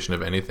adaptation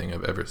of anything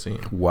I've ever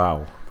seen.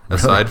 Wow.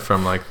 Aside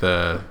from like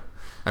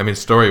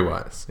story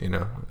wise,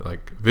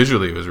 like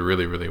visually it was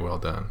really, really well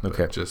done. But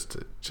okay.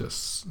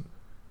 Just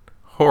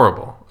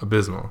horrible,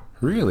 abysmal.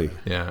 Really?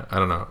 Yeah, I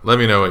don't know. Let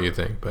me know what you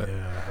think, but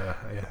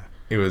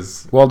it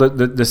was. Well,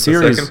 the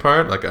series. The second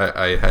part, like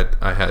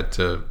I had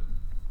to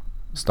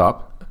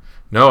stop.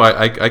 No,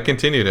 I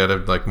continued out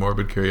of like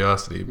morbid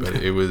curiosity, but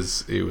it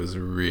was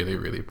really,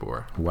 really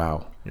poor.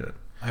 Wow. Yeah.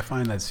 I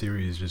find that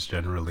series just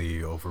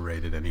generally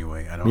overrated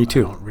anyway. Me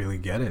too. I don't really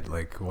get it.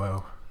 Like,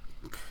 wow.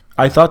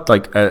 I thought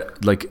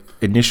like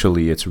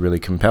initially it's really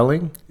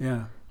compelling.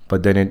 Yeah.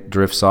 But then it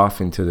drifts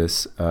off into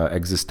this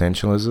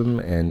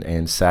existentialism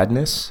and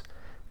sadness,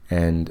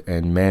 and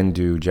men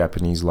do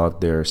Japanese love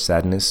their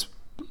sadness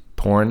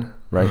porn,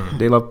 right?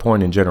 They love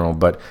porn in general,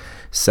 but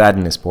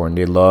sadness porn.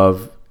 They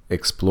love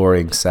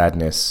exploring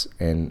sadness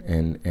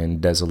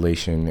and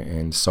desolation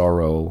and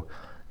sorrow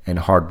and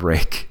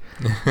heartbreak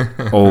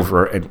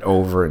over and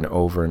over and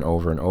over and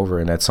over and over.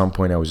 And at some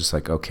point, I was just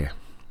like, okay,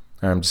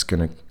 I'm just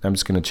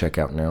gonna check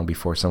out now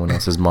before someone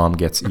else's mom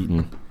gets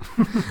eaten.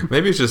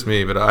 Maybe it's just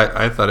me, but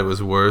I thought it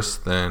was worse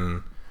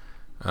than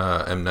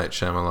M. Night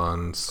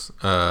Shyamalan's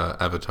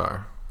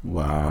Avatar.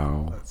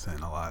 Wow, that's saying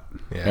a lot.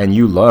 Yeah. And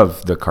you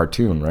love the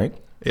cartoon, right?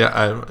 Yeah,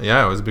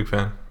 I was a big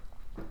fan.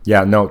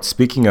 Yeah, no.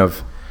 Speaking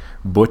of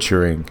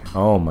butchering,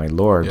 oh my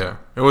lord. Yeah,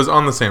 it was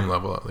on the same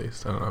level at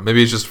least. I don't know.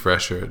 Maybe it's just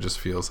fresher. It just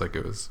feels like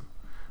it was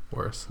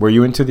worse. Were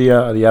you into the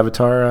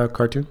Avatar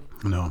cartoon?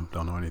 No,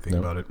 don't know anything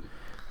about it.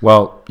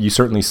 Well, you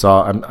certainly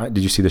saw.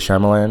 Did you see the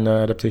Shyamalan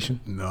adaptation?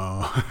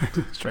 No,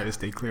 just try to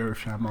stay clear of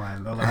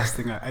Shyamalan. The last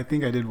thing I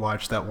think I did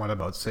watch that one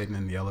about Satan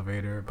in the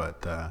elevator,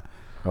 but.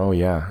 Oh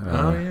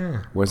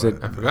yeah. Was it?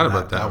 I forgot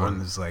about that one. That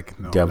one is like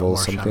Devil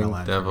something.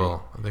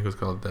 Devil. I think it was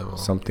called Devil.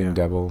 Something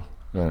Devil.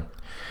 Yeah.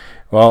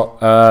 Well,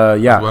 yeah.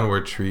 There's one where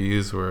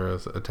trees were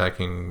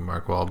attacking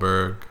Mark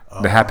Wahlberg.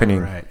 The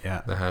Happening. Right. Yeah.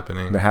 The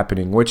Happening. The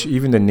Happening. Which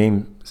even the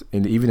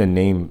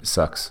name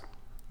sucks.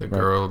 The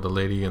girl, the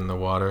lady in the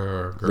water,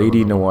 or girl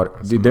Lady in the water.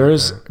 There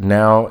is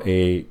now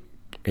a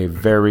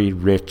very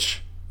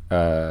rich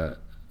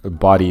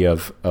body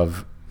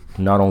of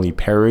not only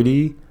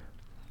parody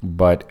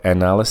but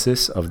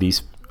analysis of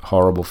these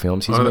horrible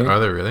films he's made. Are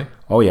they really?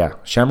 Oh yeah,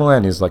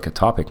 Shyamalan is like a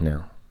topic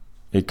now.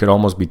 It could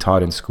almost be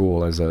taught in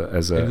school as a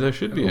Maybe there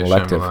should be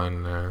elective. a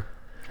Shyamalan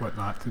what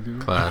not to do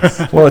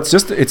class. Well,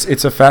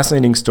 it's a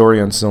fascinating story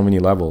on so many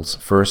levels.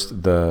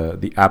 First,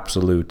 the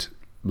absolute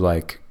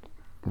like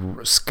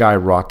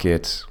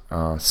skyrocket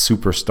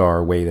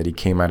superstar way that he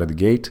came out of the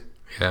gate.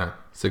 Yeah,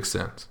 Sixth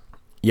Sense.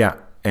 Yeah,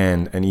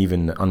 and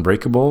even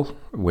Unbreakable,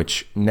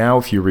 which now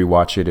if you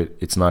rewatch it,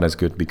 it's not as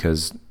good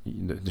because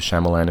the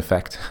Shyamalan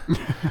effect.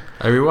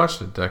 I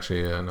rewatched it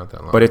actually not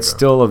that long but it's ago.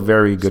 Still a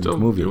very good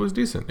movie. It was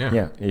decent, yeah.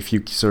 Yeah, if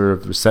you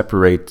sort of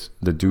separate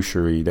the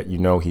douchery that you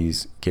know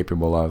he's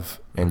capable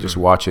of and just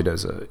watch it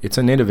as it's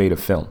an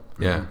innovative film.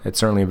 Yeah. It's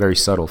certainly a very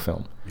subtle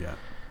film. Yeah.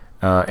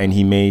 And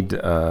he made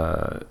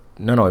it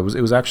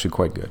was actually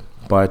quite good.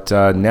 But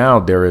now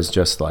there is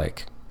just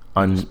like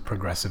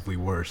progressively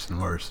worse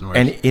and worse and worse.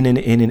 And in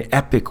an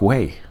epic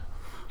way.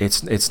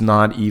 It's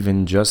not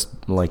even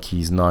just like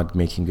he's not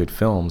making good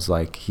films.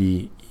 Like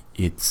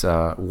it's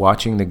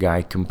watching the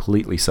guy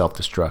completely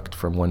self-destruct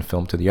from one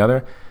film to the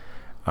other.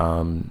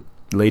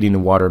 Lady in the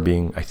Water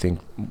being, I think,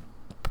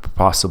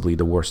 possibly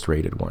the worst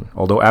rated one.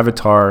 Although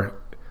Avatar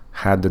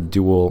had the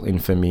dual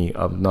infamy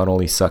of not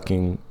only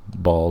sucking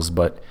balls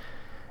but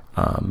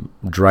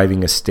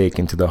driving a stake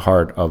into the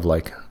heart of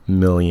like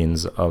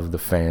millions of the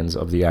fans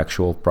of the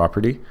actual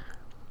property.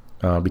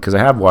 Because I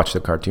have watched the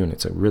cartoon,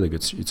 it's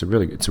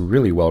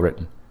really well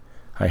written.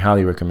 I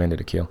highly recommend it,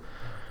 Akil.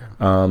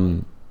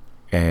 But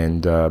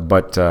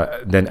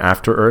then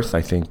After Earth,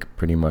 I think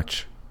pretty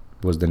much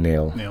was the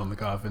nail in the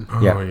coffin. Oh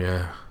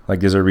yeah.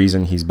 Like there's a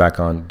reason he's back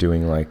on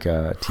doing like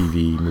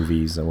TV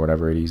movies or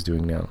whatever he's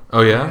doing now.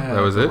 Oh yeah,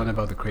 that was it. One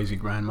about the crazy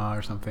grandma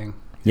or something.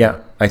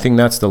 Yeah, I think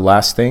that's the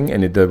last thing,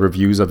 and the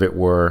reviews of it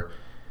were.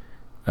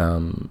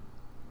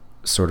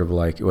 Sort of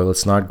like, well,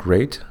 it's not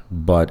great,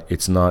 but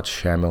it's not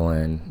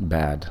Shyamalan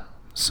bad.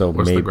 So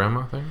what's the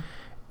grandma thing?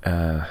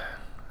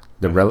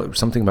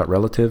 Something about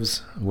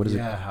relatives. What is it?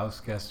 Yeah, house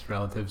guests,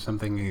 relatives.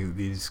 Something.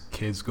 These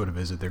kids go to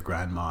visit their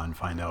grandma and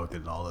find out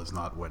that all is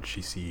not what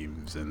she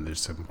seems, and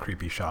there's some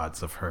creepy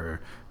shots of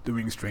her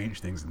doing strange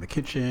things in the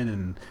kitchen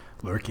and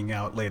lurking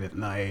out late at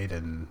night,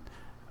 and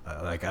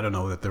like I don't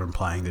know that they're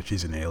implying that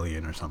she's an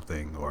alien or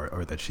something,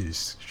 or that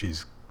she's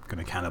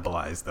going to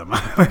cannibalize them.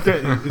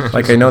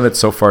 Like I know that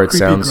so far it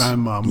sounds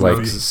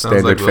like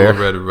standard like fare.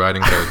 Little Red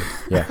Riding Hood.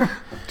 Yeah.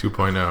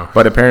 2.0.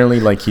 But apparently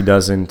like he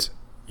doesn't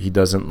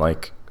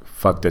like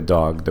fuck the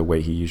dog the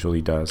way he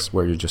usually does,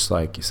 where you're just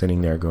like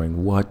sitting there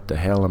going, what the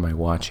hell am I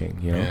watching?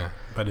 You know? Yeah.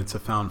 But it's a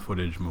found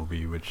footage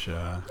movie, which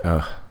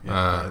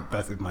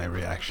that's my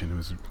reaction. It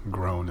was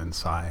groan and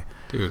sigh.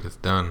 Dude, it's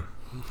done.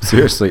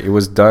 Seriously, it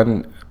was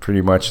done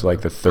pretty much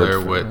like the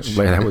third. Blair Witch.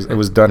 It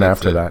was done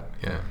after that.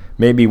 Yeah.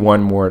 Maybe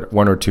one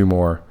or two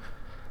more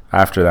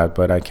after that,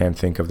 but I can't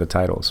think of the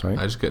titles, right?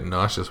 I just get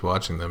nauseous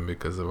watching them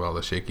because of all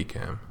the shaky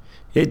cam.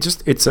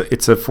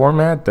 It's a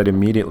format that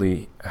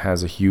immediately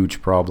has a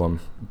huge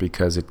problem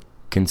because it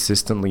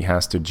consistently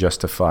has to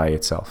justify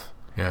itself.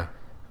 Yeah.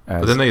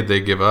 But then they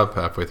give up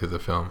halfway through the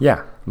film.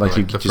 Yeah, like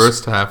the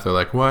first half, they're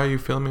like, "Why are you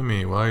filming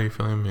me? Why are you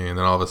filming me?" And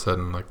then all of a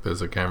sudden, like,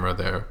 there's a camera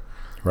there,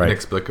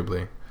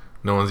 inexplicably.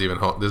 No one's even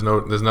there's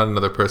not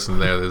another person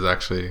there. There's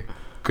actually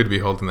could be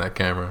holding that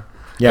camera.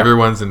 Yeah.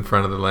 Everyone's in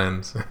front of the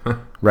lens.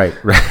 Right.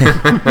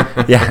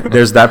 Yeah,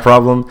 there's that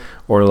problem.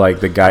 Or like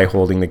the guy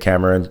holding the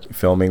camera and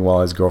filming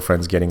while his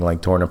girlfriend's getting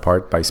like torn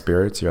apart by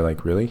spirits. You're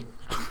like, really?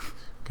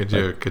 Could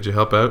you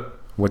help out?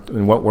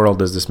 In what world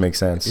does this make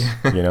sense?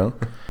 You know,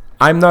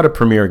 I'm not a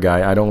premiere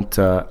guy. I don't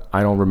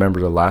remember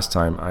the last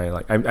time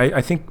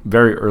I think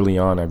very early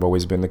on I've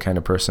always been the kind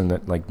of person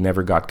that like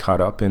never got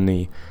caught up in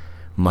the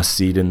must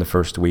see it in the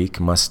first week,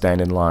 must stand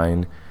in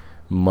line,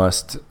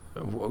 must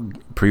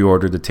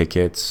pre-order the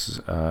tickets,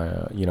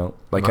 you know,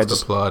 like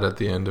must applaud at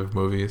the end of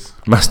movies.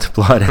 Must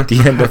applaud at the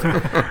end of,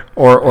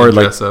 or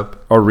like dress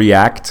up. Or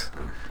react,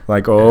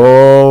 like,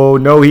 oh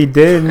no, he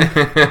didn't,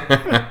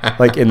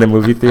 like in the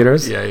movie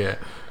theaters. Yeah.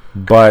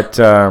 But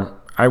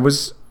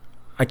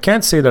I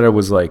can't say that I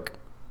was like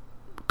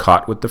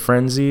caught with the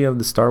frenzy of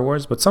the Star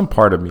Wars, but some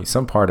part of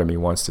me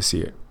wants to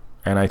see it,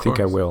 and I think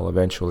I will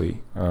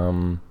eventually.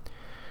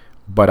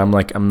 But I'm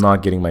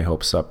not getting my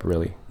hopes up,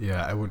 really.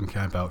 Yeah, I wouldn't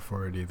camp out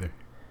for it either.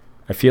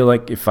 I feel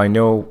like if I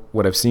know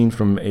what I've seen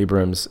from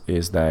Abrams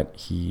is that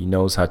he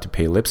knows how to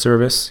pay lip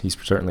service. He's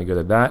certainly good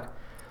at that.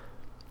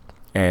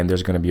 And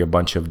there's going to be a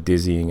bunch of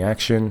dizzying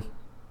action.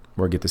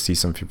 We'll get to see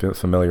some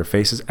familiar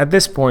faces. At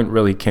this point,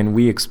 really, can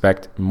we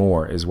expect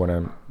more is what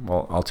I'm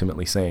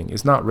ultimately saying.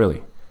 It's not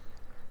really.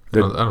 I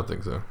don't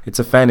think so. It's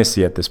a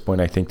fantasy at this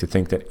point, I think, to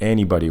think that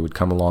anybody would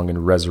come along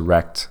and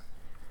resurrect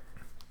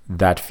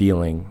that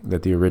feeling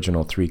that the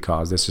original 3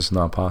 caused. That's just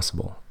not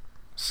possible.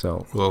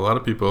 So, well, a lot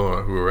of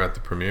people who were at the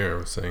premiere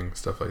were saying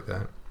stuff like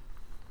that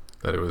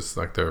it was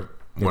like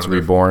it's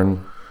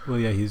reborn. Well,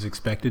 yeah, he's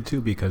expected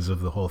to because of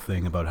the whole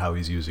thing about how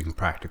he's using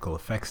practical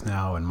effects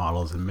now and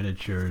models and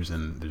miniatures,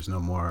 and there's no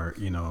more,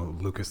 you know,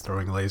 Lucas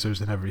throwing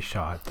lasers in every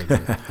shot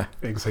and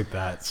things like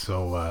that.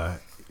 So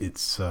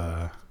it's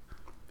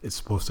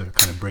supposed to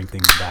kind of bring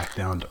things back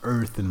down to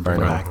earth and bring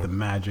back the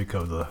magic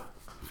of the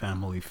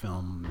family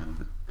film.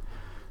 And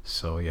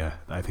so yeah,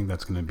 I think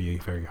that's going to be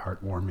very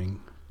heartwarming.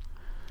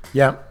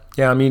 Yeah.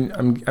 I mean,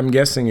 I'm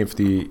guessing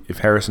if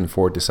Harrison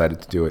Ford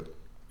decided to do it,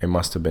 it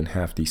must have been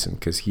half decent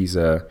because he's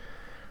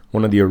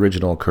one of the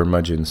original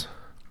curmudgeons.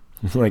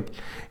 Like,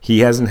 he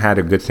hasn't had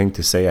a good thing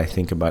to say, I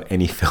think, about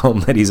any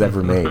film that he's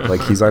ever made.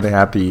 Like, he's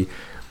unhappy.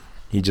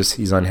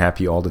 He's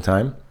unhappy all the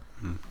time.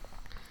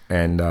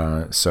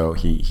 And so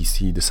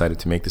he decided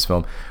to make this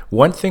film.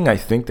 One thing I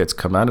think that's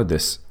come out of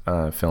this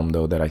film,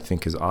 though, that I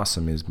think is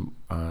awesome is,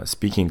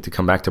 to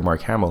come back to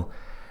Mark Hamill,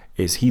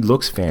 is he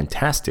looks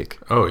fantastic.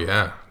 Oh,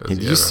 yeah.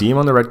 Did you see him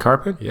on the red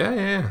carpet?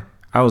 Yeah.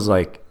 I was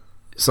like,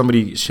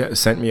 somebody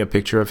sent me a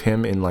picture of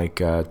him in like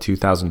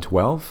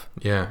 2012.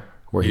 Yeah.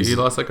 Where he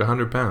lost like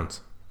 100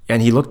 pounds.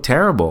 And he looked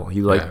terrible.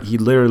 He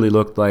literally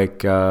looked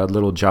like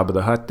little Jabba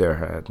the Hutt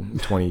there in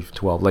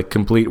 2012, like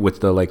complete with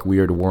the like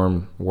weird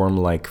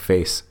worm-like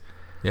face.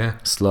 Yeah.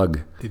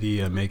 Slug. Did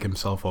he make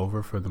himself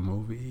over for the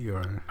movie,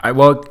 or?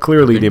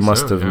 Clearly they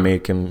must have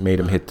made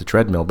him hit the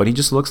treadmill, but he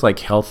just looks like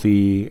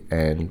healthy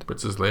and.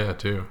 Which is Leia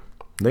too.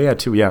 Leia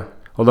too, yeah.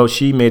 Although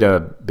she made a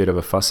bit of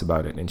a fuss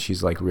about it, and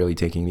she's like really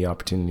taking the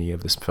opportunity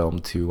of this film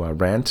to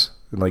rant.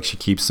 Like, she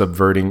keeps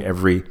subverting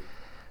every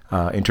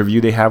interview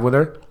they have with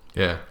her.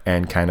 Yeah.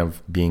 And kind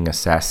of being a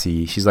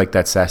sassy. She's like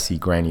that sassy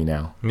granny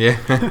now. Yeah.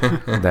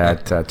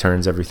 that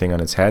turns everything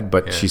on its head,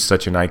 but she's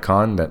such an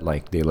icon that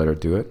like they let her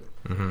do it.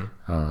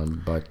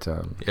 Mm-hmm.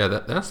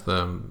 That's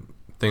the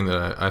thing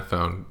that I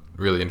found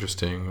really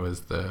interesting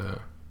was the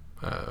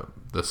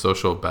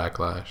social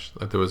backlash.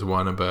 Like, there was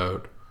one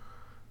about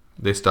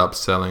they stopped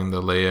selling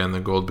the Leia in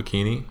the gold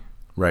bikini.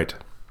 Right.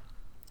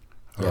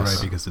 Right,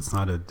 because it's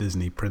not a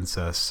Disney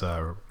princess.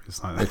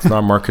 It's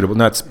not marketable.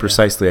 That's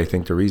precisely, I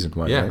think, the reason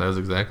why. Yeah, right? that was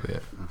exactly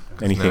it.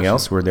 Anything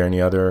else? Were there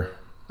any other?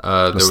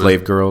 The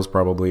slave girls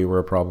probably were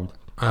a problem.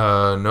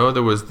 No,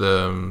 there was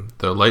the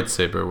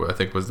lightsaber. I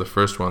think was the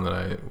first one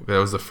that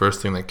was the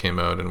first thing that came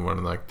out in one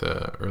of like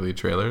the early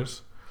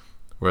trailers,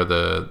 where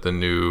the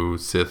new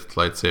Sith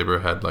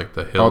lightsaber had like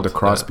the hilt. Oh, the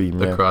crossbeam.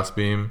 The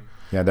crossbeam.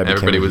 Yeah, that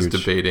everybody was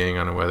huge. Debating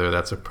on whether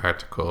that's a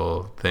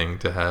practical thing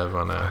to have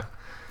on a,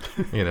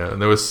 and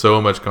there was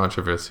so much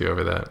controversy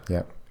over that.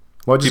 Yeah.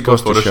 Well, people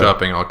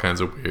photoshopping all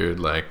kinds of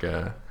weird like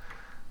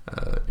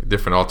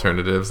different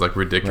alternatives, like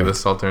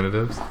ridiculous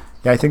alternatives.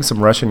 Yeah, I think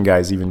some Russian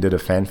guys even did a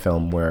fan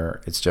film where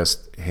it's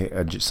just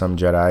some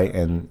Jedi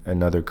and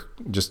another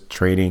just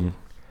trading,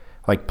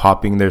 like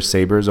popping their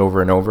sabers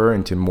over and over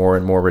into more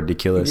and more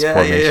ridiculous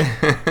formation.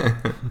 Yeah.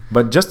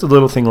 But just a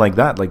little thing like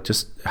that, like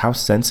just how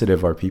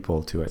sensitive are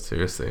people to it?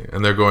 Seriously.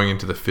 And they're going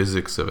into the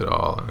physics of it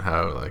all and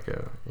how like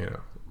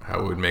how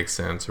it would make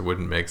sense or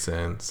wouldn't make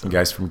sense. The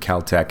guys from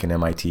Caltech and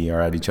MIT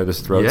are at each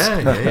other's throats.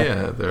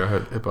 Yeah.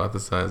 They're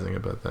hypothesizing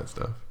about that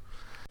stuff.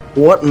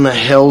 What in the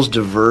hell's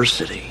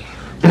diversity?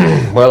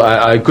 Well,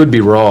 I could be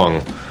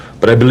wrong,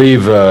 but I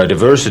believe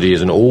diversity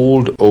is an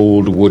old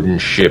wooden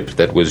ship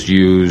that was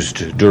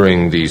used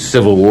during the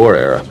Civil War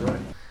era.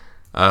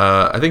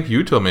 I think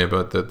you told me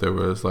about that. There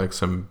was like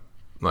some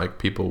like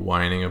people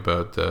whining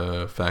about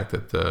the fact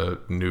that the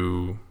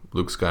new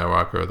Luke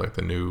Skywalker, like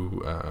the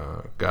new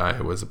guy,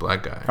 was a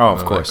black guy. Oh,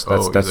 of course,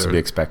 that's to be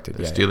expected.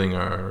 They're stealing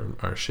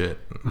our shit.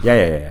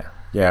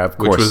 Yeah, of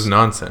course. Which was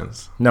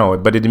nonsense. No,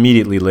 but it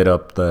immediately lit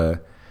up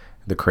the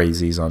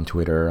crazies on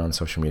Twitter, on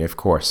social media. Of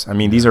course, I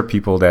mean these are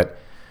people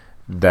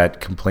that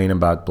complain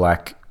about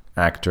black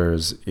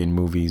actors in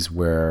movies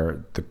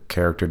where the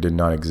character did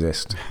not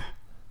exist,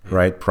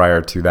 right?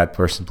 Prior to that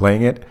person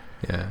playing it.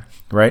 Yeah.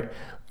 Right?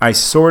 I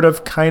sort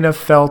of kind of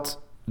felt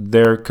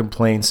their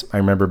complaints. I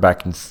remember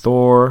back in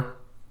Thor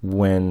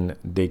when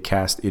they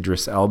cast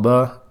Idris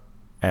Elba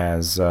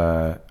as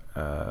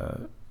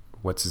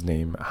what's his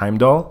name?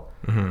 Heimdall.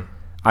 Mm-hmm.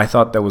 I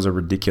thought that was a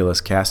ridiculous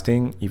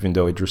casting, even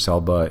though Idris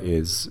Elba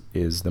is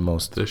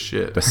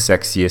the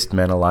sexiest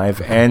man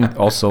alive, and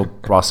also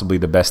possibly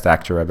the best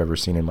actor I've ever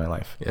seen in my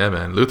life. Yeah,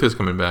 man. Luther's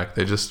coming back.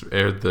 They just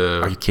aired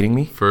the... Are you kidding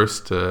me?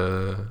 First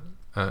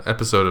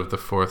episode of the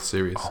 4th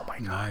series. Oh my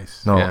God.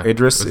 Nice. No, yeah.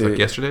 Idris... Was it like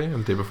yesterday or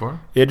the day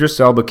before? Idris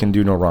Elba can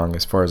do no wrong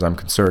as far as I'm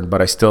concerned,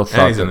 but I still thought...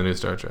 And he's in the new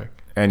Star Trek.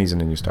 And he's in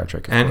the new Star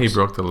Trek, and course. He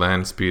broke the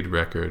land speed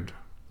record.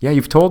 Yeah,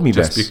 you've told me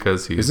just this.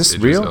 Because he's... Is this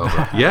Idris real?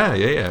 Elba.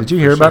 Yeah. Did you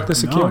hear about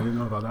this, Akil? No, I didn't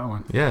know about that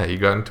one. Yeah, he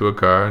got into a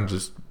car and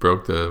just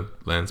broke the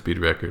land speed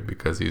record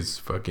because he's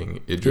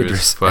fucking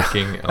Idris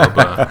fucking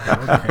Elba.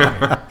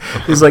 Okay.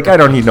 He's like, I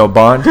don't need no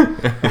Bond.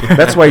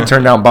 That's why he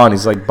turned down Bond.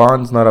 He's like,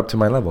 Bond's not up to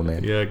my level,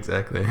 man. Yeah,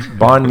 exactly.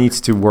 Bond needs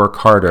to work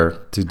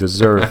harder to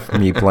deserve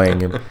me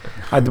playing him.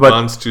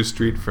 Bond's too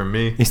street for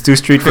me. He's too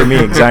street for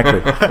me, exactly.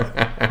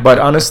 But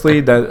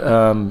honestly,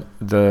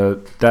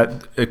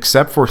 that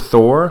except for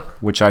Thor,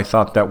 which I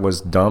thought that was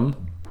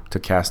dumb to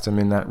cast him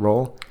in that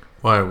role.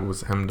 Why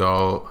was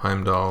Heimdall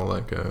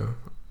like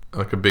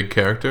a big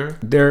character?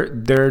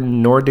 They're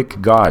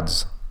Nordic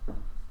gods,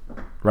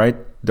 right?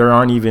 There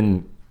aren't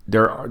even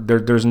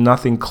there's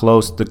nothing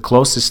close. The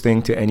closest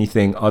thing to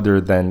anything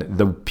other than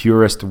the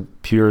purest,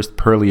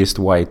 pearliest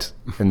white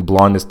and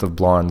blondest of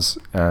blondes,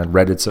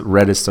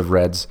 reddest of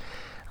reds,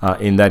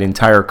 in that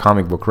entire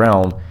comic book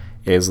realm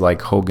is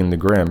like Hogan the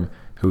Grim,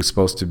 who's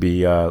supposed to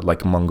be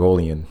like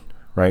Mongolian,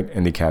 right?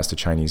 And they cast a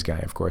Chinese guy,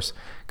 of course,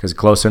 because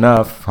close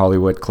enough,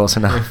 Hollywood, close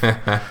enough,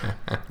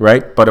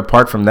 right? But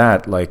apart from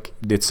that, like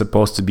it's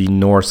supposed to be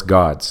Norse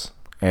gods.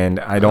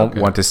 And I don't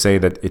want to say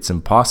that it's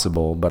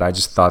impossible, but I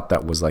just thought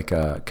that was like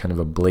a kind of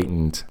a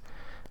blatant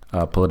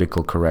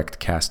political correct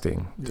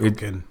casting.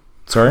 Token.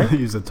 Sorry?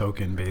 Use a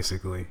token,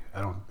 basically.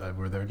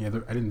 Were there any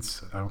other? I don't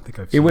think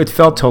I've seen it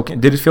felt token.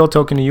 Did it feel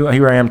token to you?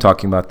 Here I am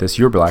talking about this.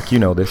 You're black. You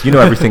know this. You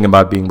know everything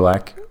about being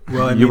black.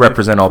 Well, I mean, you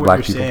represent all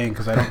black people.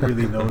 Because I don't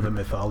really know the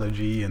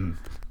mythology and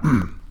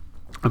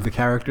of the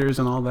characters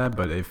and all that,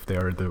 but if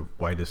they're the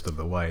whitest of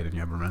the white and you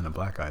have a random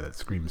black guy that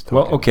screams token.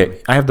 Well,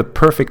 okay. I have the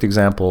perfect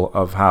example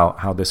of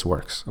how this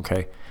works,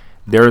 okay?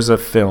 There's a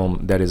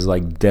film that is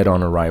like dead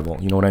on arrival.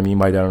 You know what I mean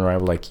by dead on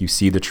arrival? Like you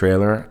see the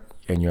trailer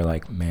and you're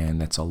like, man,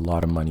 that's a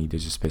lot of money to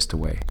just pissed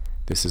away.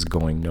 This is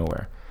going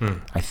nowhere.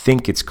 I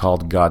think it's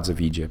called Gods of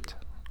Egypt.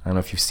 I don't know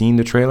if you've seen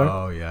the trailer.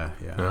 Oh, yeah.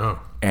 No.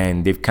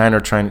 And they've kind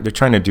of trying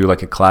to do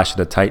like a Clash of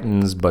the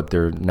Titans, but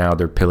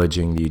they're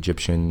pillaging the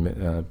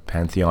Egyptian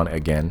pantheon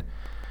again.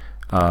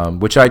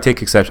 Which I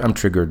take exception. I'm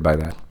triggered by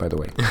that, by the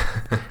way.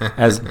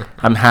 As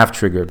I'm half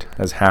triggered,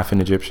 as half an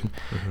Egyptian.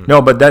 Mm-hmm.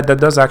 No, but that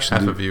does actually.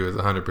 Half of you is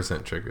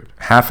 100% triggered.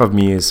 Half of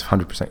me is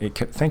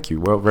 100%. Thank you.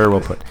 Well, very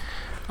well put.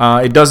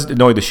 It does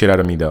annoy the shit out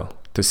of me though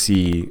to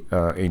see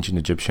ancient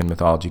Egyptian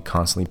mythology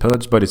constantly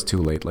pillaged, but it's too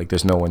late. Like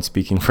there's no one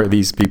speaking for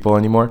these people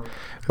anymore.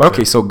 But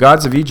okay, so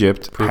Gods of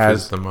Egypt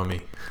has the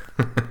Mummy.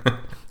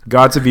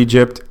 Gods of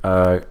Egypt.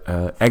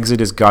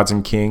 Exodus, Gods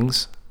and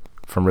Kings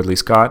from Ridley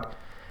Scott.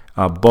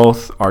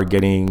 Both are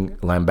getting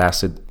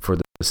lambasted for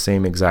the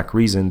same exact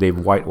reason. They've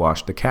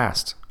whitewashed the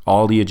cast.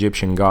 All the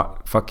Egyptian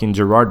fucking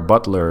Gerard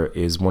Butler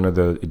is one of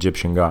the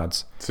Egyptian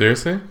gods.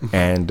 Seriously?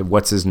 And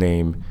what's his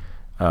name?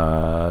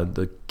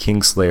 The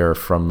Kingslayer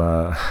from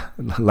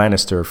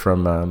Lannister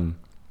from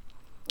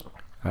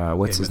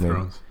what's his name?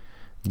 Thrones.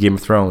 Game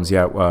of Thrones.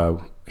 Yeah,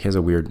 he has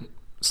a weird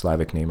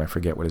Slavic name. I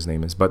forget what his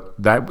name is, but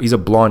he's a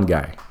blonde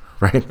guy,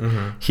 right?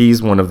 Mm-hmm.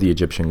 He's one of the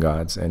Egyptian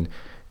gods, and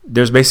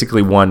there's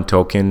basically one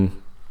token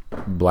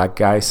black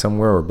guy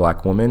somewhere or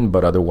black woman,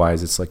 but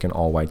otherwise it's like an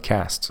all-white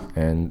cast.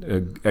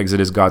 And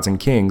Exodus, Gods and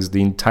Kings,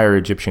 the entire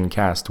Egyptian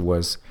cast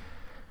was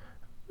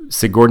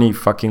Sigourney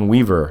fucking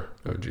Weaver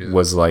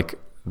was like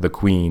the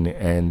queen,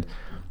 and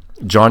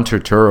John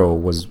Turturro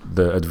was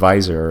the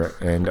advisor,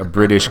 and a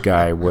British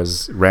guy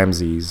was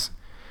Ramses,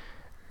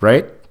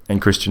 right?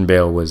 And Christian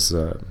Bale was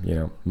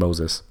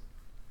Moses.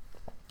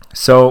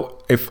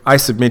 So if I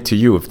submit to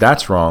you, if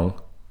that's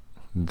wrong,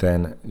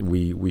 then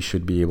we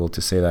should be able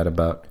to say that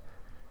about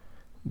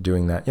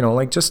doing that.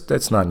 Just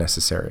that's not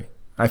necessary.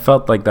 I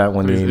felt like that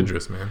when he's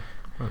Idris, man.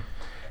 Huh.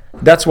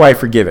 That's why I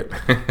forgive it.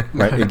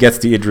 Right? It gets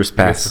the Idris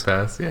pass. The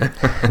pass,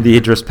 yeah. The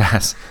Idris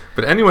pass.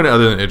 But anyone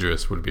other than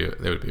Idris would be a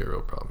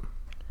real problem.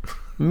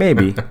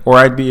 Maybe,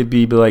 or it'd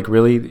be like,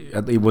 really,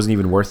 it wasn't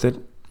even worth it.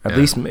 At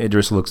least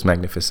Idris looks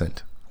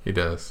magnificent. He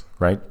does.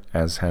 Right,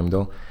 as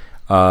Heimdall.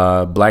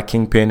 Black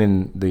Kingpin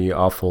in the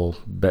awful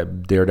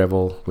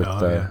Daredevil with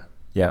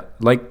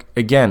like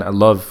again, I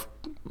love.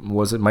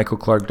 Was it Michael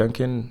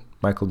Duncan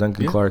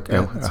Clark?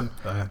 Yeah,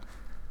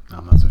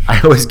 I'm not so sure.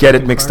 I always get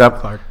it mixed up.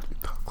 Clark,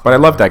 but I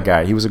love that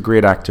guy. He was a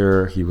great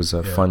actor. He was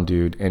a fun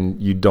dude,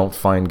 and you don't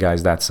find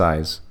guys that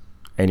size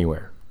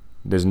anywhere.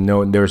 There's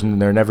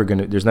never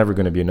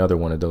gonna be another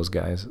one of those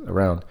guys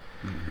around.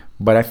 Mm-hmm.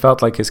 But I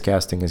felt like his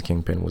casting as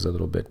Kingpin was a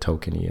little bit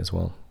tokeny as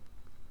well.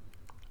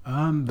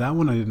 That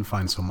one I didn't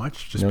find so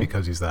much, just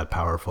because he's that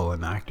powerful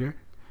an actor,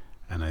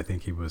 and I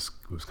think he was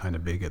kind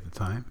of big at the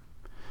time.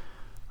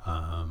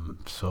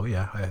 So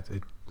yeah,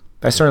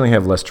 I certainly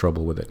have less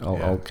trouble with it.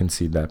 I'll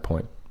concede that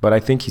point. But I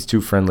think he's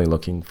too friendly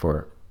looking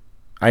for.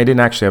 I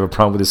didn't actually have a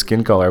problem with his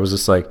skin color. I was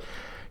just like,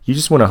 you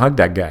just want to hug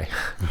that guy.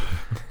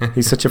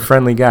 He's such a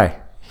friendly guy,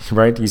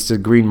 right? He's a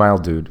Green Mile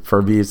dude.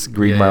 For me, it's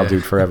Green Mile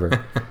dude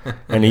forever.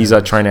 And he's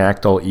trying to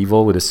act all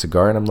evil with his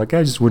cigar, and I'm like,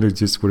 I just want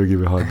to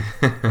give a hug.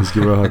 Just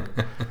give a hug.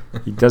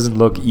 He doesn't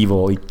look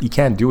evil. He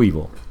can't do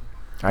evil.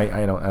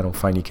 I don't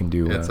find he can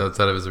do. It's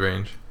outside of his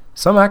range.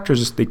 Some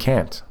actors they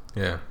can't.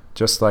 Yeah.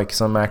 Just like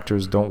some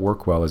actors don't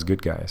work well as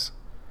good guys.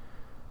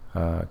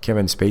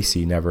 Kevin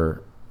Spacey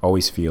never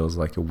always feels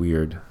like a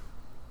weird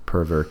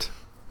pervert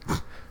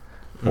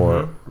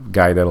or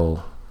guy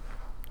that'll,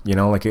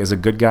 like as a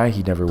good guy,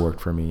 he never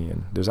worked for me.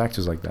 And there's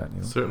actors like that.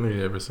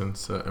 Certainly ever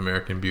since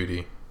American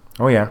Beauty.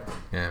 Oh, yeah.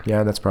 Yeah.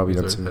 Yeah, that's probably...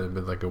 He's always had a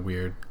bit like a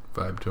weird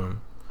vibe to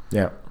him.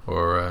 Yeah.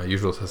 Or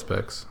Usual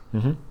Suspects.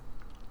 Mm-hmm.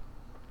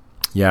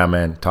 Yeah,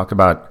 man. Talk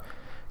about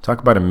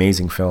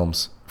amazing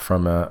films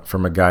from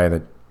a guy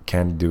that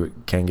can't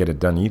get it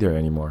done either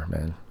anymore,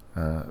 man.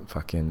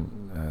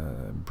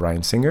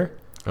 Bryan Singer.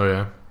 Oh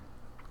yeah.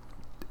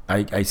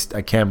 I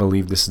can't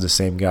believe this is the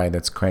same guy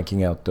that's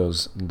cranking out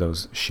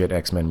those shit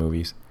X-Men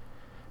movies.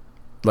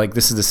 Like,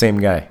 this is the same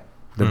guy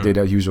that did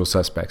Usual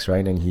Suspects,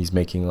 right? And he's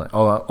making like,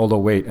 although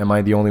wait, am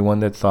I the only one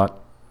that thought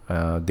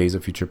Days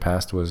of Future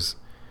Past was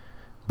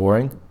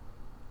boring?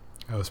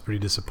 I was pretty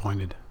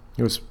disappointed.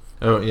 It was.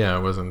 Oh yeah,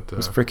 it wasn't. It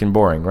was freaking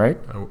boring, right?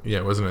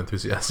 I wasn't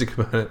enthusiastic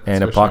about it.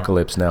 And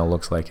Apocalypse now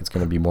looks like it's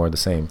going to be more of the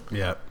same.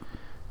 Yeah.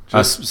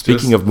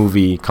 Speaking of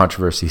movie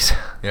controversies.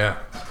 Yeah,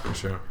 for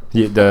sure.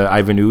 The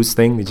Ivan Ooze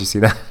thing, did you see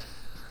that?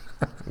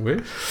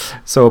 Which?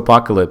 So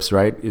Apocalypse,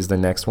 right, is the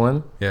next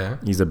one. Yeah.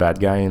 He's a bad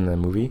guy in the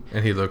movie.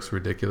 And he looks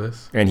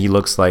ridiculous. And he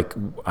looks like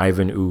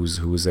Ivan Ooze,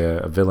 who's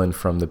a villain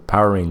from the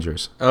Power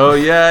Rangers. Oh,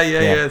 yeah,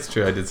 it's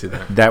true. I did see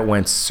that. That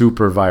went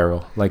super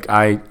viral. Like,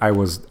 I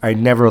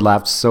never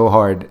laughed so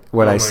hard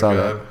when I saw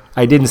that.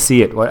 I didn't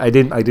see it. I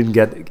didn't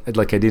get,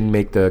 like, I didn't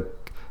make the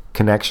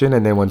connection,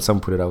 and then when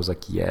someone put it, I was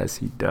like, yes,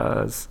 he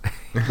does.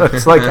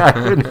 Looks like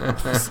Ivan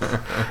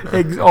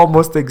Ooze.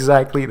 Almost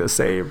exactly the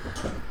same.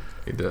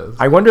 He does.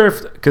 I wonder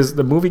if, because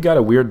the movie got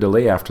a weird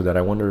delay after that,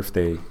 I wonder if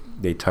they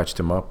touched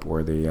him up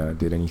or they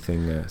did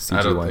anything CG-wise.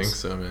 I don't think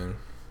so, man.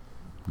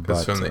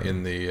 Because from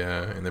in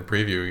the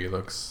preview, he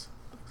looks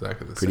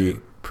exactly the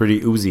same.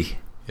 Pretty oozy.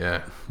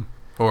 Yeah,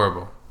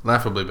 horrible,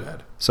 laughably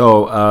bad.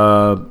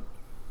 So,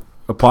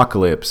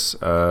 Apocalypse,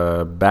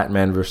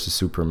 Batman versus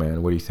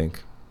Superman. What do you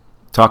think?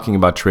 Talking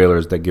about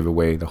trailers that give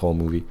away the whole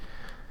movie.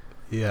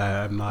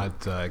 Yeah, I'm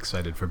not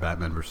excited for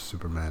Batman versus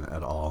Superman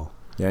at all.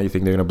 Yeah, you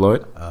think they're gonna blow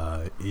it?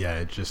 Yeah,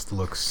 it just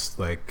looks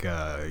like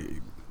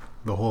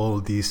the whole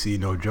DC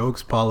no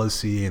jokes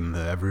policy, and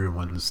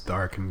everyone's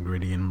dark and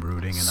gritty and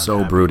brooding. And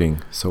so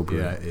brooding.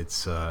 Yeah,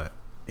 it's. I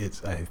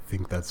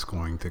think that's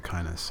going to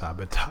kind of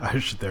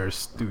sabotage their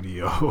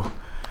studio.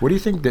 What do you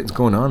think that's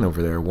going on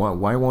over there?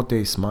 Why won't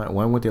they smile?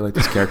 Why won't they let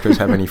these characters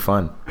have any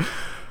fun?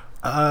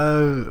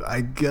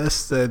 I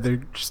guess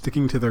they're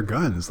sticking to their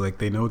guns. Like,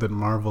 they know that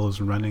Marvel is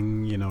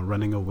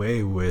running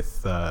away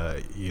with,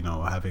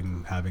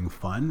 having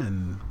fun,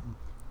 and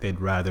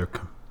they'd rather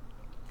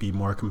be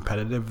more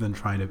competitive than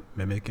trying to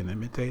mimic and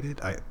imitate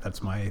it.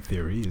 That's my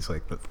theory. Is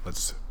like,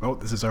 this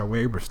is our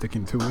way. We're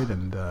sticking to it,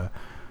 and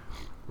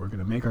we're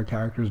gonna make our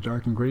characters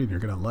dark and gritty, and you're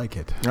gonna like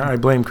it. I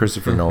blame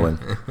Christopher Nolan.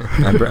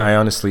 I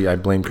honestly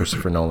blame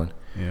Christopher Nolan.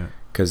 Yeah.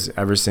 Because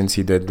ever since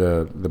he did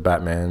the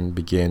Batman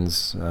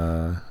Begins,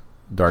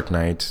 Dark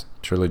Knight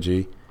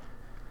trilogy,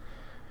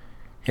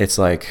 it's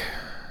like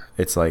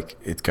it's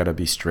gotta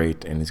be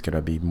straight, and it's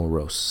gotta be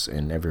morose,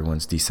 and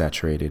everyone's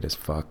desaturated as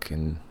fuck,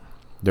 and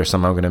they're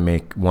somehow gonna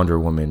make Wonder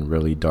Woman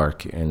really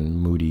dark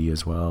and moody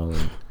as well.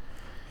 And,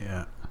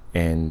 yeah.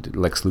 And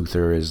Lex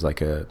Luthor is like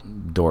a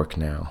dork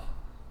now,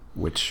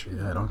 which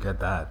I don't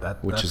get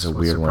that. Which that's is a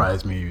weird one.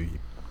 Surprised me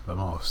the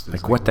most.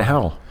 Like what the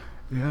hell?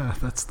 Yeah,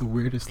 that's the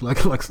weirdest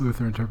Lex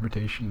Luthor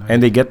interpretation.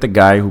 And they get the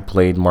guy who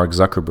played Mark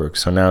Zuckerberg.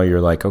 So now you're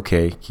like,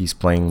 okay, he's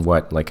playing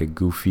what? Like a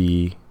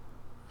goofy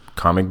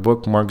comic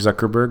book Mark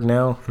Zuckerberg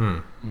now?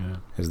 Yeah.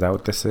 Is that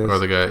what this is? Or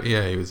the guy,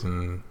 he was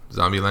in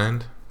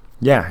Zombieland.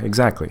 Yeah,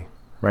 exactly.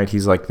 Right?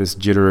 He's like this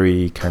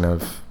jittery kind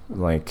of,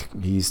 like,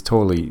 he's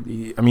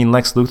totally... I mean,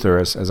 Lex Luthor,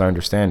 as I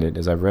understand it,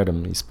 as I've read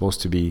him, he's supposed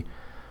to be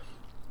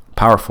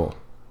powerful.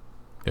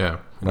 Yeah,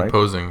 right?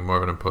 More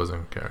of an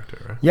imposing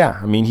character, right? Yeah,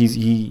 I mean,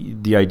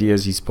 the idea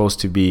is he's supposed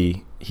to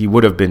be he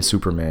would have been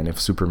Superman if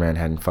Superman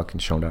hadn't fucking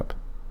shown up.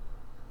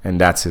 And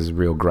that's his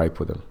real gripe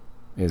with him,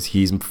 is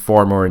he's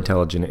far more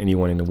intelligent than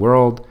anyone in the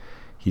world.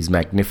 He's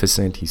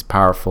magnificent. He's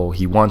powerful.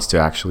 He wants to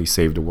actually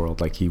save the world.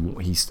 Like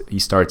he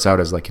starts out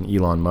as like an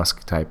Elon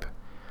Musk type,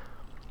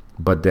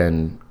 but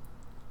then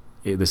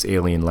this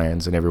alien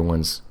lands and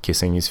everyone's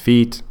kissing his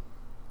feet,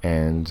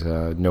 and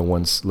no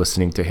one's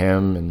listening to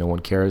him, and no one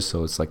cares.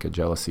 So it's like a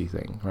jealousy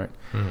thing, right?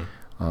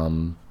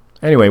 Mm-hmm.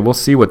 Anyway, we'll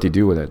see what they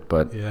do with it.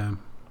 But yeah,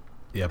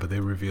 but they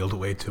revealed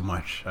way too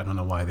much. I don't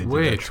know why they did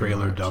Way that too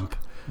trailer much. dump.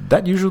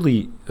 that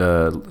usually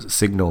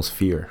signals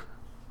fear.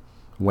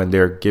 When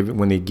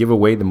they give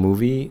away the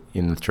movie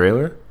in the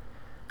trailer,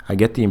 I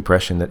get the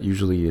impression that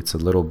usually it's a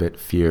little bit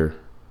fear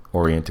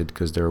oriented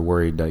because they're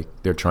worried, like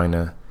they're trying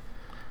to.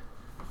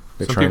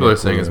 Some people are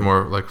saying it's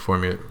more like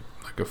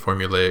a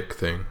formulaic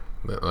thing,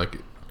 that like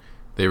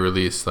they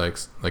release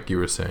like you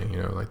were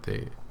saying, like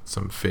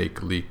some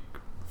fake leak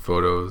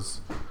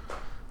photos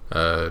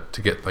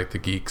to get like the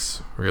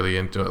geeks really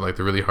into it, like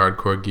the really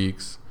hardcore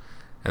geeks,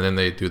 and then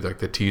they do like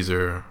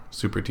the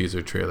super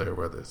teaser trailer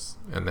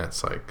and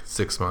that's like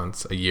 6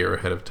 months, a year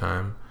ahead of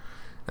time,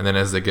 and then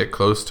as they get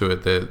close to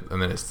it,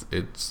 and then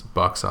it's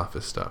box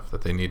office stuff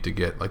that they need to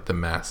get like the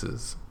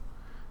masses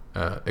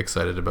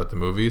excited about the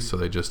movie, so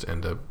they just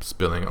end up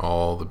spilling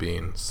all the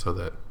beans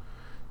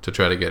to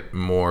try to get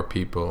more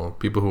people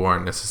who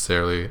aren't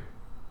necessarily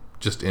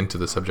just into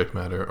the subject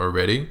matter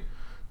already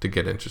to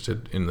get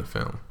interested in the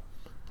film.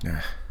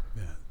 Yeah,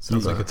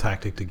 sounds like a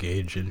tactic to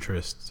gauge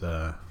interest.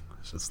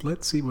 Just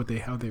let's see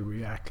how they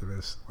react to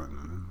this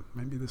one.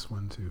 Maybe this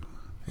one too.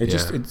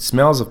 It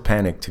smells of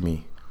panic to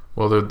me.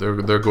 Well,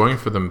 they're going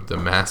for the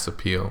mass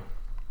appeal.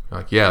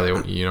 Like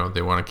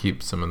they want to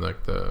keep some of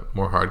like the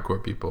more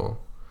hardcore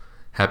people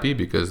happy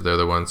because they're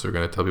the ones who are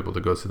going to tell people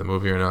to go see the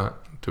movie or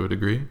not to a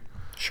degree.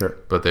 Sure.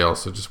 But they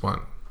also just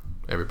want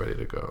everybody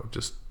to go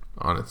just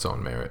on its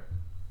own merit,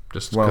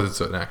 just because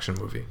it's an action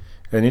movie.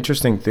 An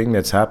interesting thing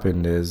that's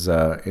happened is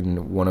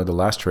in one of the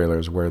last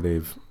trailers where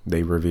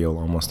they reveal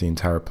almost the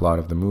entire plot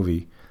of the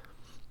movie,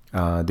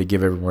 they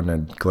give everyone a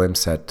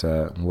glimpse at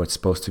what's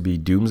supposed to be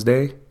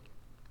Doomsday,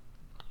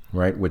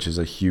 right? Which is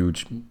a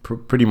huge,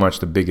 pretty much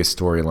the biggest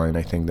storyline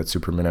I think that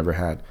Superman ever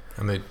had.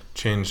 And they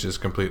changed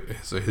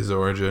his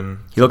origin.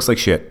 He looks like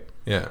shit.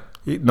 Yeah.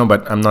 No,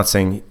 but I'm not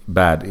saying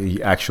bad.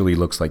 He actually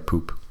looks like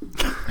poop.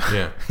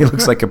 Yeah. He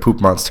looks like a poop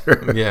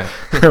monster. Yeah.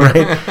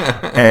 Right?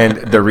 And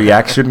the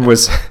reaction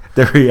was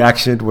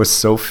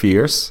so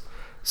fierce,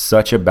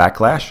 such a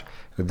backlash,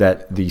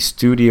 that the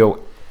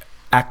studio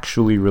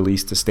actually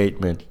released a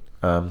statement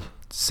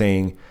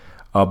saying,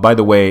 by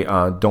the way,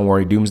 don't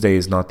worry, Doomsday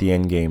is not the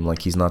end game.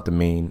 Like, he's not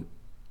the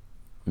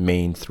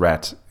main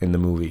threat in the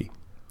movie.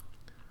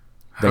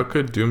 How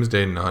could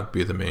Doomsday not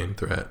be the main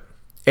threat?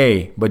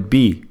 A, but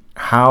B,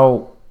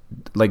 how,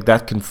 like,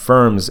 that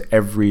confirms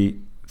every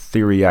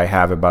theory I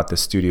have about the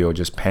studio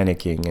just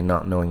panicking and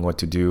not knowing what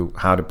to do,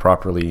 how to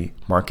properly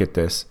market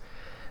this,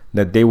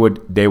 that they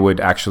would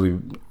actually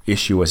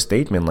issue a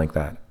statement like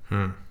that.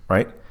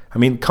 Right? I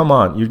mean, come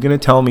on, you're going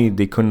to tell me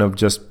they couldn't have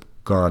just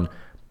gone,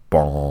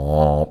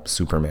 bomb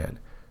Superman,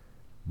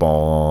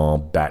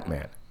 bomb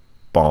Batman,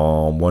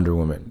 bomb Wonder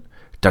Woman,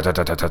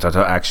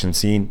 action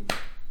scene,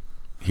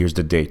 here's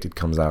the date it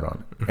comes out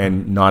on,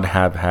 and not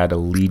have had a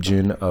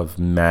legion of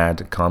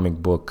mad comic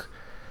book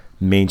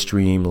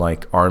mainstream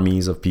like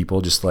armies of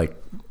people just like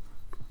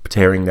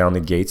tearing down the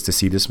gates to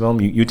see this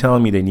film. You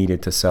telling me they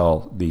needed to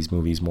sell these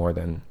movies more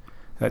than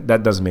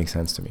that doesn't make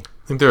sense to me.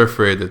 I think they're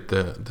afraid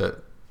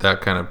that that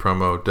kind of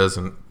promo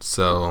doesn't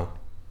sell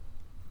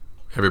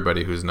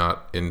everybody who's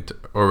not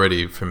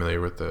already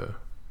familiar with the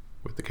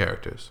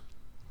characters.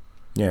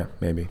 Yeah,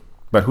 maybe.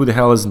 But who the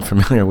hell isn't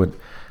familiar with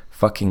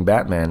fucking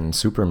Batman and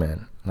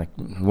Superman? Like,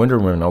 Wonder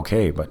Woman,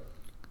 okay, but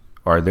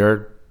are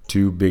there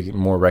two big,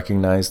 more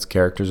recognized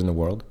characters in the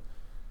world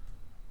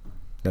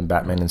than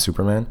Batman and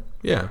Superman?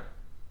 Yeah.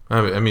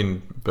 I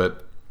mean,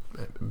 but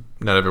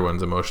not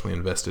everyone's emotionally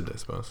invested, I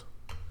suppose.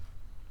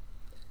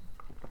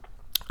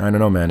 I don't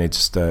know, man.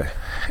 It's just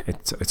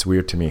it's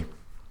weird to me.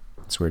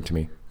 It's weird to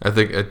me. I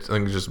think it's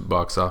just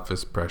box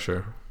office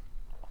pressure.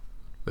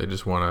 They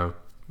just want to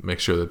make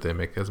sure that they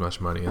make as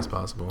much money as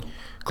possible.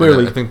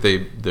 Clearly, I think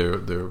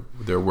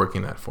they're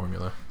working that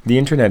formula. The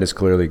internet has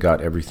clearly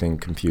got everything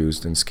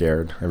confused and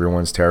scared.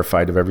 Everyone's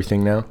terrified of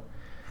everything now.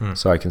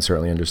 So I can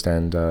certainly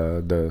understand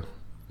the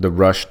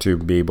rush to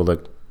be able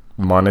to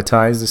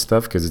monetize this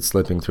stuff because it's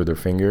slipping through their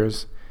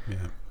fingers.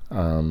 Yeah.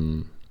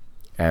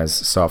 As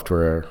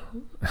software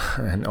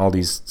and all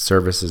these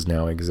services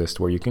now exist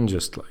where you can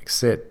just like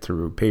sit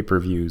through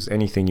pay-per-views,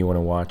 anything you want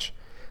to watch,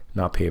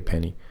 not pay a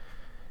penny.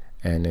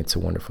 And it's a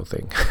wonderful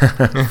thing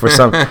for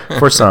some.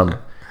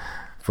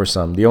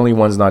 The only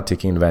ones not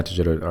taking advantage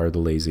of it are the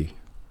lazy,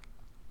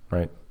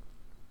 right?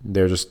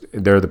 They're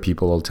the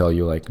people who'll tell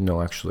you like,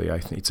 no, actually, I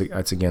think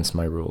it's against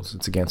my rules.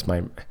 It's against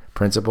my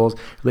principles.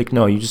 Like,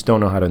 no, you just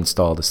don't know how to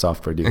install the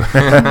software, do you?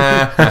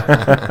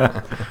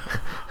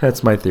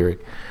 That's my theory.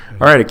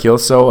 All right, Akil.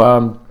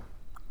 So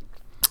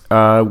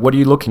What are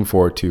you looking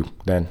forward to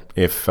then?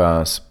 If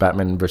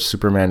Batman vs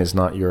Superman is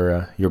not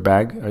your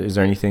bag, is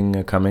there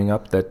anything coming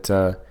up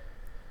that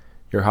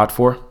you're hot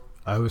for?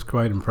 I was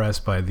quite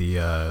impressed by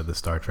the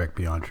Star Trek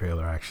Beyond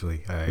trailer.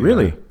 Actually,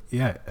 Really?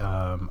 Yeah.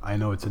 I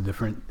know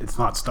it's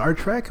not Star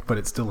Trek, but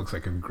it still looks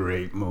like a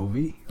great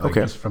movie. Like,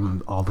 okay. Just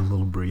from all the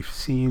little brief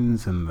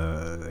scenes and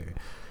the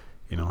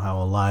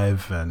how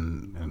alive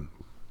and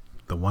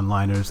the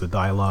one-liners, the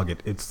dialogue.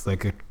 It's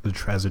like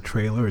as a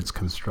trailer, it's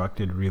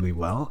constructed really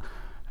well.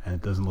 And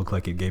it doesn't look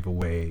like it gave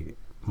away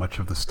much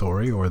of the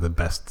story or the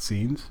best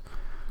scenes.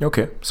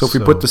 Okay. So if we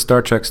put the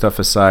Star Trek stuff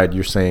aside,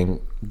 you're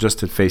saying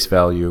just at face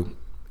value,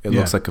 it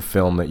looks like a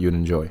film that you'd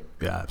enjoy.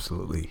 Yeah,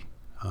 absolutely.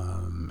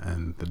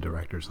 And the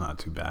director's not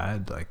too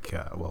bad. Like,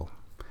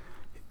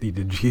 he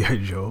did G.I.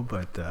 Joe,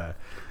 but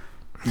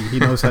he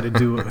knows how to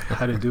do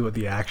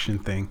the action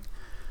thing.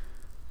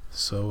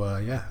 So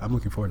I'm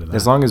looking forward to that.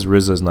 As long as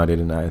RZA's not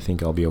in it, I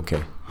think I'll be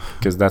okay.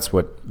 Because that's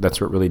what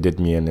really did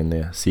me in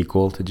the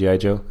sequel to G.I.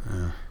 Joe.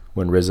 Yeah.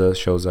 When RZA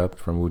shows up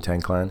from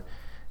Wu-Tang Clan,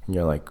 and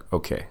you're like,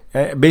 okay.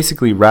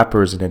 Basically,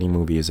 rappers in any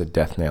movie is a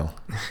death knell,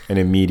 an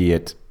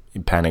immediate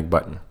panic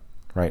button,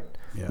 right?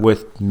 Yeah.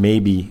 With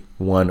maybe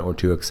one or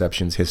two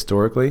exceptions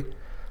historically,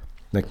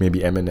 like maybe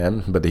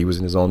Eminem, but he was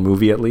in his own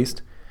movie at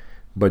least.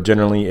 But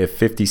generally, if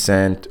 50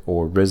 Cent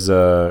or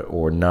RZA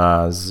or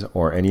Nas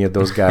or any of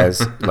those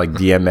guys, like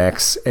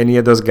DMX, any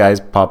of those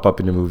guys pop up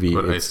in the movie,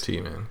 but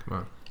Ice-T, man,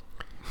 come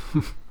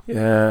on.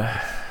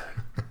 Yeah.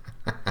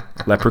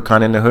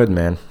 Leprechaun in the Hood,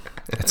 man.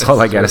 That's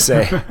all I gotta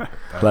say.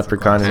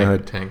 Leprechaun in the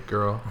Hood.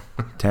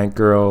 Tank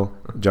Girl,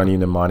 Johnny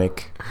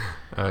Mnemonic.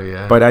 Oh,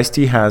 yeah. But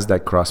Ice-T has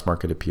that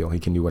cross-market appeal. He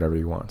can do whatever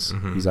he wants.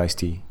 Mm-hmm. He's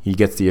Ice-T. He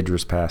gets the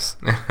Idris pass.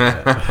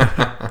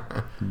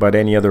 But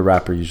any other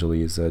rapper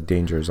usually is a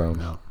danger zone.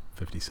 No,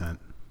 50 Cent.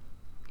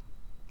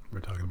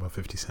 We're talking about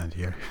 50 Cent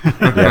here.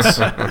 Yes.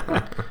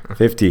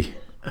 50.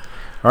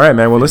 All right,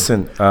 man. Well,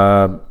 listen.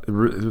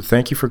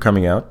 Thank you for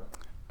coming out.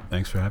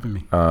 Thanks for having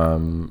me.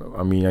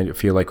 I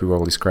feel like we've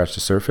already scratched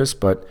the surface,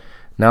 but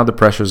now the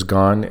pressure's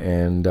gone,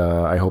 and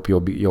I hope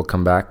you'll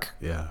come back.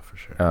 Yeah, for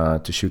sure.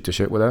 To shoot the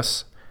shit with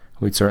us.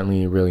 We'd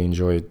certainly really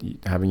enjoy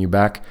having you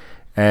back.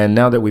 And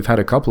now that we've had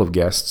a couple of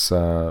guests,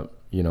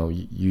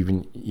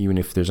 even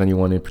if there's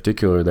anyone in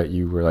particular that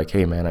you were like,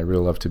 hey man, I'd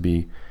really love to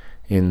be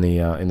in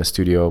the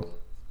studio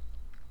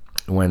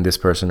when this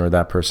person or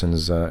that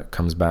person's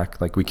comes back.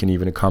 Like, we can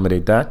even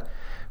accommodate that.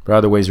 But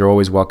otherwise, you're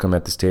always welcome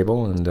at this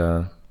table.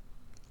 And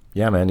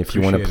yeah, man, if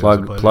you want to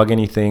plug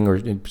anything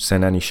or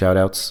send any shout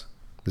outs,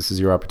 this is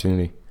your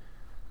opportunity.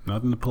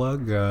 Nothing to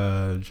plug.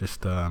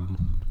 Just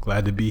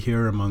glad to be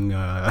here among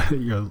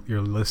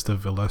your list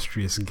of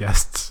illustrious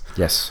guests.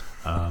 Yes.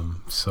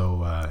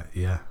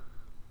 Yeah,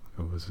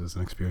 it was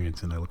an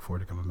experience, and I look forward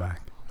to coming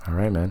back. All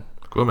right, man.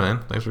 Cool, man.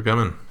 Thanks for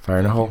coming. Fire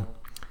in the hole.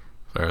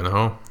 Fire in the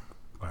hole.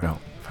 Fire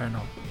in the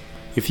hole.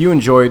 If you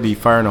enjoyed the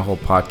Fire in the Hole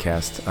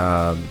podcast,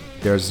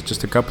 there's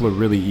just a couple of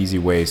really easy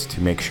ways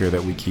to make sure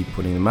that we keep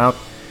putting them out.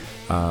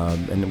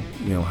 And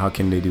how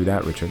can they do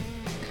that, Richard?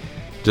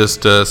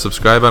 Just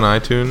subscribe on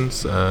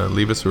iTunes,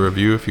 leave us a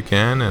review if you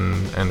can,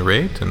 and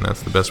rate, and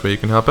that's the best way you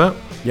can help out.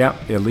 Yeah,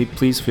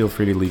 please feel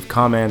free to leave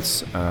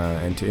comments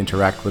and to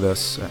interact with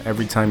us.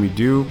 Every time you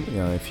do,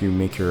 if you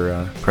make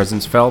your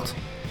presence felt,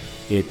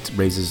 it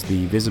raises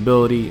the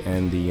visibility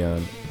and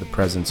the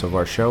presence of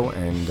our show,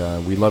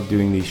 and we love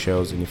doing these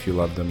shows, and if you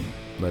love them,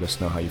 let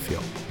us know how you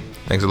feel.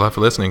 Thanks a lot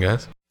for listening,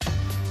 guys.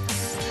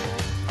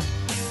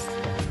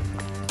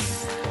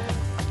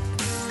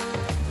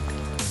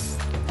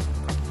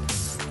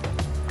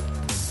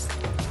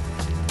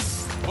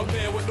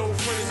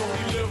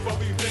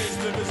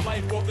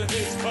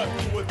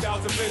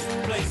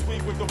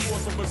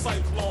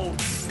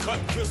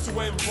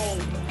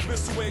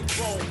 Missile ain't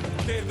grown.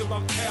 Dead till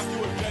I'm half,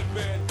 you a dead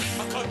man.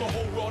 I cut the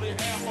whole world in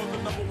half on the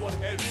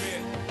 #1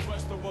 headband.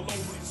 Rest of a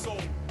lonely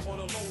soul on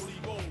a lonely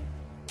road.